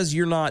 Just because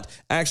you're not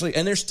actually,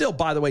 and they're still,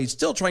 by the way,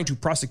 still trying to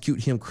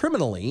prosecute him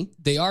criminally.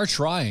 They are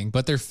trying,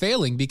 but they're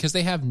failing because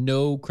they have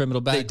no criminal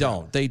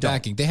background. They don't.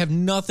 Backing. They have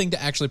nothing to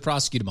actually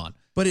prosecute him on.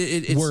 But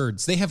it's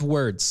words. They have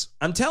words.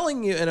 I'm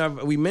telling you,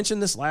 and we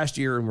mentioned this last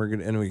year,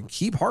 and we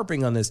keep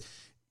harping on this.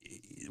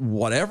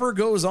 Whatever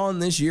goes on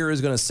this year is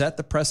going to set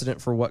the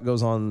precedent for what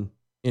goes on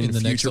in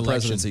the future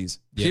presidencies.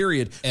 Yep.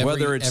 Period.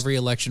 Whether it's every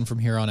election from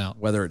here on out,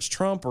 whether it's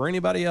Trump or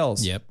anybody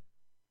else. Yep.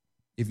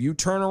 If you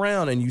turn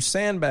around and you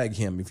sandbag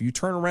him, if you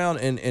turn around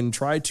and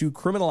try to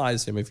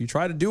criminalize him, if you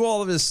try to do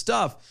all of this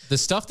stuff, the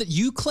stuff that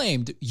you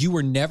claimed you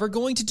were never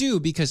going to do,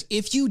 because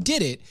if you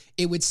did it,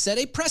 it would set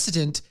a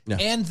precedent,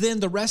 and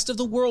then the rest of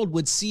the world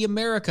would see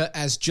America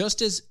as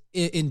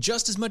in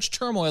just as much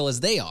turmoil as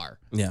they are.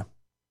 Yeah.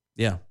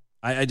 Yeah.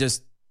 I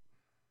just...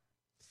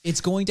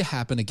 It's going to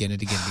happen again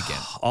and again and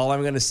again. All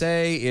I'm going to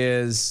say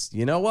is,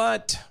 you know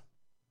what?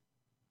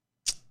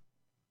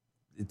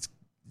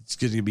 It's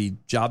going to be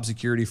job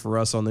security for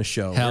us on this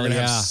show. Hell, we're going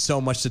to have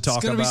so much to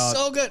talk about. It's going to be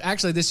so good.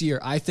 Actually, this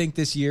year, I think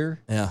this year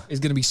is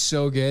going to be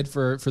so good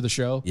for the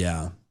show.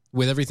 Yeah.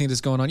 With everything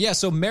that's going on. Yeah,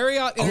 so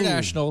Marriott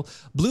International,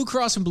 Blue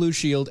Cross and Blue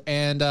Shield,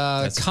 and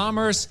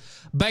Commerce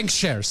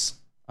Bankshares.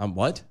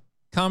 What?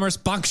 Commerce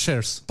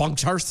Bankshares.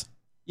 Bankshares?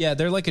 Yeah,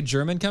 they're like a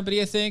German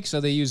company, I think. So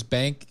they use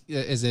bank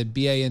as a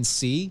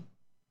B-A-N-C.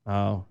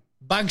 Oh.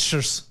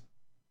 Bankshares.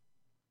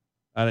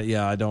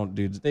 I don't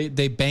do...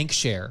 They bank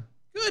share.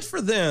 Good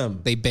for them.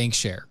 They bank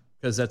share.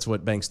 Because that's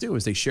what banks do,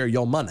 is they share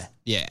your money.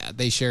 Yeah,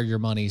 they share your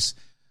monies.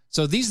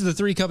 So these are the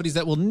three companies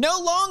that will no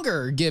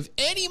longer give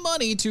any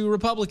money to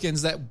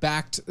Republicans that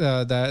backed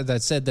that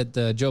said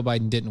that Joe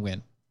Biden didn't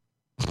win.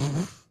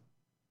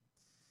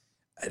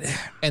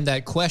 And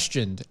that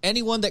questioned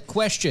anyone that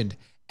questioned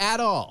at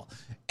all.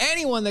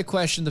 Anyone that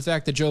questioned the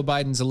fact that Joe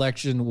Biden's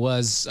election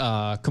was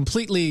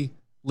completely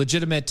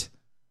legitimate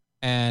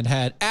and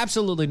had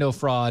absolutely no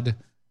fraud,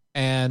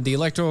 and the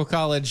Electoral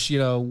College,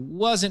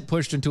 wasn't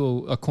pushed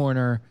into a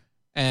corner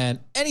and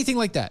anything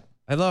like that.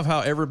 I love how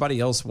everybody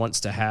else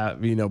wants to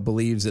have,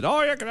 believes that,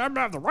 I can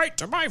have the right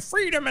to my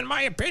freedom and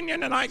my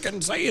opinion, and I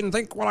can say and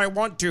think what I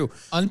want to.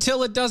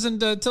 Until it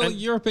doesn't,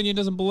 your opinion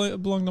doesn't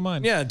belong to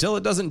mine. Yeah, until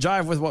it doesn't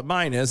jive with what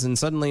mine is, and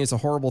suddenly it's a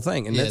horrible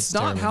thing. And that's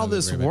not how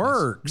this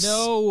works.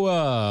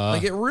 No.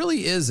 It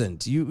really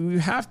isn't. You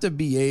have to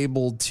be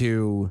able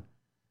to...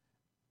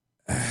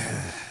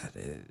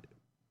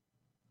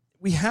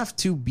 we have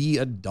to be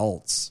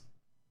adults.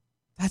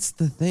 That's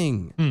the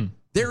thing.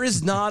 There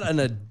is not an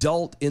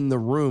adult in the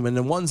room, and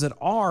the ones that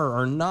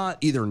are not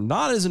either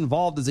not as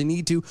involved as they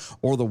need to,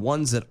 or the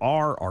ones that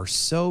are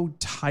so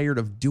tired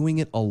of doing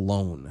it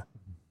alone.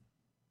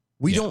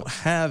 We don't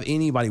have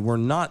anybody. We're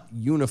not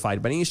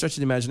unified by any stretch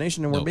of the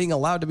imagination, and we're being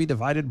allowed to be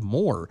divided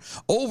more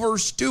over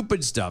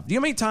stupid stuff. Do you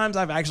know how many times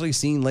I've actually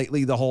seen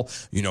lately the whole,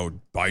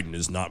 Biden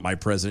is not my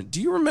president?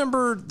 Do you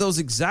remember those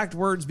exact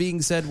words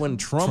being said when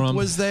Trump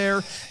was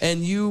there?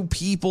 And you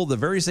people, the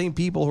very same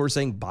people who are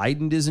saying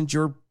Biden isn't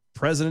your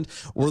president,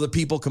 were the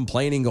people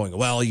complaining, going,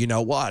 well, you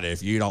know what?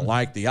 If you don't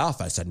like the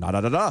office and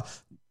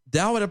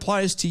now it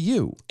applies to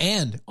you.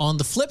 And on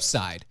the flip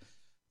side,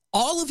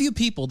 all of you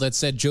people that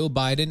said Joe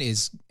Biden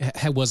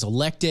was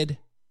elected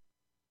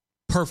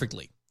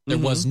perfectly, there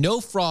was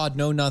no fraud,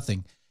 no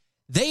nothing,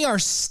 they are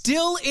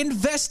still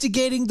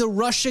investigating the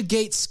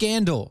Russiagate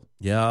scandal.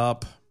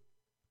 Yep.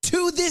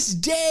 To this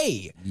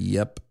day.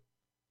 Yep.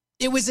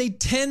 It was a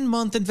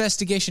 10-month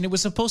investigation. It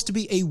was supposed to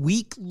be a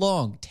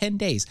week-long, 10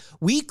 days,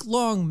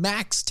 week-long,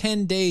 max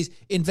 10 days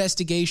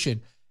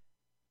investigation.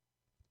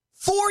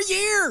 4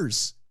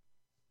 years.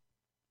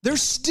 They're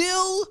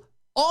still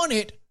on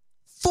it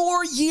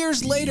 4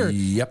 years later.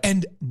 Yep.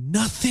 And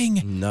nothing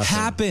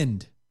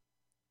happened.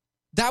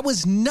 That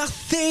was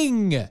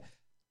nothing.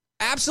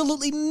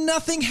 Absolutely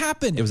nothing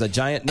happened. It was a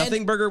giant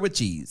nothing burger with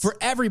cheese. For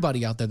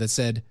everybody out there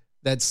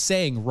that's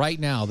saying right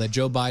now that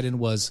Joe Biden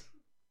was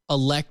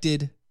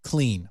elected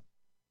clean,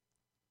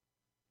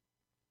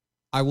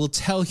 I will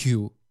tell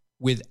you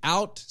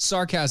without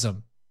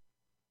sarcasm,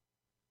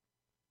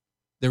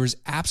 there is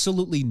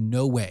absolutely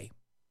no way.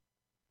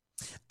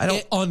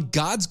 On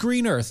God's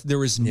green earth,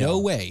 there is no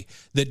way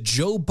that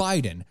Joe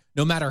Biden,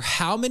 no matter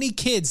how many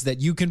kids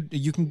that you can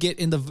get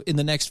in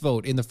the next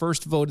vote, in the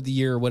first vote of the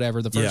year or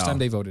whatever, the first time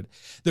they voted,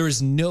 there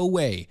is no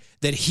way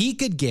that he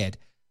could get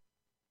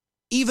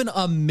even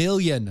 1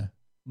 million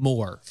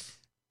more.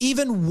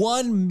 Even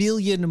 1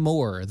 million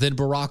more than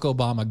Barack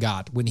Obama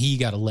got when he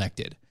got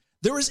elected.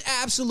 There is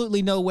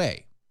absolutely no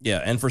way.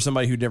 Yeah, and for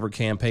somebody who never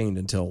campaigned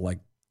until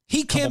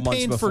he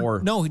campaigned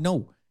before.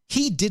 No,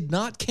 he did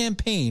not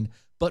campaign,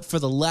 but for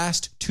the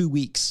last 2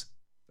 weeks.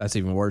 That's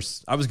even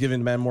worse. I was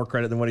giving the man more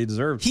credit than what he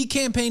deserved. He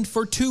campaigned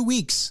for 2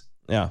 weeks.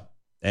 Yeah,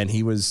 and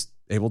he was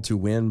able to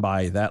win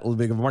by that little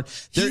big of a margin.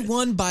 He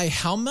won by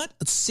how much?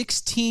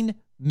 16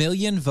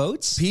 million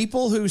votes?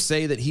 People who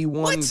say that he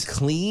won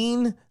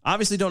clean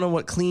obviously don't know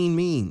what clean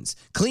means.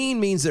 Clean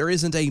means there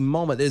isn't a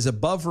moment. It is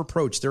above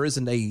reproach. There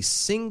isn't a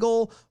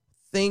single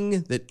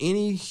thing that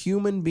any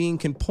human being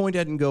can point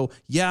at and go,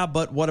 yeah,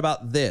 but what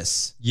about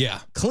this? Yeah.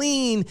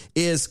 Clean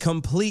is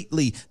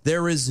completely,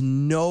 there is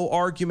no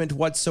argument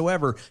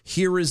whatsoever.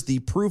 Here is the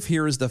proof.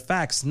 Here is the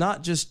facts,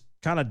 not just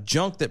kind of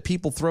junk that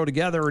people throw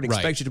together and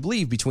expect you to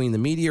believe between the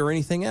media or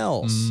anything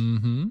else.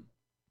 Mm-hmm.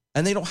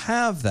 And they don't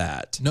have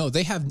that. No,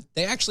 they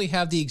actually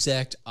have the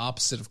exact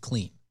opposite of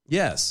clean.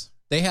 Yes.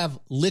 They have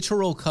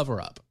literal cover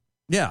up.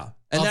 Yeah.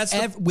 And that's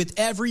with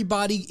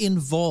everybody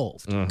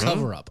involved.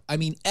 Cover up. I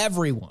mean,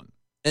 everyone.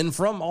 And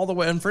from all the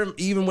way, and from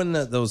even when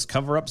those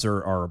cover ups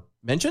are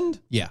mentioned.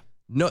 Yeah.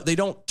 No, they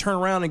don't turn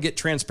around and get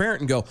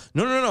transparent and go,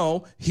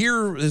 no.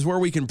 Here is where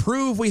we can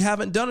prove we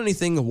haven't done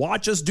anything.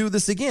 Watch us do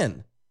this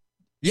again.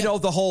 You know,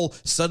 the whole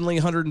suddenly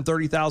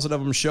 130,000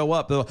 of them show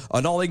up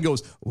and all they can go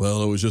is,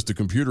 well, it was just a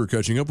computer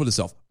catching up with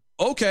itself.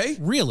 Okay.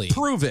 Really?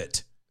 Prove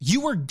it.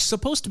 You were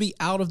supposed to be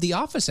out of the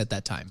office at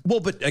that time. Well,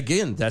 but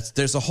again, that's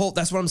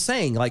what I'm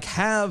saying. Like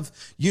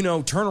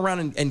turn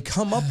around and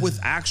come up with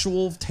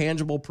actual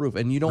tangible proof.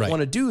 And you don't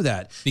want to do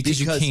that.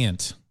 Because you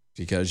can't.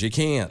 Because you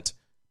can't.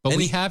 But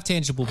we have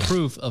tangible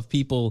proof of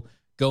people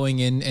going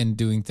in and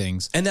doing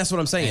things. And that's what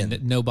I'm saying.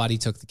 And nobody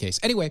took the case.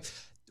 Anyway,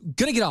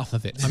 gonna get off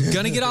of it. I'm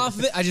gonna get off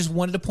of it. I just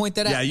wanted to point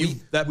that out. Yeah,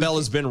 that bell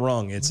has been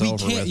rung. It's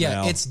over with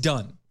now. It's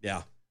done.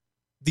 Yeah.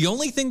 The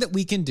only thing that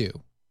we can do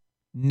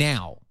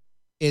now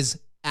is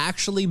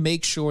actually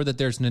make sure that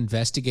there's an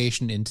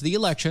investigation into the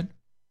election.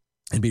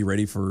 And be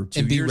ready for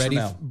 2 years from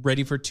now.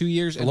 Ready for 2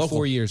 years and local.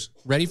 4 years.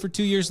 Ready for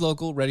 2 years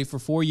local, ready for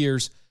 4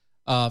 years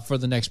for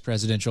the next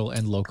presidential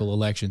and local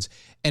elections.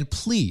 And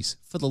please,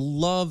 for the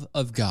love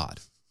of God,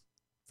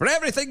 for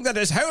everything that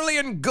is holy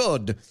and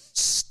good.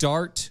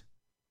 Start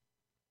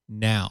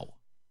now.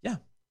 Yeah.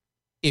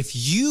 If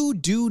you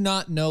do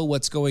not know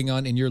what's going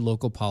on in your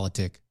local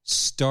politic,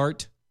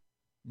 start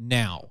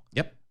now.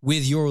 Yep.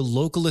 With your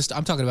localist,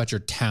 I'm talking about your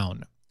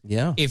town.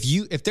 Yeah.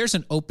 If there's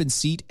an open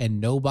seat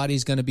and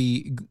nobody's going to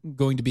be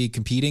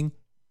competing,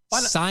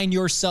 sign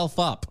yourself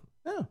up.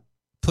 Yeah.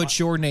 Put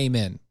your name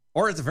in.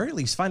 Or at the very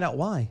least, find out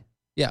why.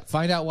 Yeah,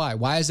 find out why.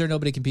 Why is there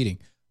nobody competing?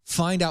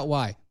 Find out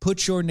why.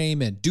 Put your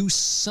name in. Do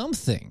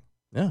something.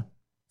 Yeah.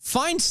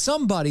 Find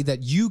somebody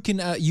that you can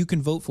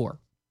vote for.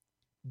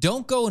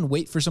 Don't go and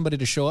wait for somebody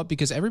to show up,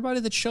 because everybody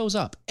that shows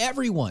up,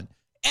 everyone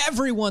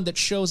that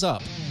shows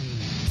up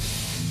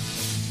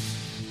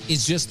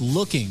is just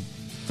looking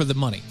for the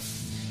money.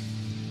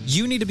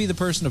 You need to be the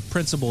person of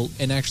principle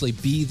and actually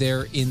be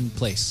there in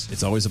place.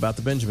 It's always about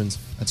the Benjamins.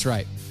 That's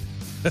right.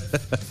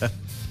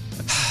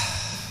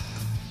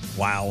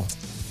 Wow.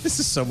 This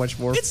is so much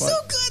more It's fun. so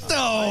good,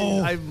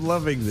 though. I'm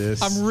loving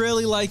this. I'm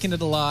really liking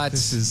it a lot.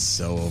 This is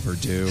so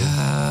overdue.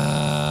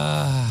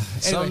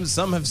 Anyway.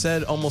 Some have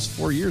said almost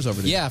 4 years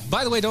overdue. Yeah.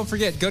 By the way, don't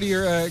forget, go to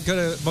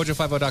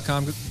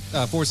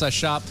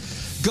mojo50.com/shop.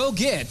 Go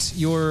get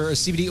your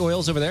CBD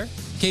oils over there.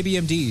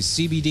 KBMDs,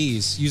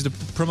 CBDs. Use the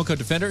promo code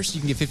Defenders. You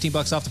can get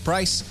 $15 off the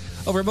price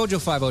over at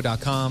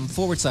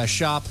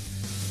mojo50.com/shop.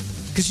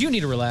 Because you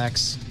need to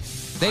relax.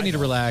 They need to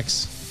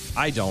relax.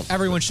 I don't.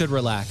 Everyone should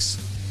relax.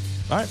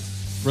 All right.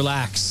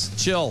 Relax.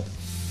 Chill.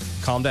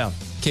 Calm down.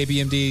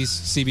 KBMDs,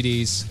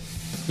 CBDs.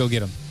 Go get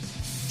them.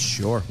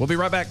 Sure. We'll be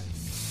right back.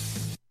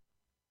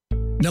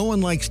 No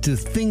one likes to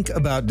think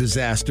about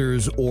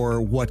disasters or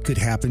what could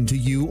happen to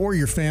you or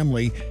your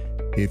family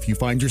if you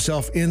find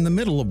yourself in the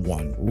middle of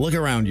one. Look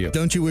around you.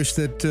 Don't you wish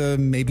that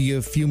maybe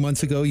a few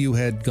months ago you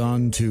had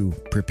gone to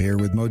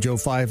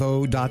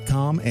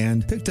preparewithmojo50.com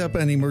and picked up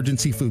an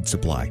emergency food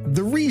supply?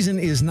 The reason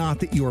is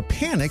not that you're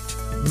panicked.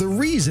 The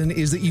reason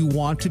is that you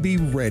want to be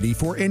ready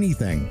for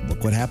anything.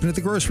 Look what happened at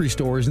the grocery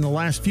stores in the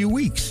last few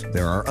weeks.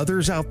 There are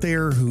others out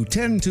there who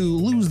tend to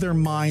lose their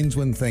minds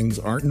when things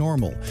aren't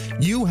normal.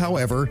 You,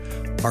 however,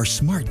 are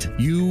smart.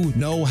 You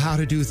know how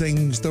to do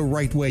things the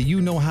right way.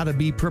 You know how to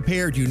be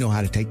prepared. You know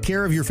how to take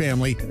care of your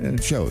family, and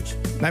it shows.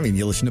 I mean,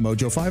 you listen to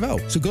Mojo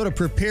 50. So go to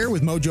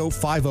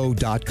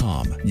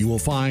preparewithmojo50.com. You will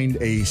find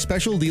a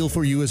special deal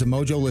for you as a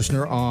Mojo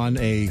listener on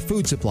a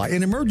food supply,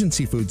 an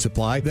emergency food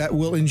supply that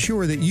will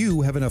ensure that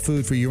you have enough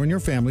food for you and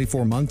your family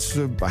for months,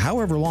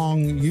 however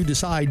long you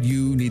decide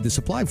you need the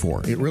supply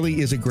for. It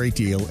really is a great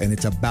deal, and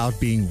it's about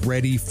being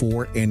ready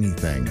for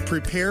anything.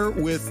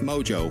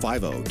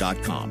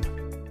 Preparewithmojo50.com.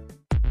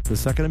 The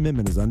Second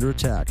Amendment is under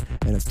attack,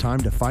 and it's time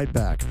to fight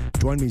back.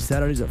 Join me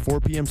Saturdays at 4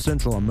 p.m.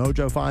 Central on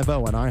Mojo 50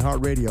 and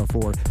iHeartRadio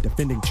for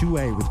Defending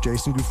 2A with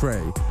Jason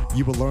Gouffre.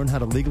 You will learn how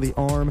to legally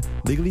arm,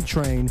 legally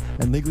train,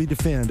 and legally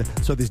defend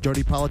so these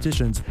dirty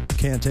politicians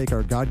can't take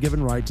our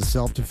God-given right to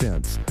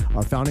self-defense.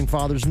 Our founding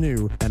fathers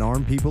knew an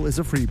armed people is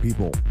a free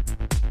people.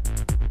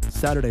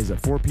 Saturdays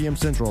at 4 p.m.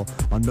 Central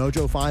on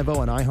Mojo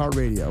 50 and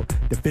iHeartRadio.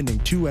 Defending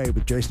 2A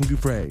with Jason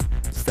Gouffre.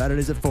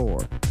 Saturdays at 4.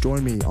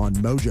 Join me on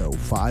Mojo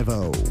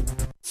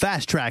 50.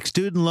 Fast Track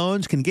Student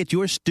Loans can get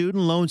your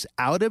student loans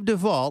out of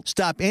default,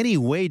 stop any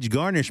wage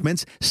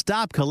garnishments,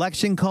 stop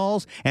collection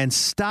calls, and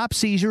stop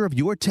seizure of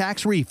your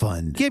tax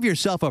refund. Give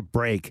yourself a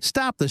break.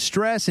 Stop the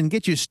stress and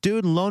get your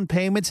student loan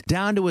payments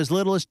down to as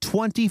little as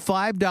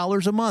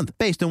 $25 a month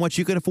based on what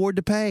you can afford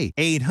to pay.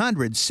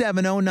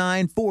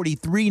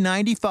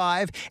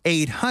 800-709-4395.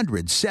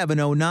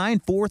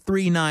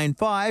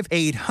 800-709-4395.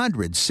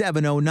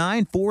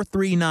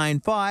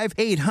 800-709-4395.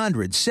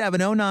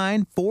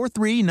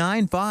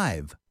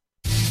 800-709-4395.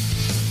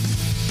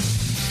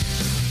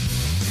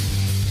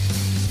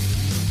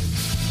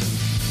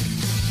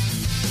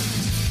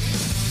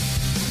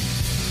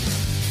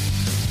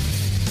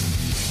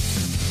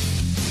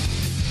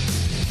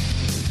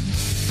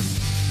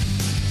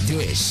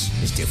 This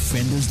is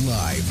Defenders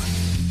Live.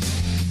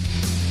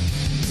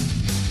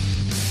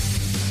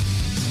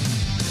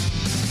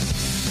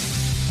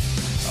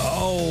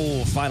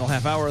 Oh, final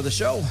half hour of the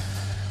show.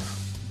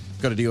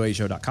 Go to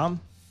DOAEshow.com.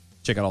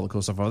 Check out all the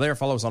cool stuff over there.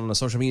 Follow us on the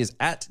social medias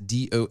at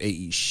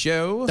DOAE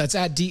Show. That's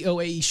at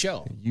DOAE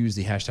Show. Use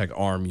the hashtag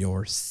arm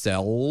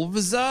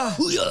yourselves.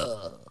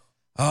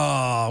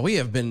 We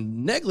have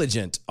been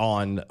negligent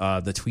on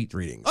the tweet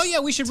readings. Oh,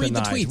 yeah, we should read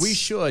the tweets. We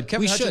should.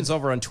 Kevin Hutchins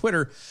over on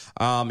Twitter.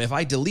 If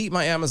I delete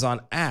my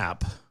Amazon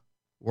app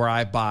where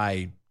I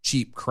buy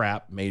cheap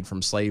crap made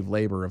from slave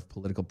labor of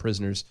political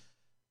prisoners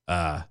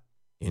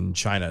in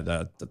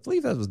China, I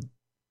believe that was...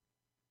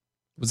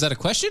 Was that a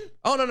question?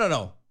 Oh,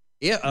 no.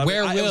 Yeah,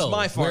 where it was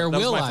my fault. Where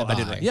will I buy? I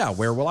didn't. Yeah,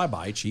 where will I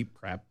buy cheap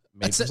crap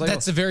made from slave labor?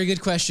 That's a very good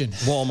question.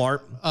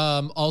 Walmart.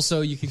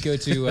 Also, you could go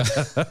to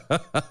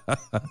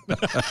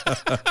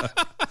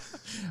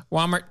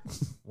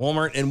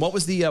Walmart. And what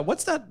was the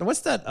what's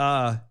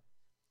that?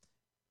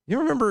 You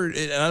remember?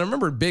 I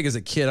remember it big as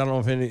a kid. I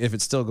don't know if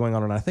it's still going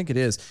on, or not. I think it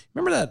is.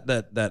 Remember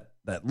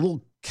that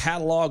little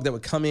catalog that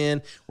would come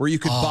in where you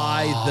could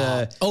buy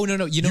the. Oh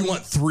no! You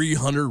want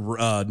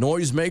 300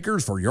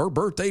 noisemakers for your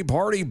birthday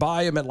party?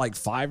 Buy them at like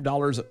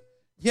 $5.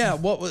 Yeah,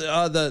 what was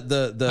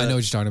the? I know what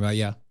you're talking about.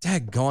 Yeah,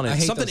 daggone it! I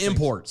hate Something those things.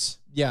 Imports.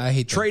 Yeah, I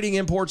hate them. Trading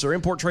imports or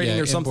import trading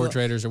or something. Import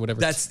traders or whatever.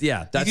 That's you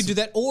can do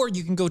that, or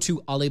you can go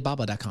to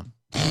Alibaba.com.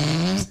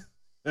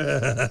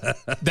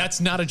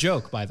 That's not a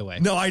joke, by the way.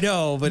 No, I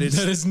know, but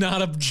that is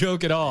not a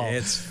joke at all.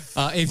 It's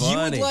if you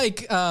would funny.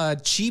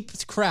 like cheap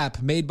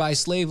crap made by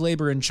slave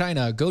labor in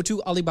China, go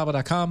to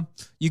Alibaba.com.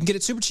 You can get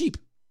it super cheap,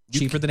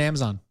 cheaper than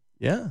Amazon.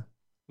 Yeah,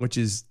 which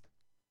is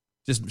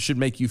just should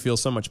make you feel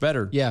so much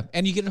better. Yeah,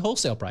 and you get a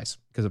wholesale price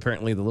Because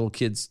apparently the little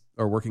kids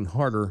are working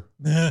harder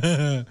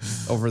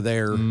over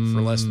there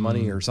for less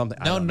money or something.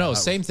 I don't know No, how-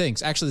 same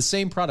things. Actually, the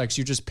same products.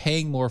 You're just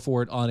paying more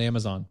for it on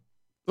Amazon.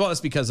 Well,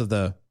 that's because of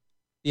the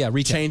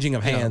retail. changing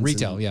of hands.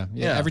 Retail, and-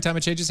 yeah. Every time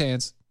it changes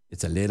hands,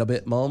 it's a little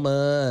bit more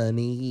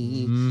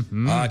money.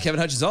 Kevin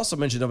Hutchins also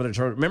mentioned over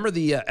there. Remember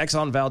the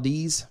Exxon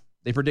Valdez?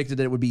 They predicted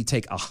that it would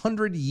take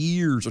 100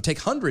 years or take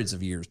hundreds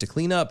of years to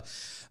clean up.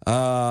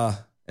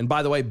 And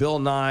by the way, Bill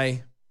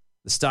Nye,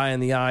 the sty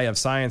in the eye of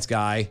science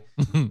guy,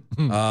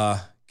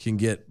 can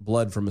get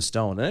blood from a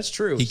stone. And that's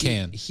true. He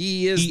can.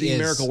 He is the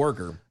miracle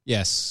worker.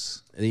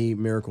 Yes. The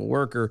miracle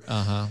worker.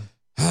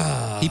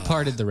 He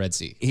parted the Red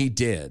Sea. He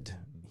did.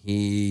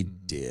 He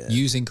did.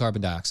 Using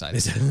carbon dioxide.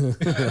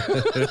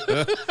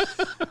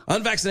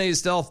 Unvaccinated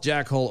Stealth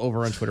Jackhole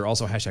over on Twitter.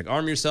 Also hashtag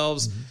arm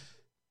yourselves.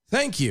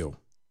 Thank you.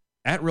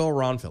 At Real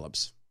Ron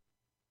Phillips.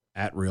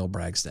 At Real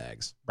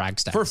Bragstags.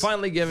 For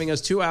finally giving us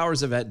 2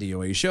 hours of At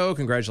DOA Show.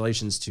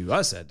 Congratulations to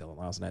us at Dylan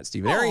Lawson at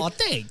Stephen Airy. Oh,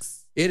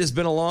 thanks. It has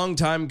been a long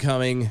time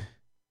coming.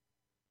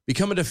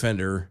 Become a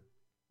defender.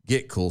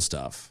 Get cool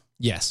stuff.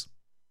 Yes.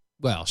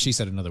 Well, she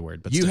said another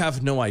word, but you still.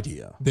 have no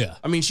idea. Yeah.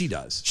 I mean, she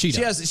does. She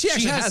does. She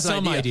actually has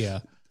some an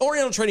idea.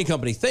 Oriental Trading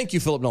Company. Thank you,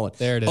 Philip Nolan.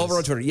 There it is. Over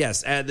on Twitter.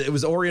 Yes. And it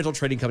was Oriental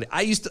Trading Company.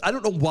 I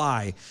don't know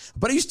why,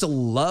 but I used to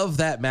love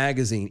that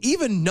magazine,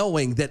 even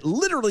knowing that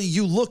literally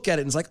you look at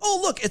it and it's like,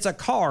 oh, look, it's a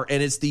car.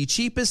 And it's the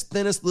cheapest,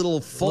 thinnest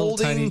little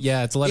folding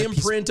it's a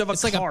imprint of a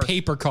it's car. like a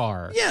paper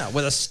car. Yeah,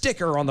 with a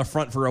sticker on the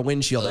front for a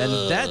windshield.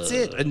 And that's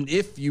it. And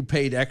if you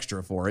paid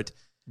extra for it,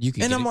 you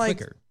can and get I'm it like,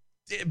 quicker.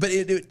 But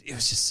it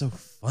was just so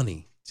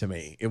funny to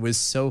me. It was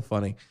so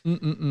funny.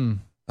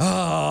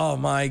 Oh,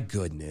 my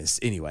goodness.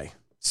 Anyway,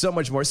 so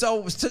much more.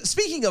 So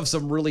speaking of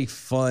some really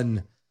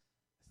fun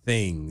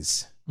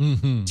things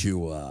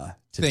to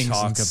Things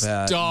talk and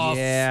about. stuff.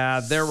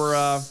 Yeah, there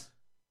were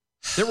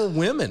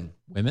women.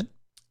 Women?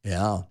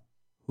 Yeah.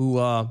 Who,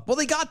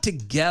 they got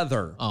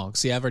together. Oh,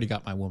 see, I've already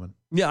got my woman.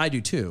 Yeah, I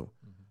do too.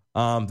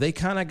 They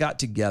kind of got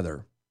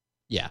together.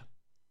 Yeah.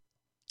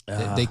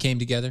 They came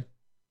together?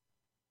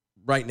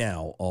 Right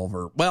now,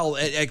 Oliver. Well,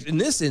 in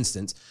this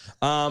instance,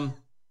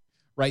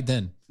 right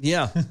then.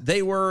 Yeah,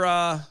 they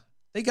were,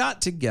 they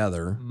got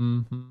together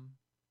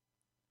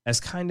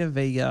as kind of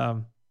a,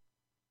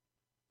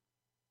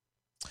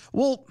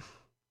 what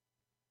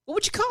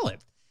would you call it?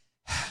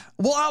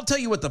 Well, I'll tell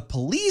you what the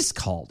police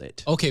called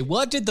it. Okay,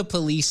 what did the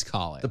police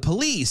call it? The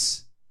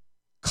police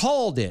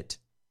called it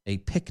a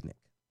picnic.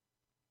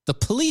 The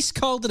police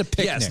called it a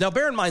picnic. Yes. Now,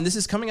 bear in mind, this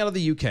is coming out of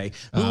the UK,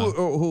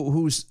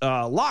 whose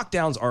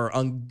lockdowns are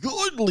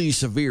ungodly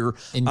severe,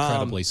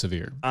 incredibly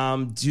severe,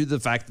 due to the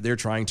fact that they're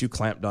trying to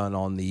clamp down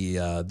on the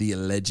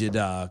alleged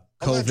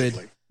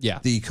COVID,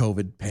 the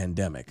COVID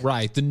pandemic.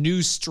 Right, the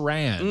new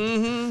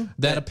strand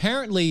that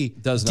apparently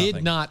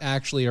did not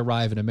actually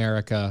arrive in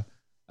America.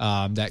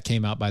 That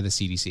came out by the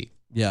CDC.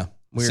 Yeah.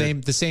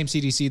 Weird. The same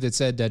CDC that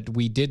said that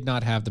we did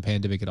not have the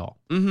pandemic at all,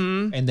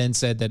 and then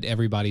said that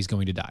everybody's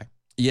going to die.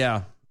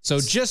 Yeah. So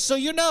just so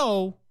you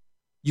know,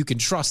 you can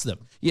trust them.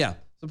 Yeah.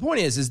 The point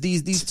is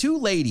these two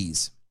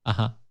ladies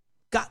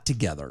got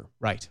together,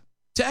 right,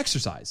 to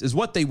exercise is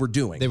what they were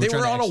doing. They trying were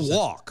to on exercise. a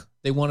walk.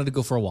 They wanted to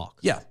go for a walk.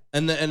 Yeah,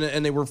 and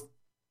they were.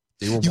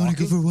 You want to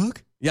go for a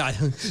walk? Yeah.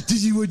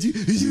 Did you want to go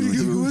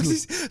for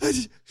a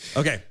walk?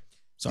 Okay.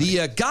 Sorry.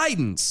 The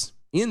guidance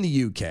in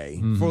the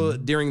UK for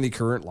during the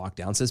current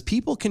lockdown says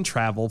people can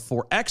travel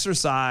for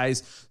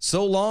exercise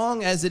so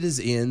long as it is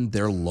in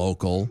their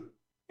local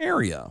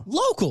area.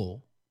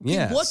 Local?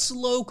 Yeah. What's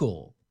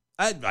local?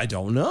 I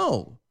don't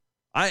know.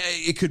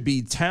 It could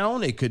be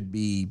town. It could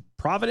be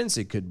Providence.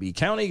 It could be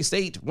county,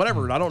 state,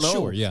 whatever. I don't know.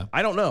 Sure, yeah.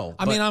 I don't know.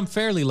 I mean, I'm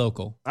fairly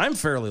local. I'm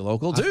fairly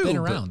local too. I've been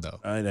around though.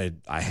 I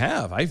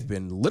have. I've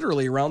been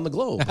literally around the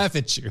globe.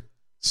 Haven't you?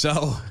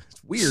 So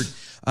it's weird.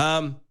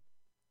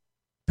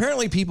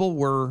 Apparently, people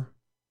were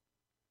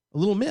a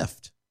little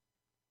miffed.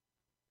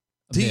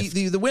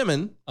 The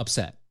women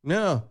upset.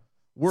 No,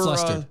 were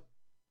flustered.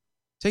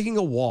 Taking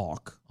a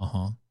walk.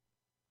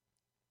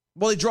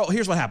 Well, they drove.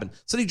 Here's what happened.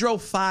 So they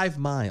drove 5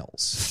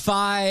 miles.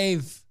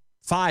 5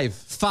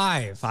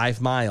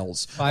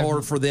 miles.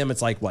 Or for them,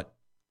 it's like what?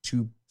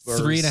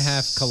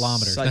 3.5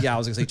 kilometers. Yeah, I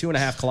was gonna say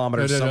 2.5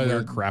 kilometers. No.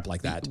 somewhere crap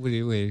like that.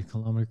 Wait,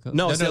 kilometer.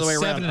 No, it's the other way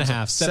around.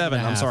 7.5.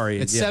 7. I'm sorry.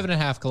 It's Yeah.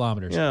 7.5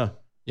 kilometers.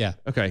 Yeah.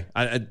 Okay.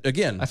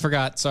 I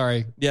forgot.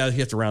 Sorry. Yeah, you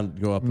have to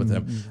go up with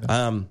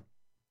them.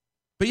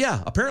 But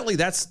yeah, apparently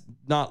that's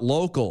not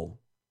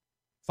local.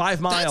 5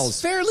 miles.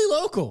 That's fairly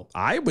local.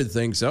 I would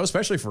think so,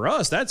 especially for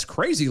us. That's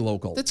crazy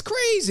local. That's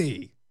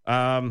crazy.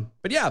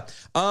 But yeah.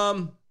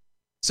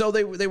 So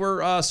they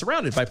were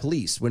surrounded by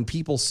police when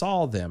people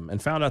saw them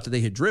and found out that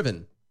they had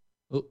driven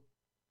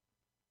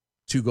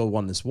to go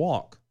on this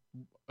walk.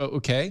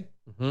 Okay.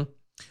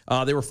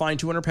 Mm-hmm. They were fined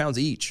 200 pounds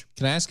each.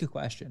 Can I ask a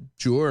question?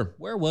 Sure.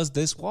 Where was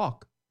this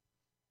walk?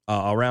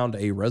 Around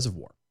a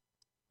reservoir.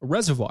 A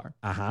reservoir?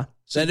 Uh-huh.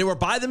 So they were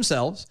by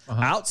themselves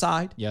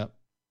outside. Yep.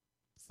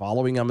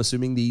 Following, I'm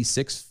assuming, the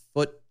 6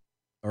 foot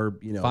or,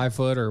 5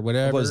 foot or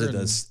whatever. What was it?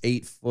 The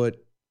 8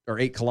 foot or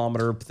 8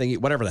 kilometer thingy,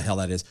 whatever the hell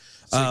that is.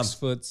 6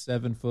 foot,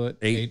 7 foot,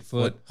 8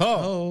 foot.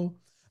 Oh.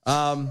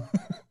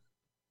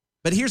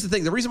 But here's the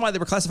thing. The reason why they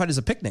were classified as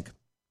a picnic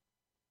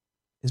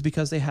is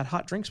because they had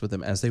hot drinks with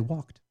them as they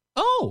walked.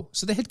 Oh,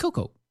 so they had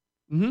cocoa.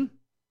 Mm-hmm.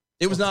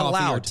 It was not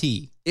allowed. Or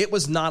tea. It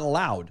was not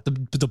allowed.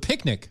 The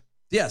picnic.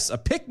 Yes, a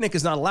picnic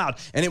is not allowed.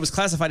 And it was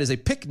classified as a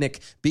picnic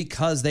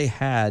because they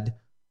had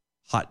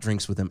hot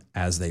drinks with them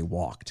as they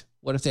walked.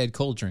 What if they had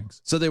cold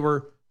drinks? So they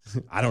were,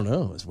 I don't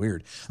know. It's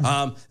weird.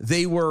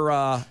 They were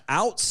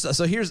out.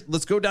 So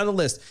let's go down the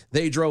list.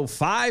 They drove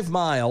 5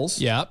 miles.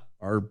 Yep.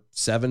 Or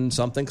 7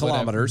 something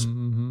kilometers.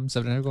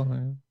 7.5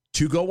 kilometers.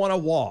 To go on a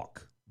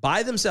walk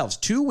by themselves.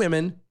 2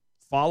 women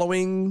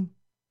following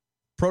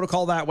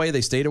protocol that way. They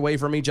stayed away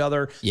from each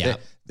other. Yeah.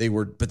 They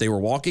were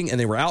walking and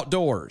they were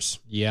outdoors.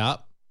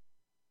 Yep.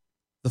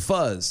 The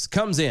fuzz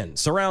comes in,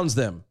 surrounds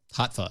them.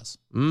 Hot fuzz.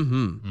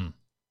 Mm-hmm.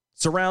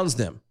 Surrounds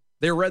them.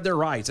 They read their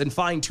rights and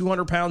fined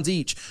 200 pounds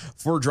each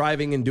for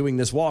driving and doing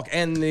this walk.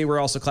 And they were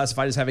also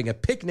classified as having a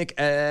picnic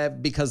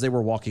because they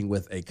were walking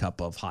with a cup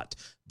of hot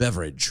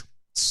beverage.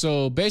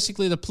 So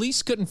basically, the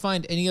police couldn't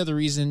find any other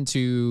reason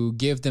to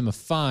give them a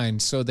fine,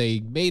 so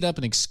they made up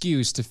an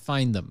excuse to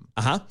fine them.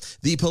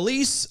 The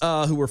police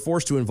who were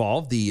forced to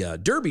involve, the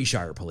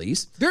Derbyshire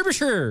police.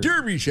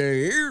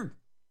 Derbyshire,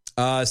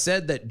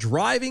 said that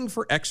driving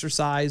for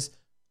exercise,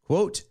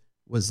 quote,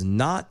 was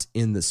not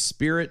in the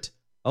spirit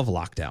of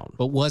lockdown.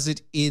 But was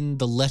it in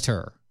the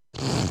letter?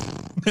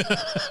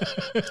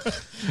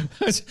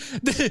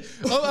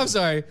 I'm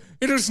sorry.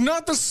 It is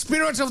not the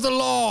spirit of the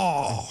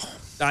law.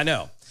 I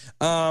know.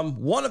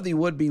 One of the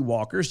would-be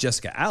walkers,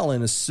 Jessica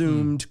Allen,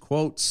 assumed,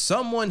 quote,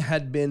 someone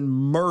had been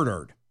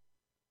murdered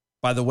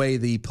by the way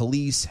the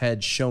police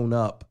had shown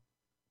up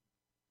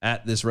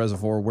at this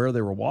reservoir where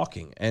they were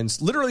walking and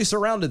literally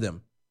surrounded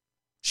them.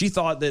 She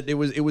thought that it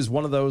was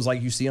one of those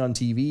like you see on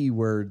TV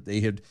where they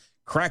had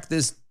cracked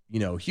this,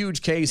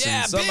 huge case.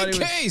 Yeah, and somebody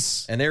big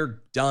case. And they're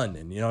done.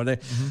 And, they,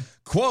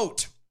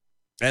 quote,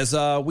 as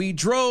we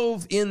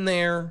drove in,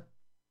 there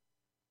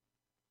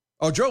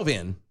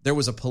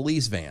was a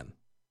police van.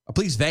 A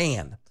police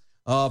van,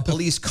 a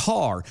police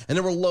car, and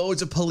there were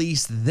loads of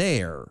police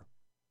there.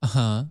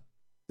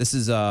 This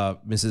is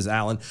Mrs.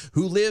 Allen,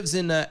 who lives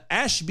in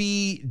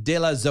Ashby de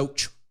la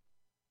Zoche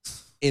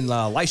in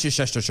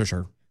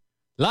Leicestershire.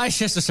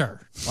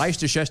 Leicestershire.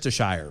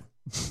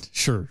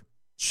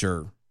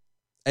 Sure.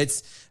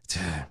 It's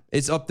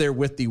up there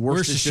with the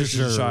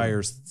Worcestershire.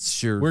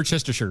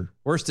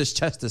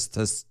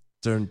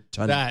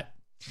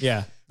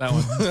 That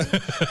one.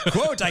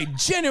 Quote, I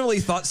genuinely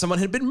thought someone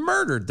had been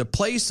murdered. The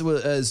place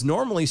was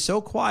normally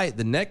so quiet.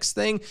 The next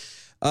thing,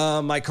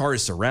 my car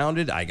is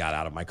surrounded. I got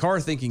out of my car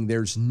thinking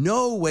there's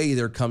no way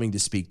they're coming to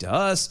speak to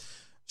us.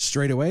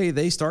 Straight away,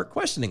 they start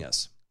questioning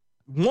us.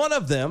 One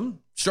of them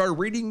started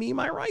reading me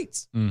my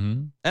rights.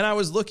 Mm-hmm. And I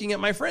was looking at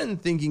my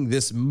friend thinking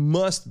this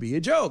must be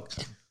a joke.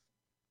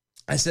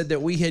 I said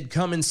that we had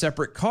come in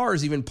separate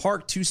cars, even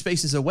parked 2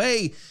 spaces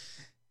away,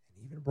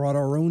 and even brought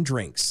our own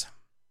drinks.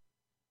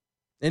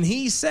 And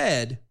he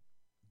said,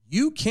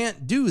 you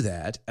can't do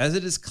that as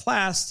it is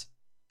classed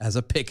as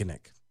a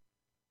picnic.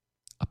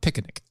 A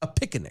picnic.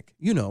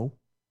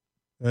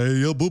 Hey,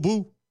 yo,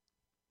 boo-boo.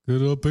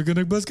 Get a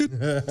picnic basket.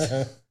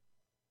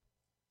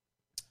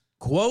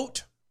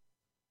 Quote,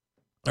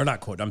 or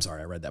not quote, I'm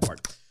sorry, I read that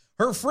part.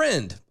 Her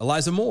friend,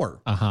 Eliza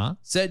Moore,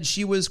 said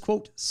she was,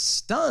 quote,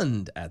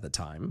 stunned at the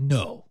time.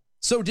 No.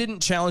 So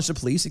didn't challenge the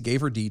police. It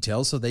gave her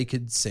details so they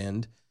could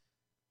send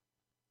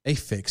a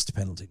fixed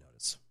penalty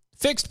notice.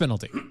 Fixed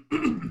penalty.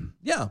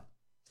 Yeah.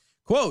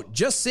 Quote,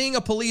 just seeing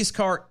a police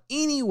car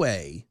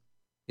anyway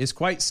is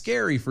quite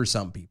scary for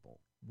some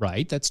people.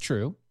 Right, that's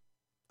true.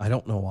 I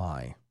don't know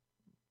why.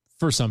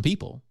 For some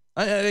people.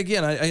 I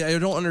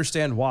don't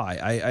understand why.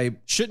 I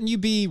shouldn't you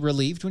be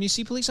relieved when you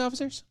see police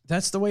officers?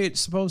 That's the way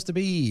it's supposed to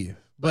be.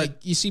 But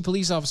like you see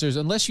police officers,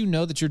 unless you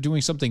know that you're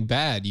doing something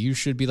bad, you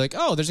should be like,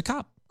 oh, there's a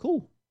cop.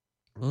 Cool.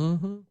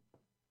 Mm-hmm.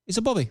 It's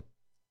a Bobby.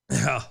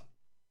 Yeah.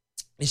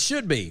 It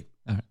should be.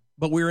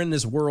 But we're in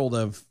this world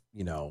of,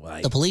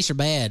 the police are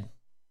bad.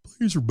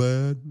 Police are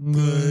bad.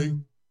 Mm-hmm.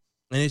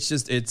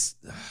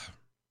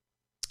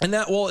 And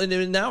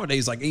and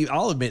nowadays, like,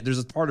 I'll admit there's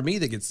a part of me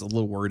that gets a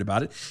little worried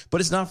about it,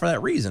 but it's not for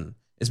that reason.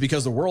 is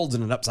because the world's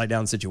in an upside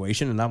down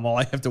situation, and all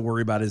I have to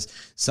worry about is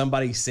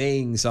somebody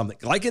saying something.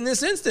 Like in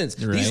this instance,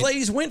 these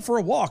ladies went for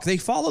a walk. They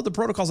followed the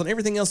protocols and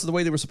everything else the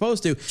way they were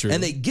supposed to. True.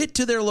 And they get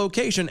to their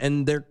location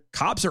and their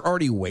cops are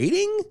already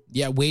waiting.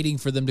 Yeah, waiting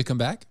for them to come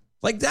back.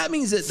 Like that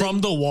means that from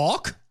the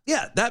walk.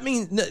 Yeah, that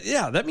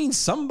means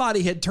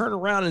somebody had turned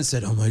around and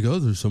said, "Oh my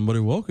God, there's somebody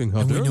walking. How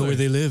And we dare know they?" where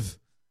they live.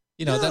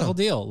 You know, Yeah. that whole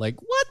deal. Like,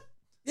 what?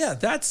 Yeah,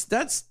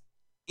 that's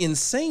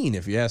insane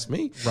if you ask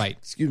me. Right.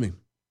 Excuse me.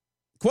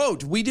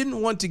 Quote, "We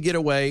didn't want to get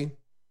away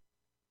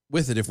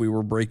with it if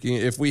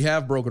we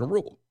have broken a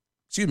rule.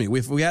 Excuse me,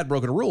 if we had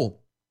broken a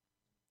rule.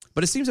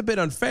 But it seems a bit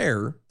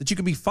unfair that you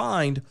can be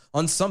fined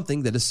on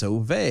something that is so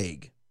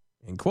vague."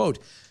 End quote.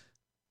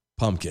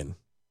 Pumpkin.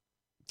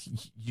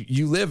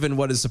 You live in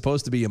what is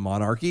supposed to be a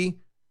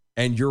monarchy,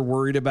 and you're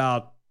worried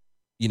about,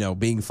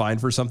 being fined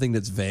for something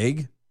that's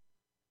vague.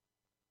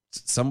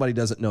 Somebody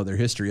doesn't know their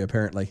history,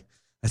 apparently.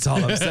 That's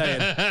all I'm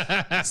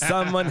saying.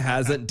 Someone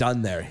hasn't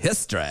done their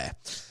history.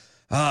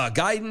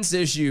 Guidance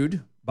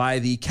issued by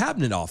the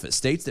Cabinet Office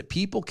states that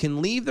people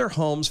can leave their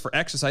homes for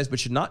exercise but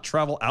should not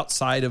travel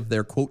outside of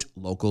their, quote,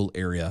 local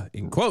area,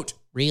 end quote.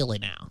 Really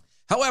now?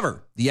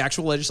 However, the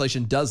actual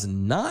legislation does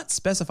not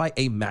specify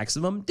a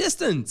maximum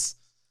distance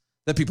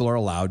that people are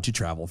allowed to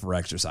travel for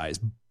exercise.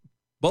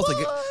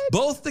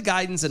 Both the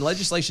guidance and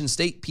legislation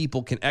state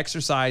people can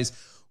exercise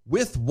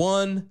with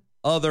one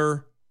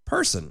other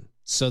person.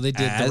 So they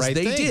did the right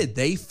thing.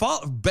 They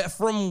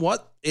from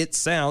what it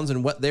sounds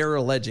and what they're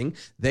alleging,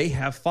 they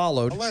have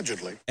followed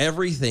allegedly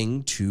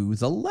everything to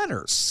the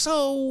letter.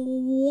 So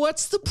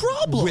what's the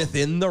problem?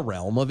 Within the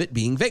realm of it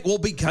being vague. Well,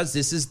 because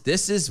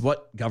this is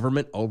what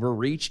government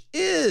overreach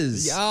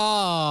is.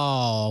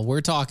 Oh,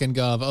 we're talking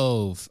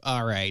gov-ov.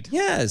 All right.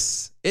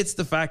 Yes. It's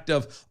the fact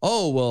of,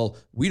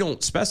 we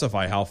don't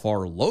specify how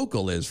far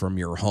local is from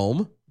your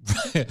home.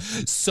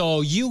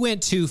 So you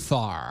went too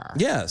far.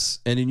 Yes.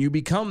 And then you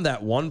become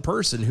that one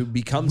person who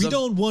becomes... We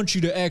don't want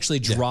you to actually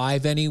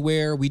drive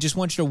anywhere. We just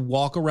want you to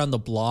walk around the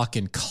block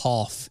and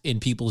cough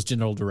in people's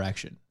general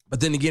direction. But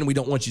then again, we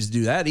don't want you to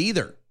do that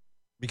either.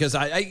 Because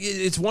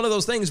it's one of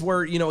those things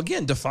where,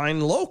 again,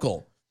 define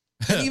local.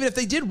 And even if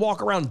they did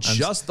walk around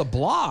just the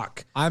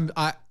block,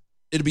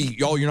 it'd be,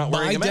 you're not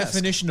wearing a mask. My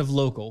definition of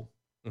local.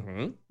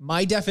 Mm-hmm.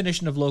 My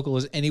definition of local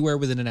is anywhere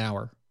within an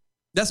hour.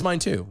 That's mine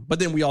too. But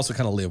then we also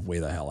kind of live way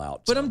the hell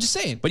out. But I'm just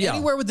saying, But yeah.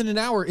 anywhere within an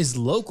hour is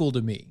local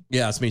to me.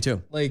 Yeah, it's me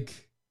too. Like,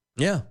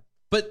 yeah.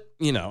 But,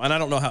 and I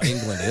don't know how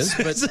England is.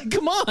 But it's like,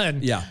 come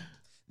on. Yeah.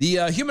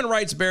 The human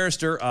rights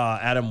barrister,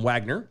 Adam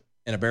Wagner,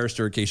 and a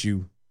barrister, in case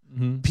you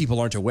people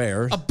aren't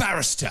aware. A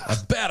barrister.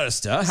 It's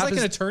like an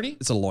attorney?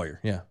 It's a lawyer,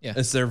 yeah. Yeah.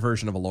 It's their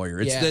version of a lawyer.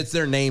 It's, Yeah. it's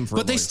their name for a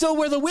But they lawyer. still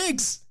wear the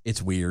wigs.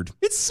 It's weird.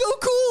 It's so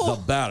cool.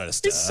 The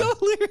barrister. It's so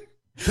weird.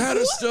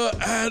 Barrister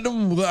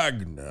Adam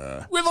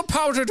Wagner. With a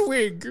powdered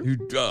wig. Who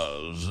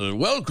does.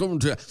 Welcome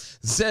to...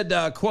 Said,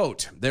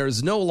 quote, "There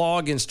is no law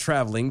against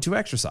traveling to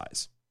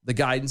exercise. The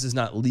guidance is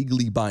not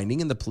legally binding,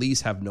 and the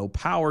police have no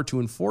power to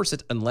enforce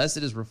it unless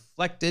it is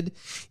reflected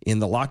in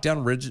the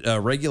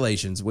lockdown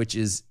regulations, which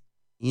is,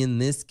 in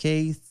this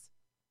case,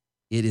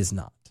 it is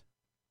not."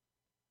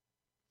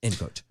 End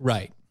quote.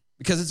 Right.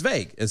 Because it's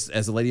vague, as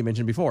the lady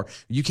mentioned before.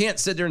 You can't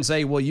sit there and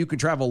say, well, you can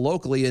travel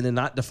locally and then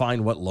not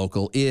define what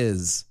local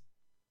is.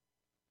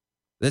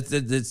 This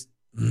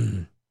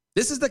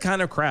is the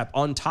kind of crap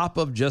on top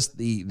of just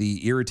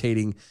the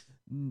irritating,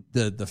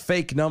 the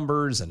fake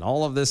numbers and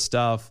all of this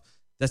stuff.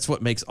 That's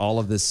what makes all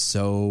of this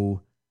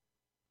so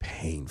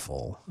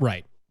painful.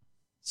 Right.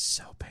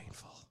 So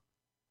painful.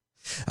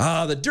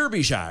 The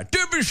Derbyshire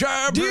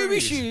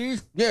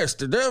Police. Yes,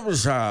 the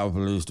Derbyshire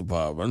Police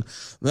Department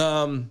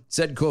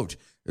said, quote,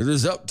 "It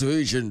is up to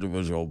each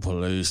individual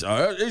police,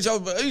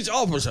 each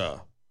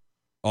officer,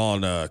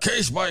 on a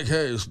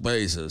case-by-case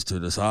basis to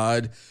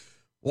decide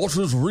what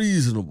is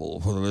reasonable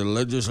for the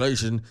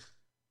legislation,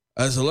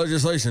 as the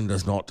legislation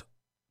does not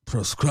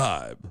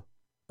prescribe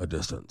a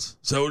distance.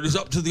 So it is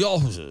up to the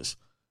officers,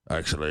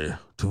 actually,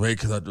 to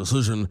make that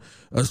decision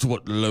as to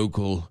what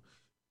local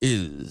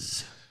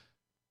is."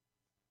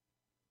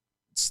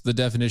 It's the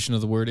definition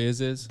of the word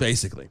is?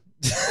 Basically.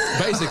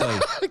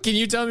 Can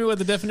you tell me what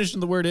the definition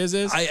of the word is?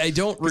 I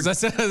don't...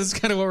 Because that's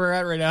kind of where we're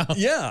at right now.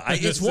 Yeah,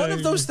 it's one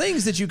of those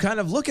things that you kind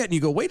of look at and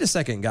you go, wait a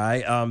second,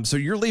 guy. So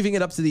you're leaving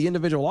it up to the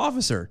individual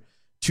officer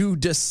to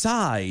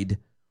decide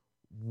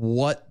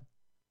what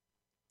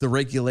the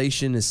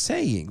regulation is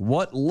saying,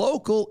 what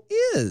local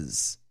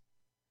is.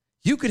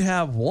 You could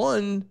have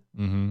one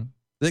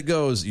that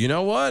goes, you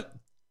know what?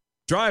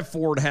 Drive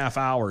 4.5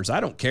 hours. I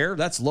don't care.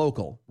 That's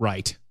local.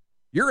 Right.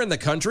 You're in the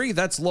country.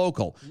 That's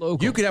local.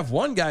 You could have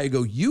one guy who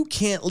go, you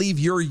can't leave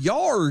your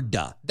yard.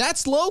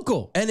 That's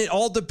local. And it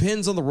all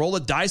depends on the roll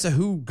of dice of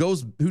who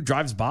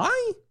drives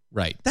by.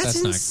 Right.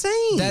 That's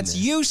insane. That's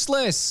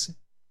useless.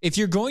 If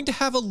you're going to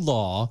have a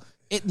law,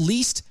 at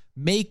least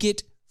make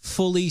it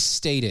fully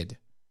stated.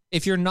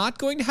 If you're not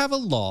going to have a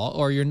law,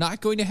 or you're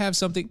not going to have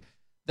something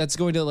that's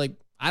going to, like,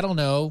 I don't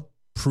know,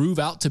 prove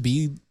out to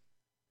be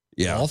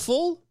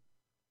lawful,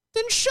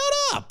 then shut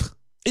up.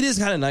 It is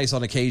kind of nice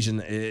on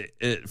occasion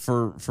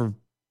for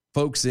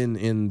folks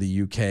in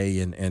the UK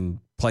and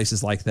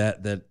places like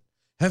that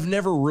have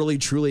never really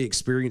truly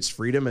experienced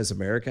freedom as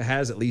America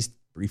has, at least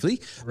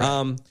briefly.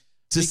 Right.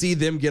 To see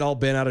them get all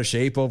bent out of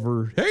shape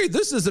over, hey,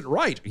 this isn't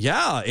right.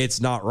 Yeah,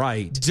 it's not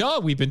right. Duh,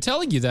 we've been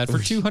telling you that for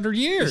 200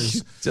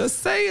 years. Just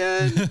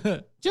saying.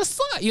 Just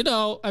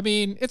thought, I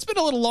mean, it's been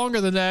a little longer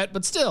than that,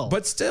 but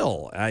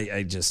still.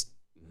 I just...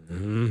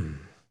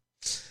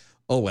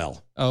 Oh,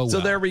 well. Oh, so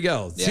well. there we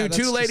go. Yeah,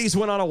 two ladies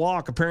went on a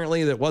walk,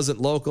 apparently, that wasn't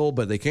local,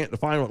 but they can't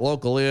define what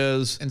local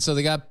is. And so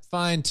they got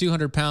fined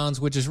 200 pounds,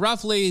 which is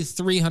roughly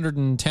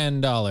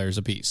 $310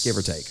 a piece. Give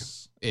or take.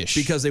 Ish.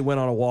 Because they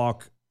went on a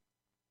walk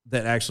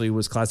that actually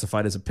was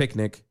classified as a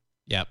picnic.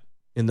 Yep.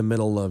 In the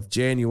middle of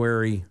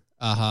January.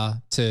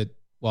 To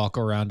walk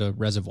around a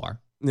reservoir.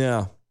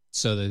 Yeah.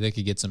 So that they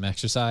could get some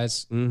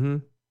exercise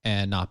and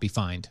not be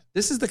fined.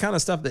 This is the kind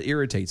of stuff that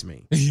irritates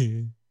me.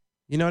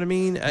 You know what I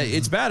mean?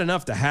 It's bad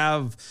enough to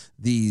have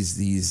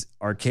these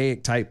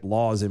archaic type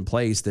laws in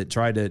place that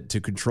try to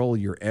control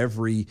your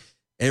every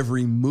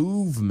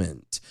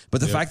movement. But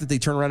the fact that they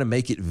turn around and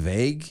make it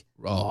vague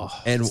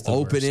and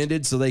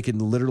open-ended so they can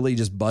literally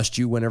just bust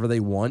you whenever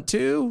they want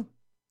to.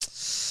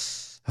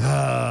 It's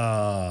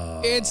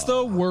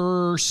the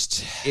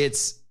worst.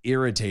 It's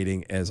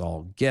irritating as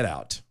all get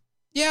out.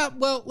 Yeah,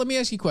 well, let me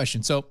ask you a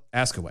question. So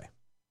ask away.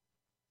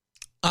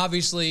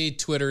 Obviously,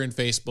 Twitter and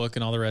Facebook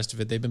and all the rest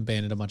of it, they've been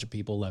banning a bunch of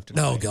people left and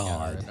right. Oh,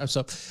 God.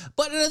 So,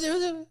 but stay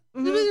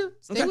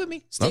with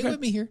me. Stay with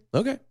me here.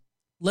 Okay.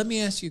 Let me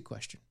ask you a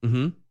question.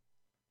 Mm-hmm.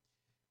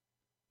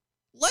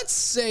 Let's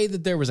say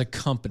that there was a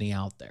company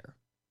out there,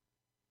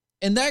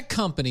 and that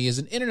company is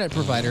an internet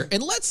provider,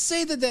 and let's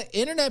say that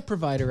internet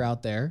provider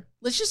out there,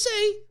 let's just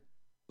say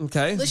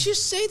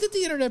that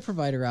the internet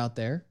provider out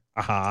there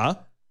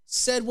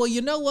said, well,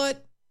 you know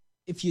what?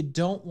 If you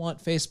don't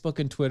want Facebook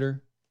and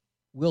Twitter,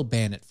 we'll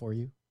ban it for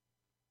you.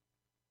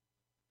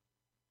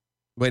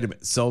 Wait a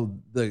minute. So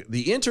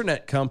the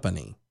internet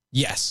company,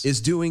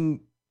 is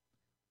doing.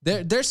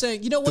 They're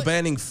saying, you know what? The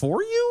banning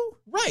for you,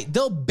 right?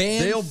 They'll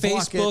ban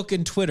Facebook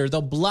and Twitter.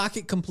 They'll block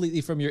it completely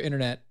from your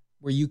internet,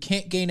 where you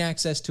can't gain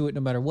access to it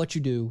no matter what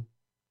you do.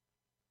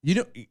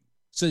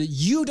 So that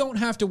you don't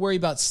have to worry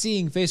about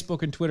seeing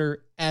Facebook and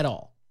Twitter at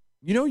all.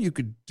 You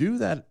could do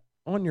that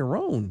on your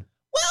own.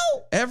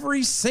 Well,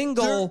 every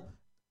single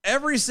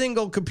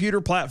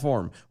computer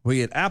platform,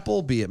 be it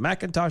Apple, be it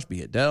Macintosh,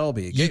 be it Dell,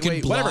 be it Gateway,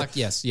 you can block, whatever.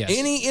 Yes.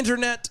 Any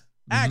internet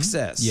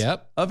access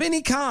of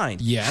any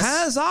kind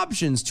has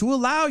options to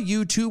allow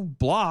you to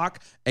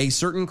block a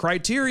certain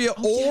criteria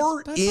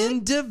or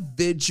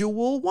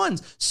individual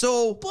ones.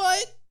 So,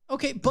 but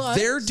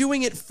they're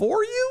doing it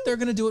for you? They're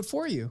going to do it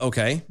for you.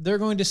 Okay. They're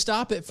going to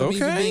stop it from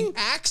even being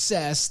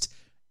accessed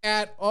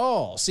at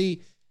all.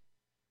 See,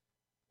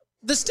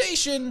 the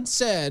station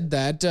said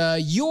that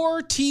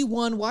your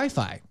T1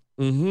 Wi-Fi,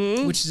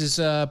 which is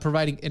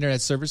providing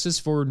internet services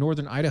for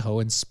northern Idaho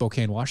and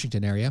Spokane,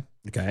 Washington area.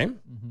 Okay.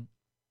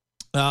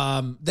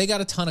 They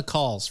got a ton of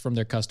calls from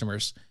their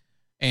customers,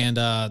 and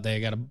they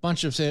got a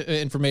bunch of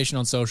information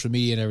on social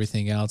media and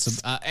everything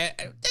else.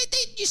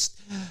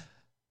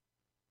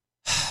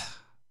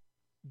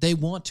 They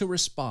want to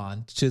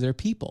respond to their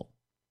people.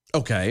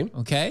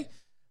 Okay.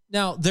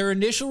 Now, their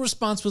initial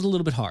response was a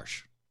little bit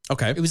harsh.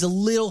 Okay. It was a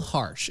little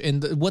harsh.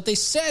 And what they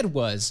said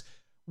was,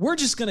 we're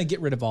just going to get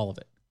rid of all of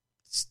it.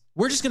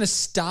 We're just going to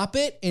stop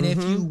it. And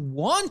if you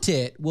want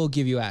it, we'll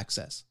give you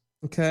access.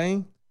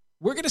 Okay.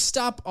 We're going to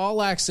stop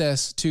all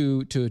access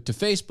to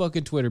Facebook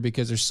and Twitter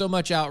because there's so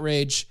much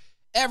outrage,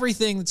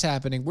 everything that's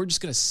happening. We're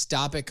just going to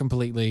stop it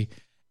completely.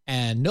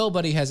 And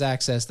nobody has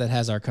access that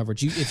has our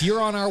coverage. If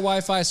you're on our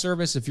Wi-Fi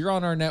service, if you're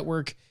on our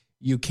network,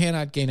 you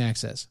cannot gain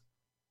access.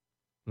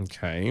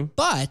 Okay.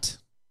 But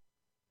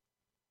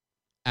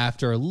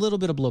after a little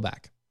bit of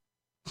blowback,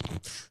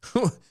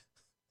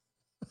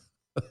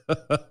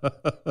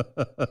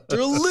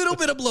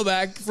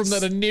 from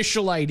that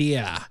initial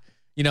idea,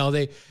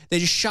 they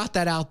just shot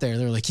that out there.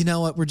 They're like, you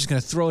know what? We're just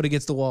going to throw it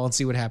against the wall and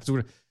see what happens.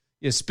 We're going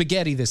to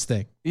spaghetti this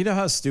thing. You know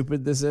how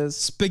stupid this is?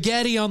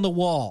 Spaghetti on the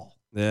wall.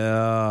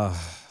 Yeah.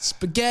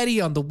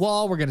 Spaghetti on the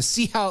wall. We're going to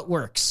see how it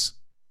works.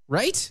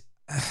 Right?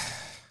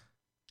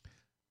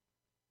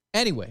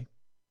 Anyway.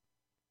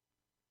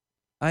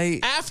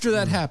 After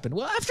that happened,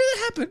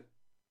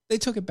 they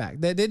took it back.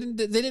 They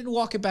didn't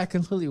walk it back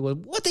completely.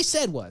 What they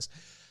said was,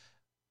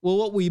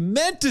 what we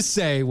meant to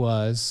say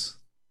was,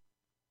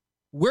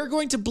 we're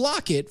going to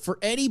block it for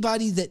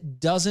anybody that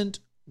doesn't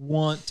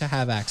want to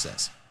have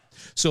access.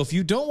 So if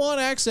you don't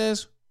want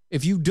access,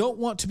 if you don't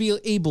want to be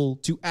able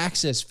to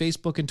access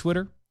Facebook and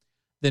Twitter,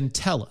 then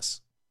tell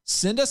us.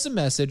 Send us a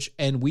message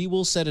and we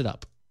will set it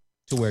up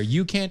to where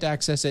you can't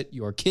access it,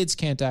 your kids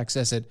can't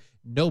access it,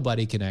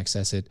 nobody can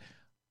access it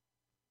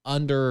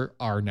under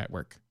our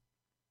network.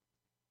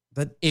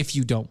 But if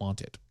you don't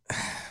want it.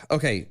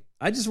 Okay.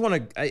 I just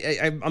want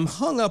to, I'm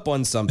hung up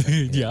on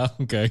something. Yeah.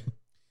 Okay.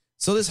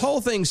 So this whole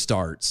thing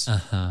starts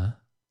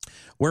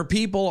where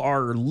people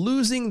are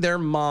losing their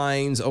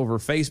minds over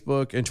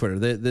Facebook and Twitter.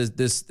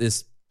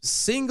 This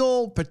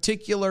single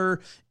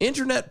particular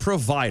internet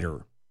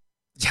provider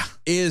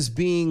is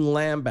being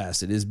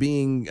lambasted, is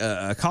being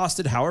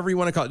accosted, however you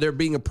want to call it. They're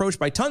being approached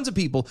by tons of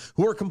people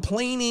who are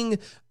complaining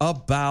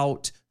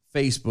about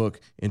Facebook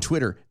and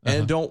Twitter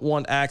and don't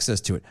want access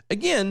to it.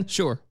 Again,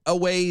 a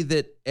way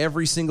that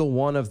every single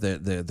one of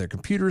their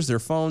computers, their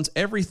phones,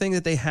 everything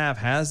that they have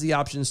has the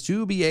options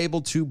to be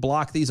able to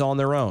block these on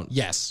their own.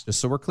 Yes. Just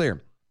so we're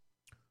clear.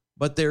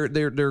 But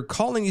they're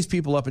calling these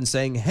people up and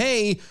saying,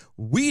 hey,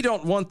 we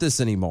don't want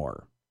this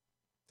anymore.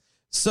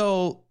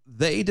 So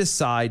they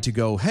decide to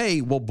go,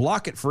 hey, we'll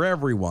block it for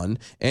everyone.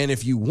 And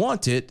if you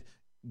want it,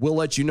 we'll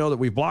let you know that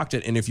we've blocked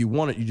it. And if you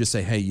want it, you just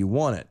say, hey, you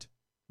want it.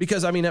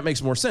 Because, I mean, that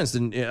makes more sense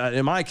than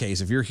in my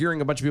case. If you're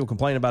hearing a bunch of people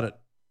complain about it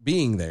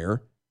being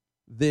there,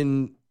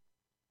 then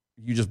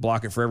you just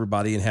block it for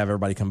everybody and have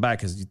everybody come back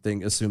because you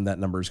assume that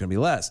number is going to be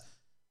less.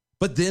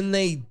 But then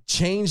they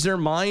change their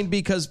mind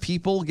because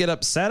people get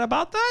upset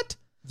about that.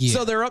 Yeah.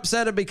 So they're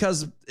upset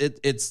because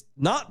it's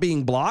not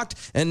being blocked,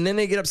 and then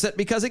they get upset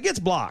because it gets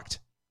blocked.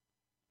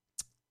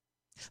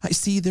 I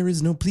see there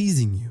is no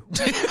pleasing you.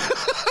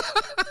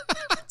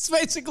 That's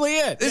basically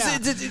it.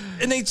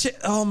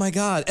 Oh my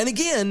God. And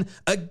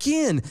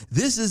again,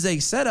 this is a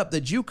setup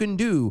that you can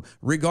do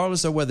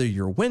regardless of whether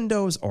you're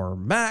Windows or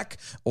Mac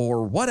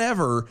or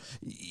whatever.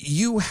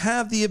 You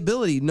have the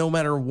ability, no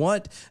matter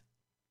what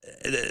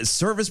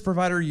service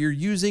provider you're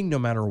using, no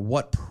matter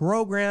what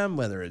program,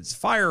 whether it's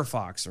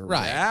Firefox or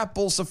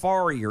Apple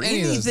Safari or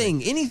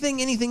anything,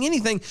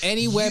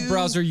 any web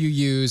browser you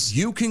use,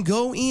 you can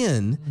go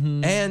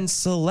in and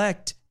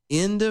select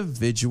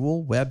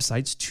individual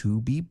websites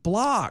to be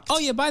blocked. Oh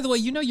yeah, by the way,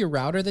 you know your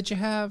router that you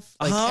have?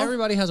 Like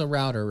everybody has a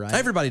router, right?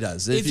 Everybody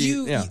does.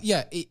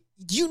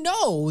 You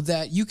know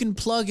that you can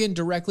plug in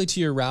directly to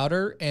your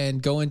router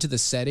and go into the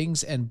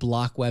settings and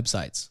block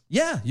websites.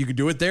 Yeah, you could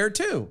do it there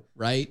too.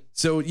 Right?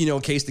 So, in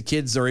case the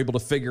kids are able to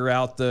figure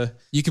out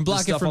you can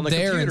block it from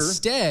there computer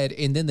instead,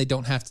 and then you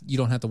don't have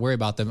to worry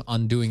about them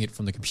undoing it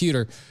from the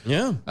computer.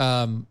 Yeah.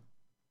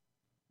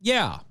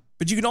 Yeah.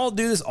 But you can all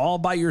do this all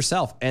by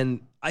yourself. And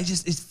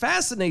it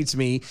fascinates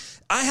me.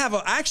 I have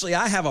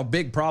a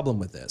big problem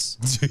with this.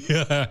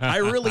 I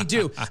really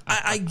do.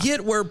 I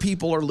get where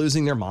people are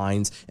losing their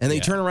minds and they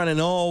turn around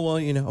and,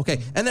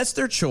 okay. And that's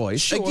their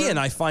choice. Sure. Again,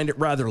 I find it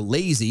rather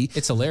lazy.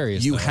 It's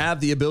hilarious. You have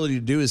the ability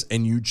to do this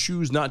and you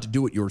choose not to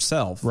do it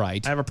yourself.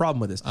 Right. I have a problem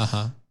with this.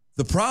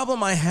 The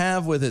problem I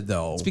have with it,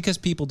 though. It's because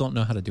people don't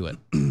know how to do it.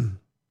 No,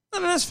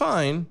 that's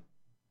fine.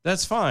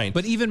 That's fine.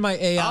 But even my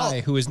AI,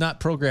 who is not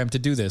programmed to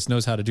do this,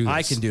 knows how to do this.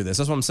 I can do this.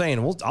 That's what I'm saying.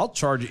 I'll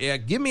charge you.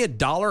 Give me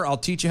 $1. I'll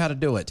teach you how to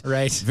do it.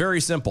 Right. Very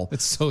simple.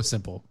 It's so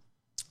simple.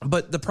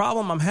 But the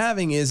problem I'm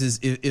having is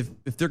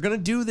if they're going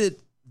to do that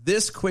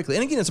this quickly,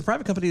 and again, it's a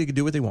private company that can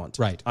do what they want.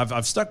 Right.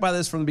 I've stuck by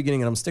this from the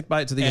beginning, and I'm stick by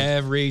it to the end.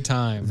 Every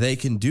time. They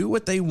can do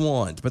what they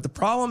want. But the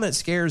problem that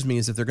scares me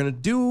is if they're going to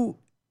do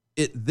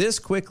it this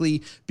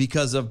quickly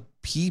because of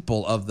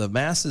people, of the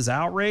masses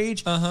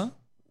outrage,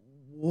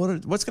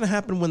 what's going to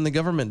happen when the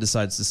government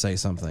decides to say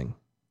something?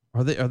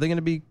 Are they going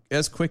to be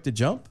as quick to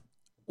jump?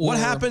 What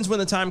happens when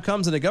the time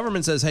comes and the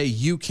government says, hey,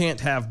 you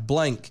can't have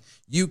blank.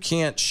 You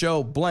can't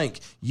show blank.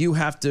 You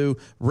have to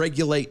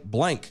regulate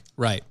blank.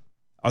 Right.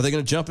 Are they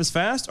going to jump as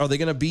fast? Are they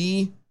going to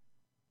be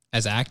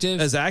as active?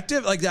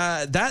 Like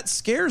that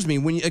scares me.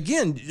 When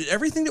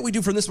everything that we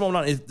do from this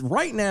moment on,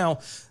 right now,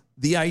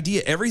 the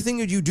idea, everything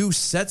that you do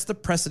sets the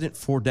precedent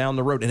for down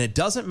the road. And it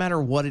doesn't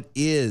matter what it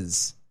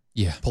is.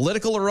 Yeah.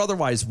 Political or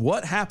otherwise,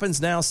 what happens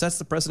now sets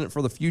the precedent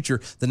for the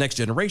future, the next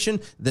generation,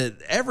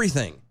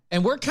 everything.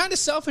 And we're kind of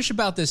selfish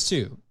about this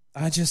too.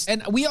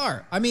 And we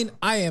are. I mean,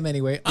 I am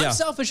anyway. I'm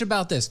selfish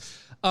about this.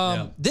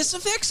 This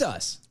affects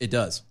us. It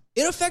does.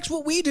 It affects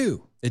what we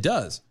do. It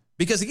does.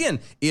 Because again,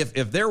 if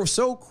they were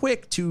so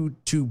quick to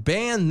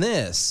ban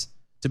this,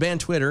 to ban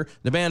Twitter,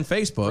 to ban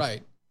Facebook,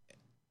 right?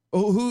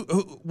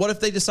 What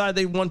if they decide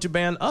they want to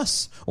ban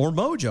us or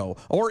Mojo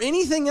or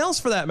anything else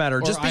for that matter?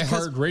 Or just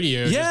because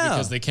iHeartRadio, just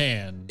because they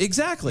can.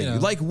 Exactly.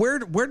 Like where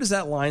does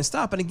that line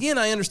stop? And again,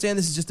 I understand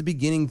this is just a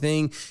beginning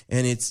thing,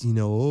 and it's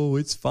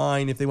it's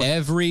fine if they want.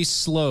 Every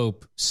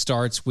slope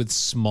starts with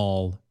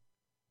small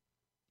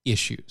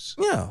issues.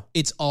 Yeah,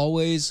 it's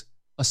always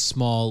a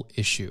small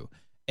issue.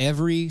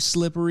 Every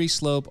slippery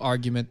slope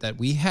argument that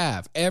we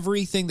have,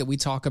 everything that we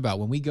talk about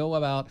when we go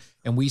about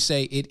and we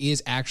say it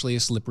is actually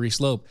a slippery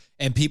slope,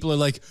 and people are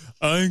like,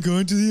 I ain't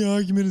going to the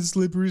argument of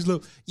slippery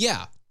slope.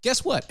 Yeah,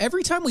 guess what?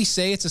 Every time we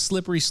say it's a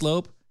slippery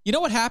slope, you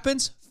know what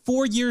happens?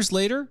 4 years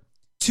later,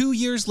 2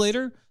 years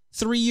later,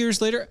 3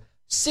 years later,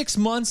 6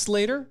 months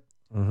later,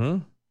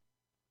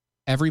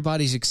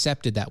 everybody's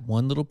accepted that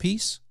one little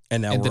piece.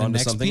 And now we're on to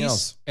something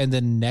else. And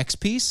then next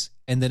piece.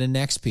 And then a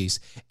next piece.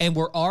 And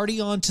we're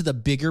already on to the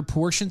bigger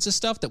portions of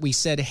stuff that we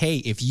said, hey,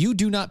 if you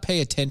do not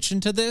pay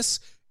attention to this,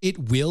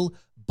 it will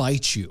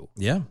bite you.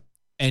 Yeah.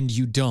 And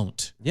you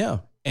don't. Yeah.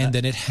 And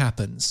then it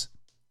happens.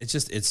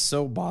 It's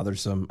so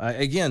bothersome.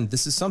 Again,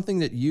 this is something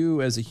that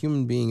you as a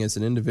human being, as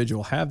an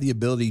individual, have the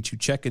ability to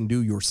check and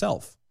do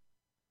yourself.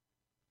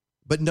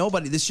 But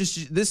nobody,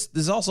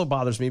 this also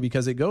bothers me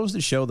because it goes to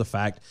show the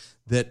fact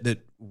that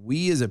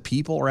we as a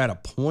people are at a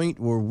point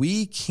where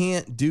we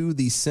can't do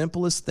the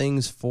simplest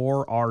things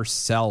for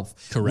ourselves.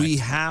 Correct. We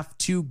have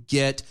to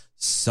get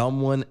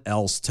someone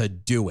else to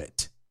do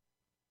it.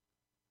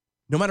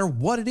 No matter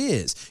what it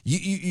is.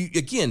 You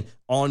again,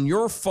 on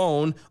your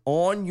phone,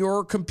 on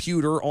your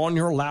computer, on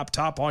your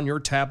laptop, on your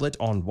tablet,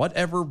 on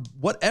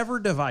whatever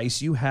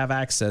device you have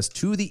access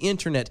to the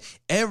internet,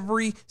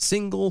 every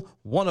single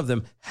one of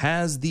them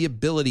has the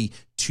ability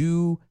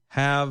to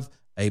have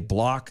a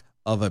block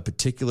of a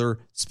particular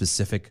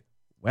specific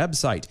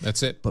website.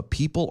 That's it. But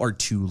people are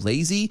too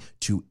lazy,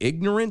 too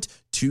ignorant,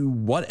 too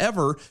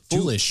whatever.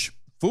 Foolish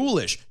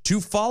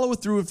to follow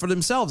through for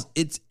themselves.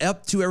 It's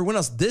up to everyone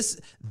else.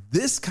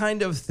 This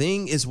kind of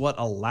thing is what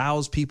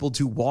allows people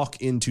to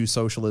walk into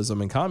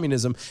socialism and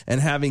communism and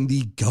having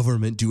the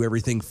government do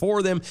everything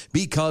for them,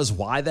 because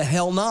why the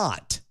hell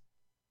not?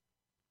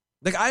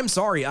 Like, I'm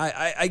sorry.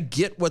 I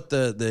get what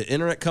the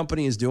internet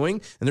company is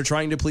doing, and they're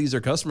trying to please their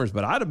customers,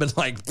 but I'd have been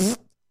like,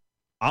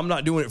 I'm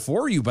not doing it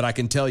for you, but I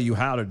can tell you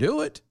how to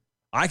do it.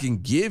 I can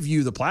give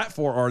you the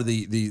platform or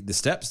the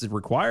steps that are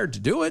required to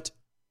do it.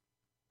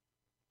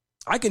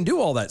 I can do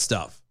all that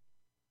stuff,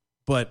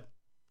 but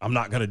I'm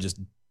not going to just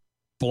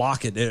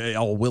block it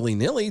all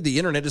willy-nilly. The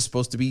internet is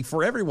supposed to be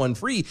for everyone,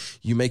 free.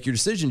 You make your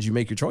decisions. You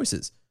make your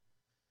choices.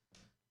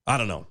 I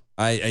don't know.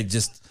 It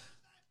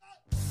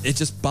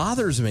just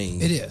bothers me.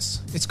 It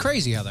is. It's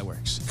crazy how that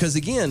works. Because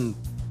again,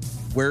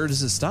 where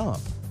does it stop?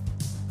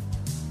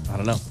 I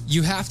don't know.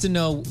 You have to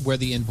know where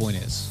the end point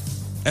is.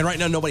 And right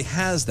now, nobody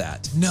has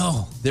that.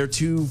 No. They're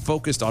too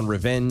focused on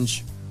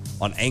revenge,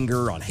 on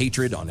anger, on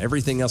hatred, on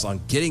everything else,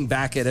 on getting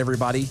back at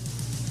everybody,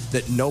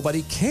 that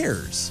nobody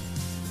cares.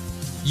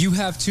 You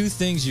have two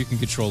things you can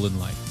control in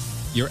life: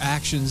 your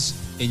actions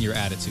and your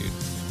attitude.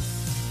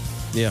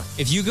 Yeah.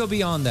 If you go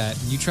beyond that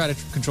and you try to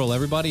control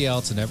everybody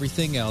else and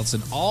everything else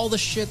and all the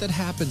shit that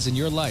happens in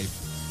your life,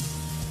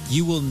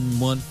 you will,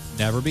 one,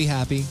 never be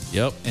happy.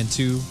 Yep. And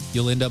two,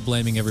 you'll end up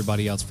blaming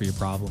everybody else for your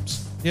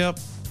problems. Yep.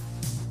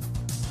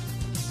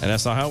 And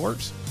that's not how it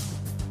works.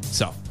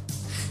 So,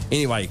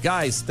 anyway,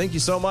 guys, thank you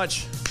so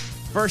much.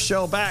 First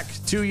show back,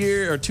 4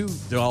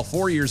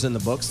 years in the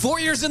books. 4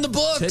 years in the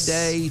books.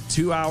 Today,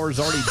 2 hours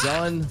already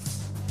done.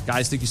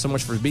 Guys, thank you so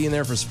much for being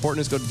there, for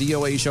supporting us. Go to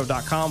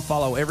DOAShow.com.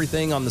 Follow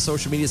everything on the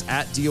social medias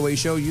at DOA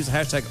Show. Use the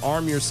hashtag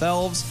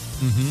ArmYourselves.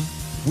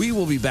 Mm-hmm. We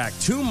will be back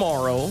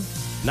tomorrow,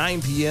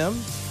 9 p.m.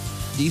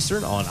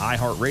 Eastern on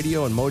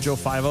iHeartRadio and Mojo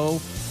 50.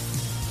 Oh,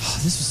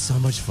 this was so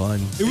much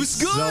fun. It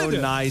was good. So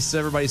nice.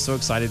 Everybody's so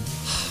excited.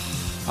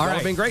 All right.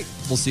 It's been great.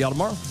 We'll see y'all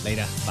tomorrow.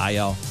 Later. Bye,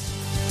 y'all.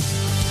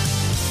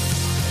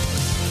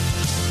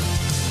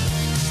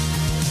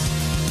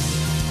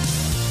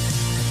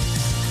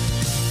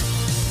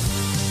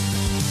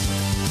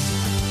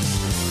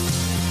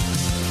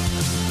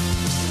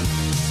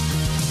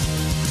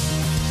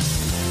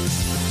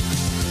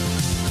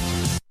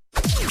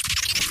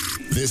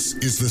 This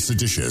is the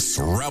seditious,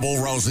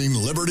 rabble-rousing,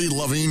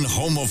 liberty-loving,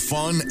 home of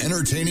fun,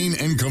 entertaining,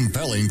 and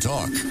compelling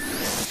talk.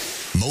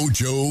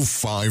 Mojo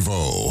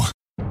 50.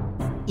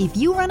 If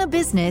you run a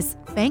business,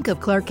 Bank of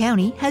Clark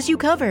County has you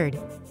covered.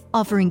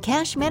 Offering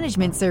cash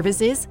management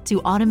services to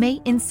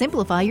automate and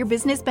simplify your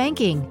business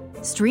banking,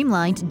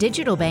 streamlined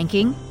digital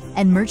banking,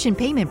 and merchant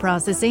payment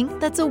processing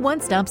that's a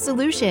one-stop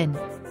solution.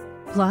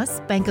 Plus,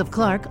 Bank of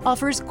Clark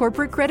offers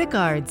corporate credit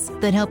cards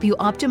that help you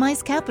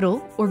optimize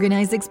capital,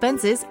 organize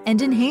expenses,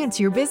 and enhance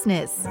your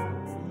business.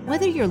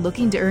 Whether you're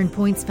looking to earn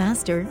points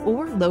faster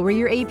or lower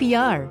your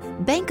APR,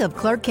 Bank of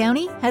Clark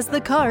County has the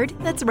card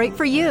that's right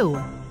for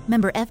you.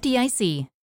 Member FDIC.